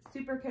is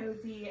super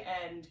cozy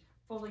and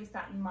fully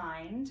satin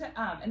lined.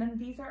 And then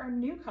these are our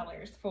new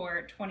colors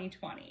for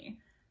 2020.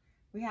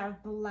 We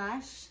have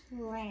blush,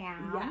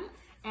 lamb, Yes.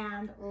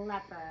 and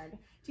leopard.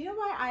 Do you know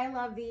why I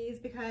love these?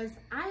 Because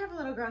I have a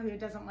little girl who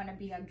doesn't want to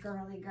be a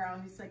girly girl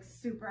who's like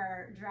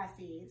super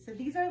dressy. So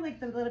these are like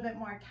the little bit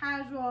more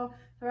casual,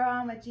 throw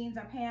on with jeans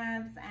or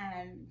pants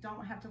and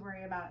don't have to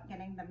worry about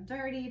getting them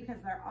dirty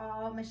because they're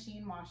all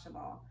machine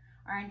washable.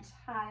 Our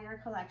entire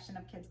collection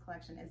of kids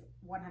collection is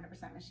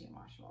 100% machine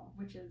washable.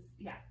 Which is,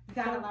 yeah. You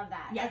gotta love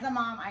that. Yes. As a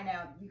mom, I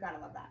know you gotta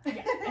love that.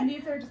 Yeah. And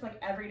these are just like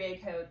everyday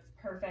coats,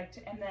 perfect.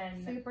 And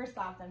then Super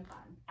soft and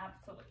fun.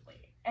 absolutely.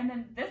 And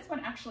then this one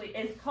actually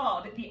is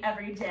called the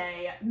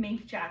Everyday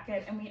Mink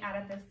Jacket, and we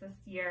added this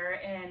year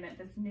in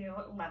this new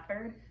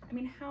leopard. I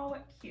mean, how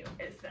cute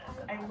is this?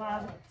 I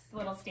love the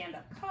little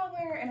stand-up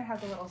collar, and it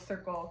has a little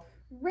circle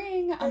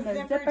ring on the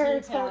zipper.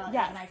 Detail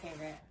Yes. is my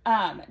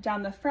favorite.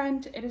 Down the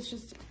front, it is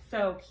just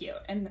so cute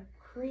and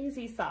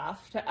crazy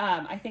soft.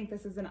 I think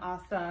this is an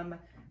awesome,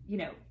 you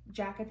know,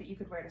 jacket that you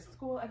could wear to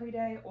school every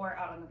day or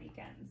out on the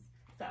weekends.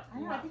 So I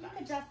know, I think you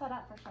could dress that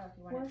up for sure if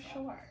you wanted for to.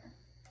 sure.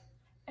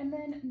 And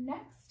then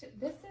next,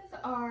 this is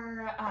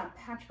our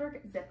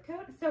patchwork zip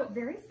coat. So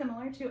very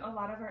similar to a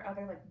lot of our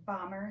other like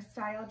bomber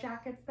style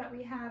jackets that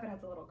we have. It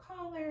has a little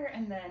collar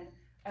and then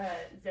a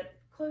zip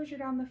closure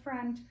down the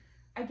front.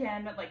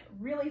 again, like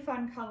really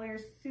fun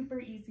colors, super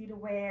easy to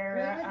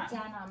wear. Great with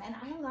denim, and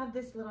I love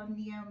this little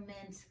neo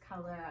mint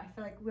color. I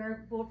feel like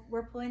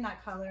we're pulling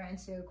that color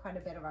into quite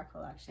a bit of our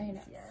collection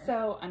this year.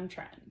 So on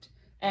trend,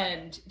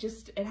 and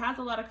just it has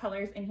a lot of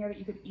colors in here that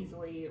you could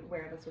easily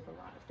wear this with a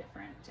lot of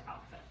different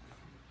outfits.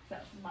 So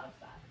love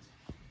that.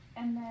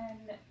 And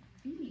then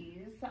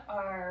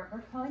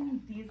we're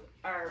calling these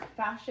our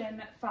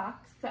fashion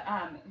fox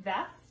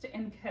vest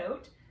and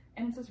coat,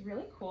 and it's this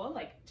really cool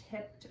like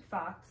tipped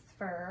fox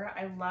fur.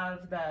 I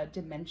love the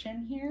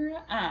dimension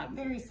here.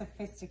 Very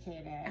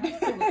sophisticated.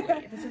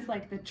 Absolutely. This is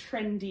like the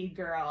trendy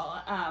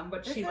girl,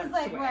 what she wants to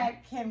wear. This is like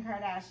what Kim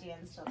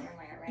Kardashian's children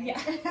wear, right?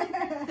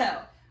 Yeah.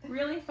 So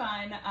really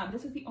fun.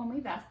 This is the only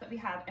vest that we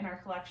have in our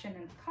collection,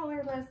 and it's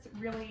collarless,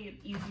 really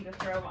easy to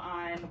throw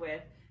on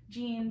with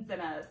jeans and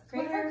a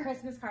sweater. Great for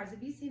Christmas cards.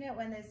 Have you seen it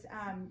when those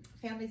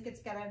families get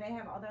together and they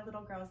have all their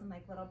little girls in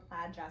like little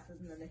plaid dresses,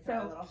 and then they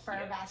throw a little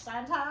fur vest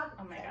on top?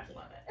 Oh my gosh, cute.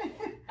 love it.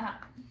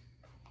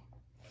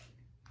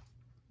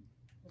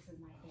 This is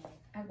my favorite.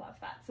 I love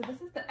that. So this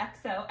is the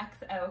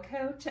XOXO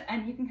coat,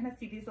 and you can kind of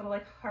see these little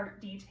like heart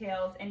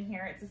details in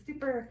here. It's a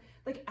super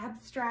like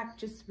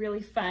abstract, just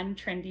really fun,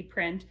 trendy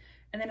print.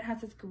 And then it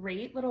has this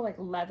great little like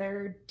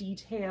leather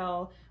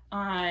detail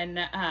on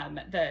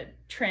the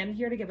trim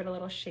here to give it a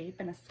little shape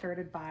and a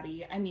skirted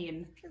body. I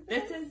mean,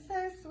 this is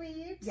so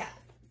sweet. Yes,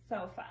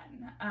 so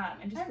fun.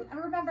 And just I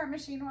remember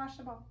machine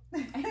washable.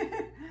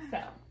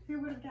 So who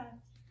would have guessed?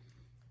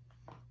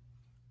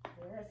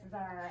 This is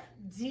our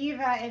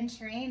diva in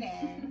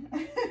training.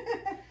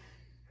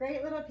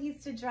 Great little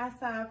piece to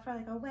dress up for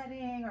like a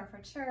wedding or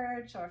for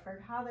church or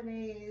for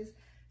holidays.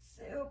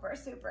 Super,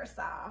 super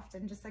soft,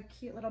 and just a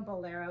cute little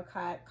bolero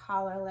cut,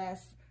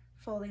 collarless,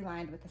 fully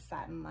lined with a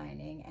satin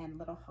lining and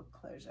little hook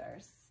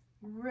closures.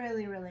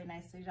 Really, really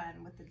nicely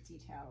done with the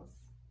details.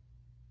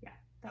 Yeah,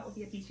 that would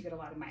be a piece you get a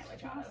lot of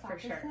mileage out of for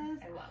sure.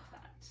 I love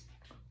that.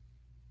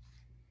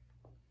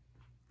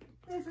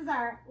 This is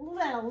our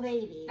little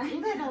lady.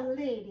 Little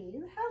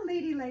lady. How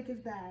ladylike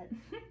is that?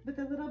 With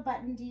the little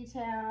button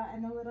detail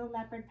and the little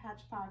leopard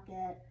patch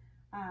pocket.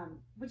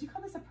 Would you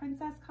call this a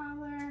princess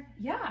collar?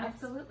 Yeah,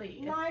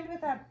 absolutely. Lined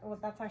with a, well,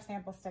 that's our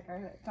sample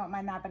sticker, don't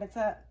mind that, but it's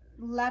a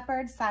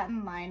leopard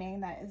satin lining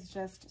that is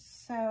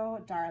just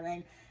so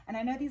darling. And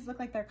I know these look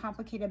like they're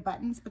complicated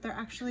buttons, but they're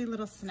actually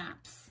little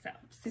snaps. So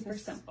super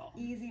simple.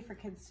 Easy for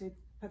kids to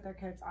put their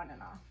coats on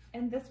and off.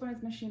 And this one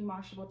is machine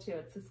washable too.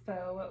 It's this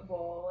faux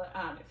wool.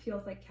 It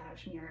feels like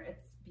cashmere.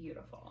 It's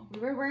beautiful. We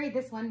were worried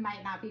this one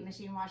might not be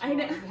machine washable. I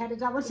know. We had to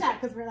double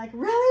check because we're like,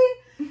 really?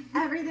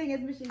 Everything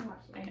is machine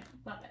washable. I know,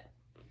 love it.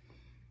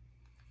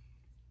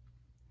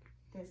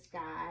 This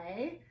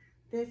guy.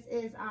 This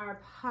is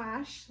our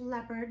posh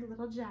leopard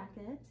little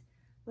jacket.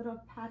 Little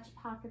patch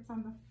pockets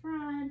on the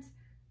front,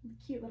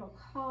 cute little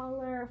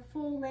collar,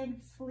 full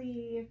length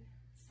sleeve,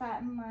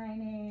 satin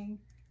lining.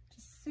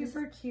 Just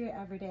super cute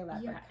everyday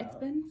leopard coat. It's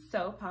been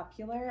so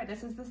popular.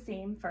 This is the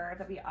same fur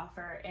that we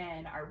offer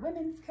in our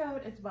women's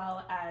coat as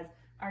well as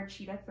our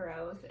cheetah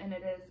throws, and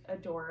it is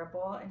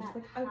adorable and just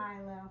like a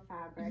high-low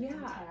fabric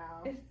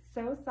detail. It's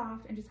so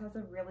soft and just has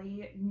a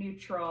really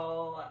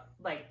neutral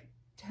like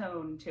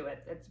tone to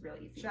it. It's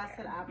really easy dress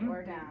to it wear. up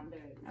or down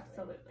very easily.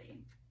 Absolutely.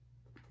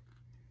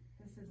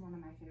 This is one of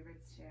my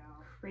favorites too.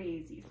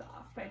 Crazy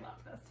soft. I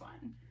love this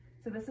one.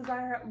 So this is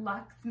our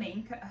Luxe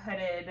Mink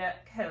hooded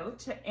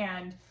coat,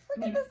 and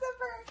look at the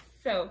zipper.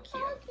 So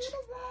cute. How cute is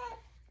that?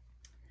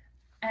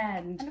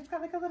 And it's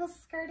got like a little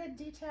skirted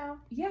detail.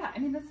 Yeah, I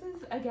mean, this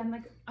is again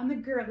like on the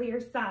girlier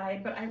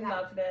side, but I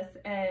love this,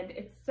 and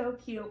it's so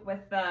cute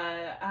with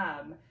the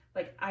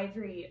like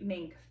ivory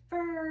mink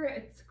fur.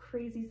 It's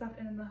crazy soft,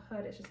 and in the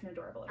hood, it's just an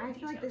adorable little I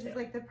feel like this too. is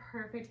like the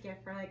perfect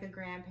gift for like a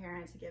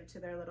grandparent to give to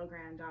their little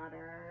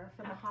granddaughter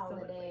for the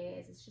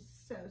holidays. It's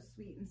just so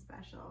sweet and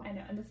special. I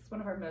know, and this is one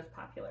of our most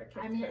popular kids.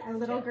 I mean, a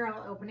little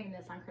girl opening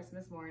this on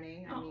Christmas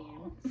morning. I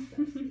mean,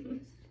 so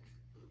sweet.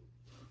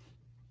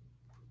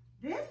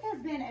 This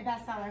has been a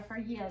bestseller for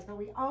years, but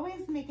we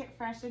always make it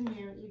fresh and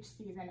new each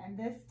season. And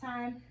this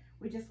time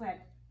we just went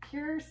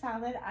pure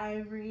solid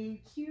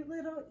ivory, cute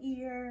little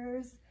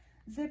ears,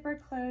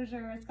 zipper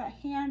closure. It's got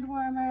hand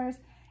warmers,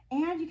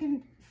 and you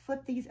can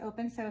flip these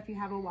open so if you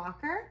have a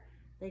walker,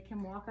 they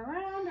can walk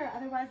around, or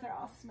otherwise they're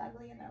all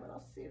snugly in their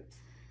little suit.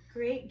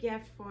 Great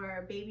gift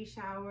for baby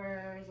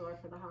showers or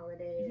for the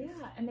holidays.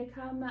 Yeah, and they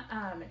come,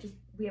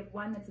 we have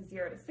one that's a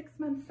 0 to 6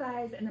 month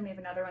size, and then we have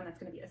another one that's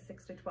going to be a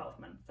 6 to 12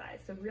 month size.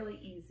 So really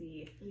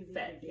easy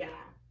fit. Yeah.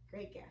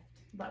 Great gift.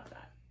 Love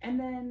that. And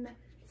then,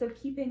 so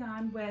keeping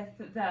on with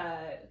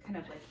the kind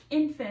of like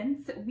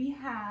infants, we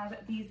have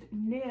these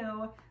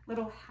new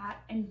little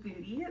hat and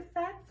booty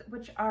sets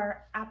which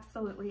are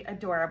absolutely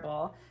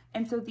adorable.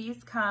 And so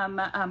these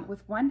come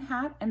with one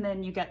hat, and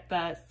then you get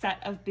the set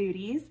of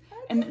booties.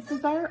 And this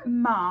is our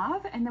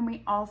mauve, and then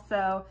we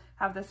also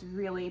have this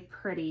really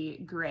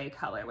pretty gray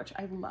color, which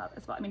I love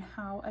as well. I mean,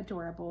 how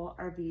adorable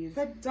are these?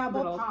 The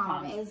double little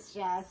palm poms? is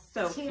just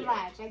So too cute.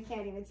 much. I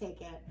can't even take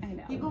it. I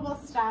know. People will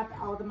stop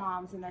all the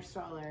moms in their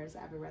strollers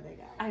everywhere they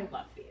go. I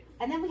love these.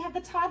 And then we have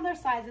the toddler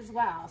size as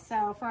well.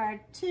 So for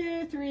a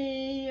 2,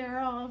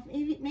 3-year-old,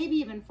 maybe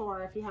even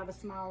 4 if you have a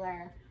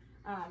smaller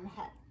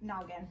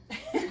noggin.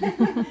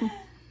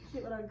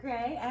 Cute little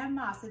gray and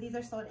moss. So these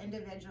are sold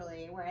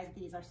individually, whereas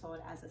these are sold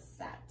as a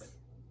set.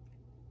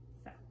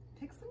 So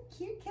pick some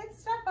cute kid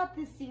stuff up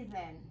this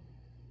season.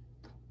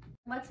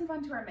 Let's move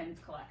on to our men's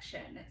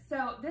collection.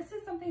 So this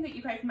is something that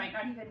you guys might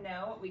not even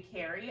know we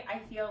carry. I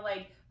feel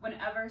like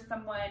whenever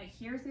someone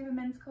hears we have a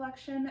men's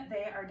collection,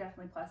 they are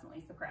definitely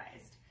pleasantly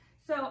surprised.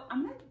 So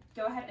I'm gonna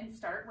go ahead and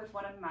start with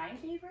one of my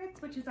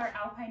favorites, which is our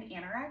Alpine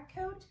Anorak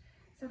coat.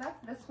 So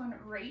that's this one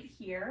right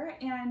here,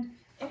 and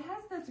it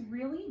has this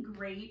really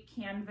great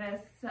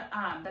canvas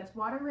that's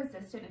water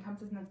resistant. It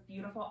comes in this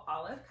beautiful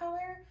olive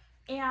color,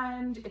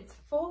 and it's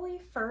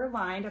fully fur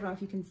lined. I don't know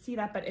if you can see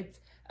that, but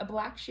it's a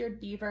black sheared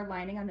beaver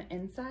lining on the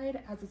inside.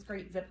 It has this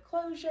great zip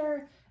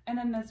closure, and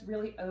then this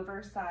really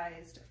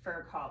oversized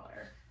fur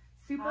collar.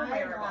 Super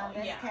wearable. I love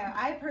this coat.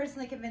 I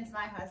personally convinced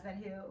my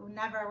husband, who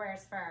never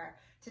wears fur,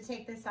 to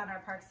take this on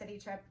our Park City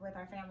trip with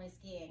our family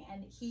skiing,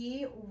 and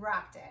he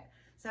rocked it.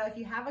 So if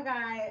you have a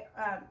guy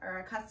or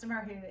a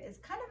customer who is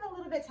kind of a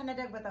little bit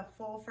tentative with a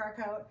full fur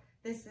coat,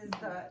 this is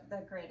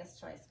the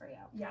greatest choice for you.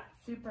 Yeah,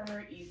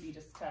 super easy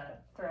just to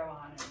throw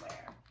on and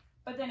wear.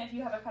 But then if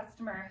you have a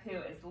customer who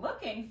is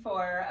looking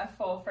for a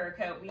full fur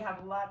coat, we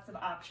have lots of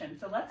options.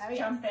 So let's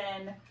jump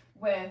in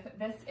with,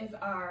 this is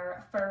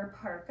our fur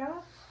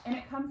parka, and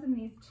it comes in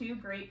these 2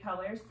 great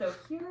colors. So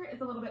here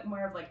is a little bit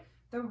more of like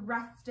the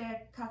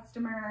rustic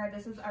customer.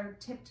 This is our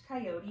tipped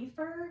coyote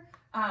fur,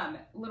 a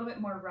little bit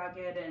more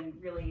rugged and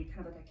really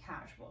kind of like a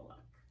casual look.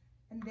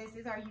 And this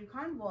is our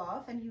Yukon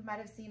Wolf, and you might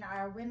have seen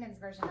our women's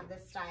version of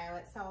this style.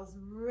 It sells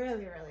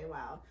really, really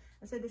well.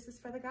 And so this is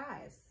for the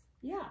guys.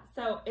 Yeah,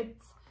 so it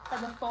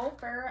has a full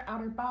fur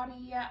outer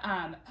body,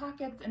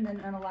 pockets, and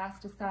then an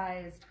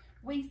elasticized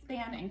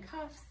waistband and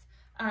cuffs.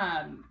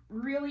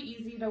 Really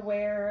easy to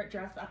wear,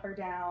 dress up or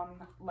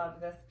down. Love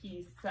this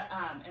piece,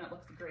 and it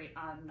looks great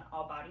on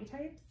all body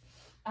types.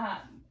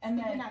 And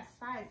Speaking then of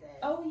sizes.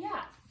 Oh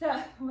yeah,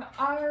 so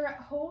our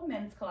whole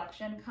men's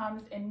collection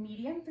comes in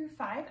medium through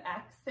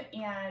 5X,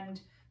 and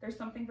there's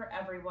something for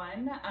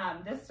everyone.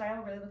 This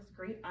style really looks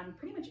great on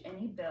pretty much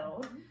any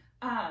build.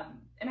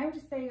 And I would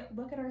just say,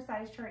 look at our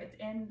size chart. It's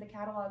in the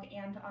catalog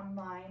and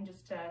online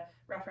just to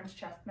reference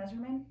chest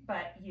measurement,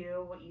 but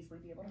you will easily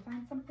be able to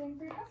find something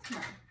for your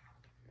customer.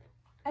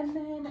 And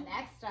then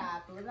Next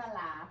up, ooh la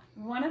la.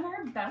 one of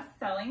our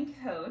best-selling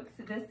coats,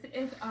 this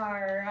is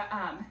our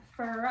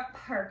fur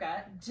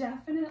parka.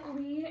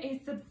 Definitely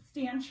a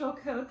substantial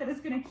coat that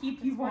is going to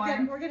keep you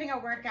warm. We're getting a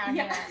workout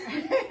Yeah.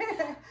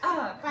 here.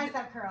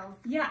 Bicep curls.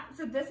 Yeah,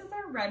 so this is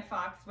our red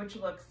fox, which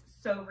looks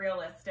so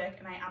realistic,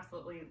 and I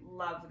absolutely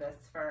love this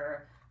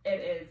fur. It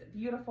is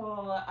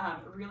beautiful,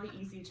 really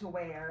easy to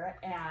wear,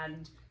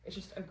 and it's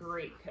just a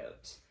great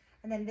coat.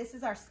 And then this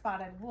is our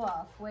spotted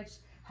wolf, which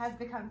has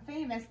become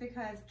famous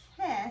because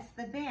Kiss,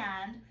 the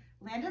band,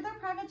 landed their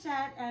private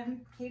jet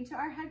and came to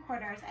our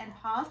headquarters, and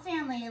Paul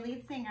Stanley,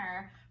 lead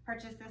singer,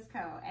 purchased this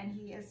coat, and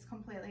he is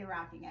completely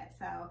rocking it.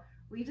 So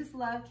we just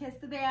love Kiss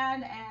the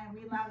band, and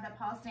we love that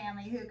Paul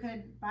Stanley, who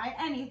could buy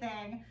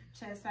anything,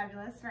 chose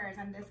fabulous furs,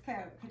 and this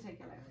coat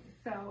particularly.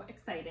 So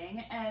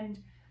exciting. And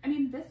I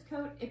mean, this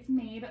coat, it's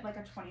made like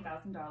a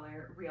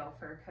 $20,000 real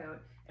fur coat.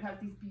 It has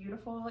these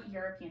beautiful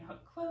European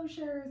hook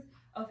closures,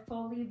 a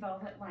fully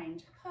velvet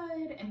lined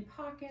hood and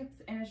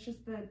pockets, and it's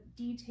just the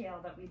detail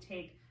that we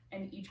take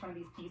in each one of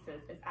these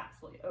pieces is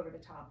absolutely over the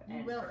top. You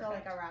and will perfect. feel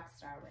like a rock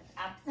star with it.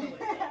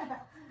 Absolutely.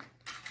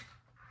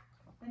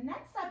 The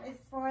next up is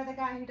for the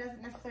guy who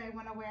doesn't necessarily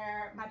want to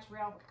wear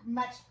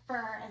much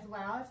fur as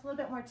well. It's a little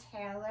bit more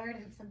tailored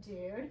and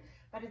subdued,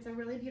 but it's a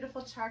really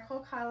beautiful charcoal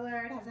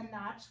color. It has a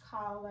notch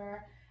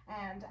collar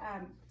and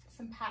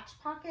some patch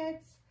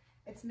pockets.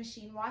 It's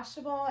machine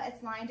washable.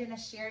 It's lined in a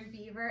sheared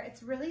beaver.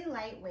 It's really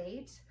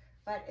lightweight,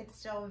 but it's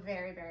still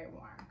very, very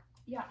warm.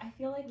 Yeah, I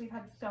feel like we've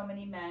had so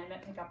many men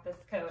pick up this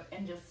coat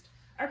and just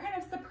are kind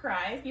of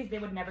surprised because they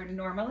would never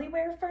normally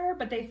wear fur,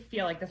 but they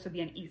feel like this would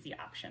be an easy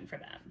option for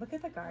them. Look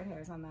at the guard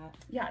hairs on that.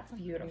 Yeah, it's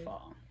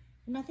beautiful.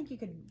 And I think you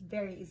could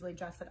very easily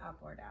dress it up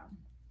or down.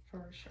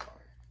 For sure.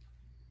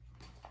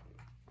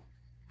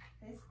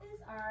 This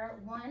is our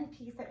one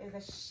piece that is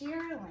a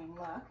shearling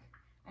look,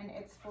 and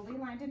it's fully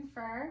lined in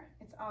fur.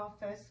 It's all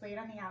faux suede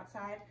on the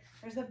outside.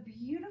 There's a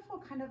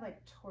beautiful kind of like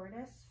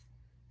tortoise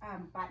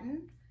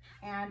button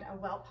and a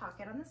welt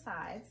pocket on the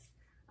sides.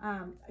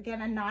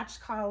 Again, a notch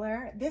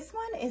collar. This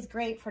one is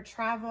great for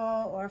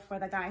travel or for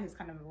the guy who's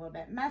kind of a little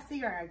bit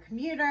messy or a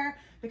commuter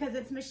because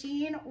it's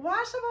machine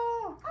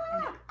washable.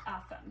 Ah!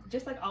 Awesome.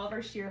 Just like all of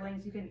our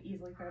shearlings, you can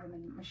easily throw them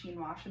in machine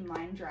wash and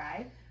line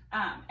dry.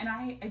 And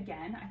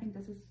I think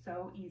this is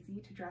so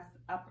easy to dress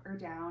up or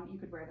down. You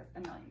could wear this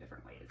a million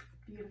different ways.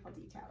 Beautiful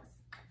details.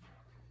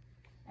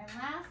 And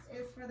last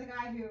is for the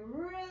guy who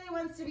really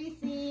wants to be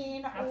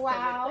seen.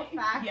 Wow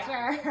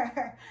factor.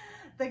 Yeah.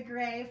 The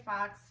gray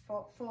fox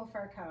full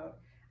fur coat.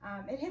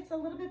 It hits a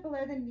little bit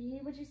below the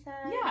knee, would you say?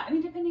 Yeah, I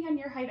mean, depending on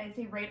your height, I'd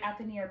say right at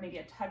the knee or maybe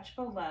a touch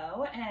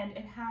below. And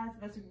it has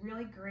this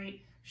really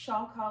great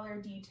shawl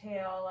collar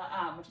detail,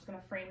 which is going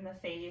to frame the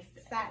face.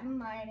 Satin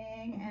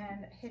lining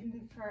and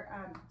hidden for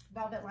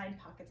velvet lined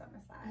pockets on the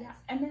sides. Yeah,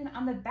 and then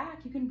on the back,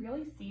 you can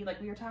really see, like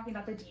we were talking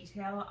about the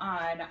detail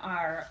on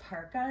our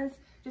parkas,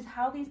 just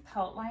how these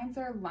pelt lines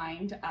are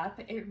lined up.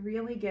 It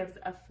really gives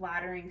a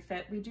flattering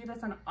fit. We do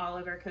this on all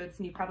of our coats,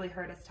 and you probably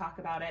heard us talk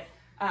about it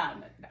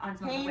on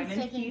some of the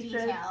women's pieces.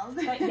 Details.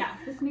 But yes,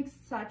 this makes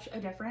such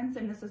a difference,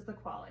 and this is the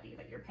quality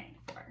that you're paying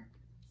for.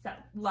 So,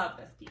 love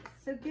this piece.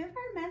 So give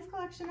our men's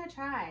collection a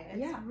try.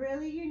 It's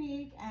really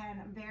unique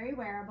and very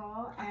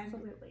wearable.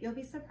 Absolutely. And you'll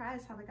be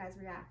surprised how the guys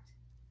react.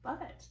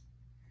 Love it.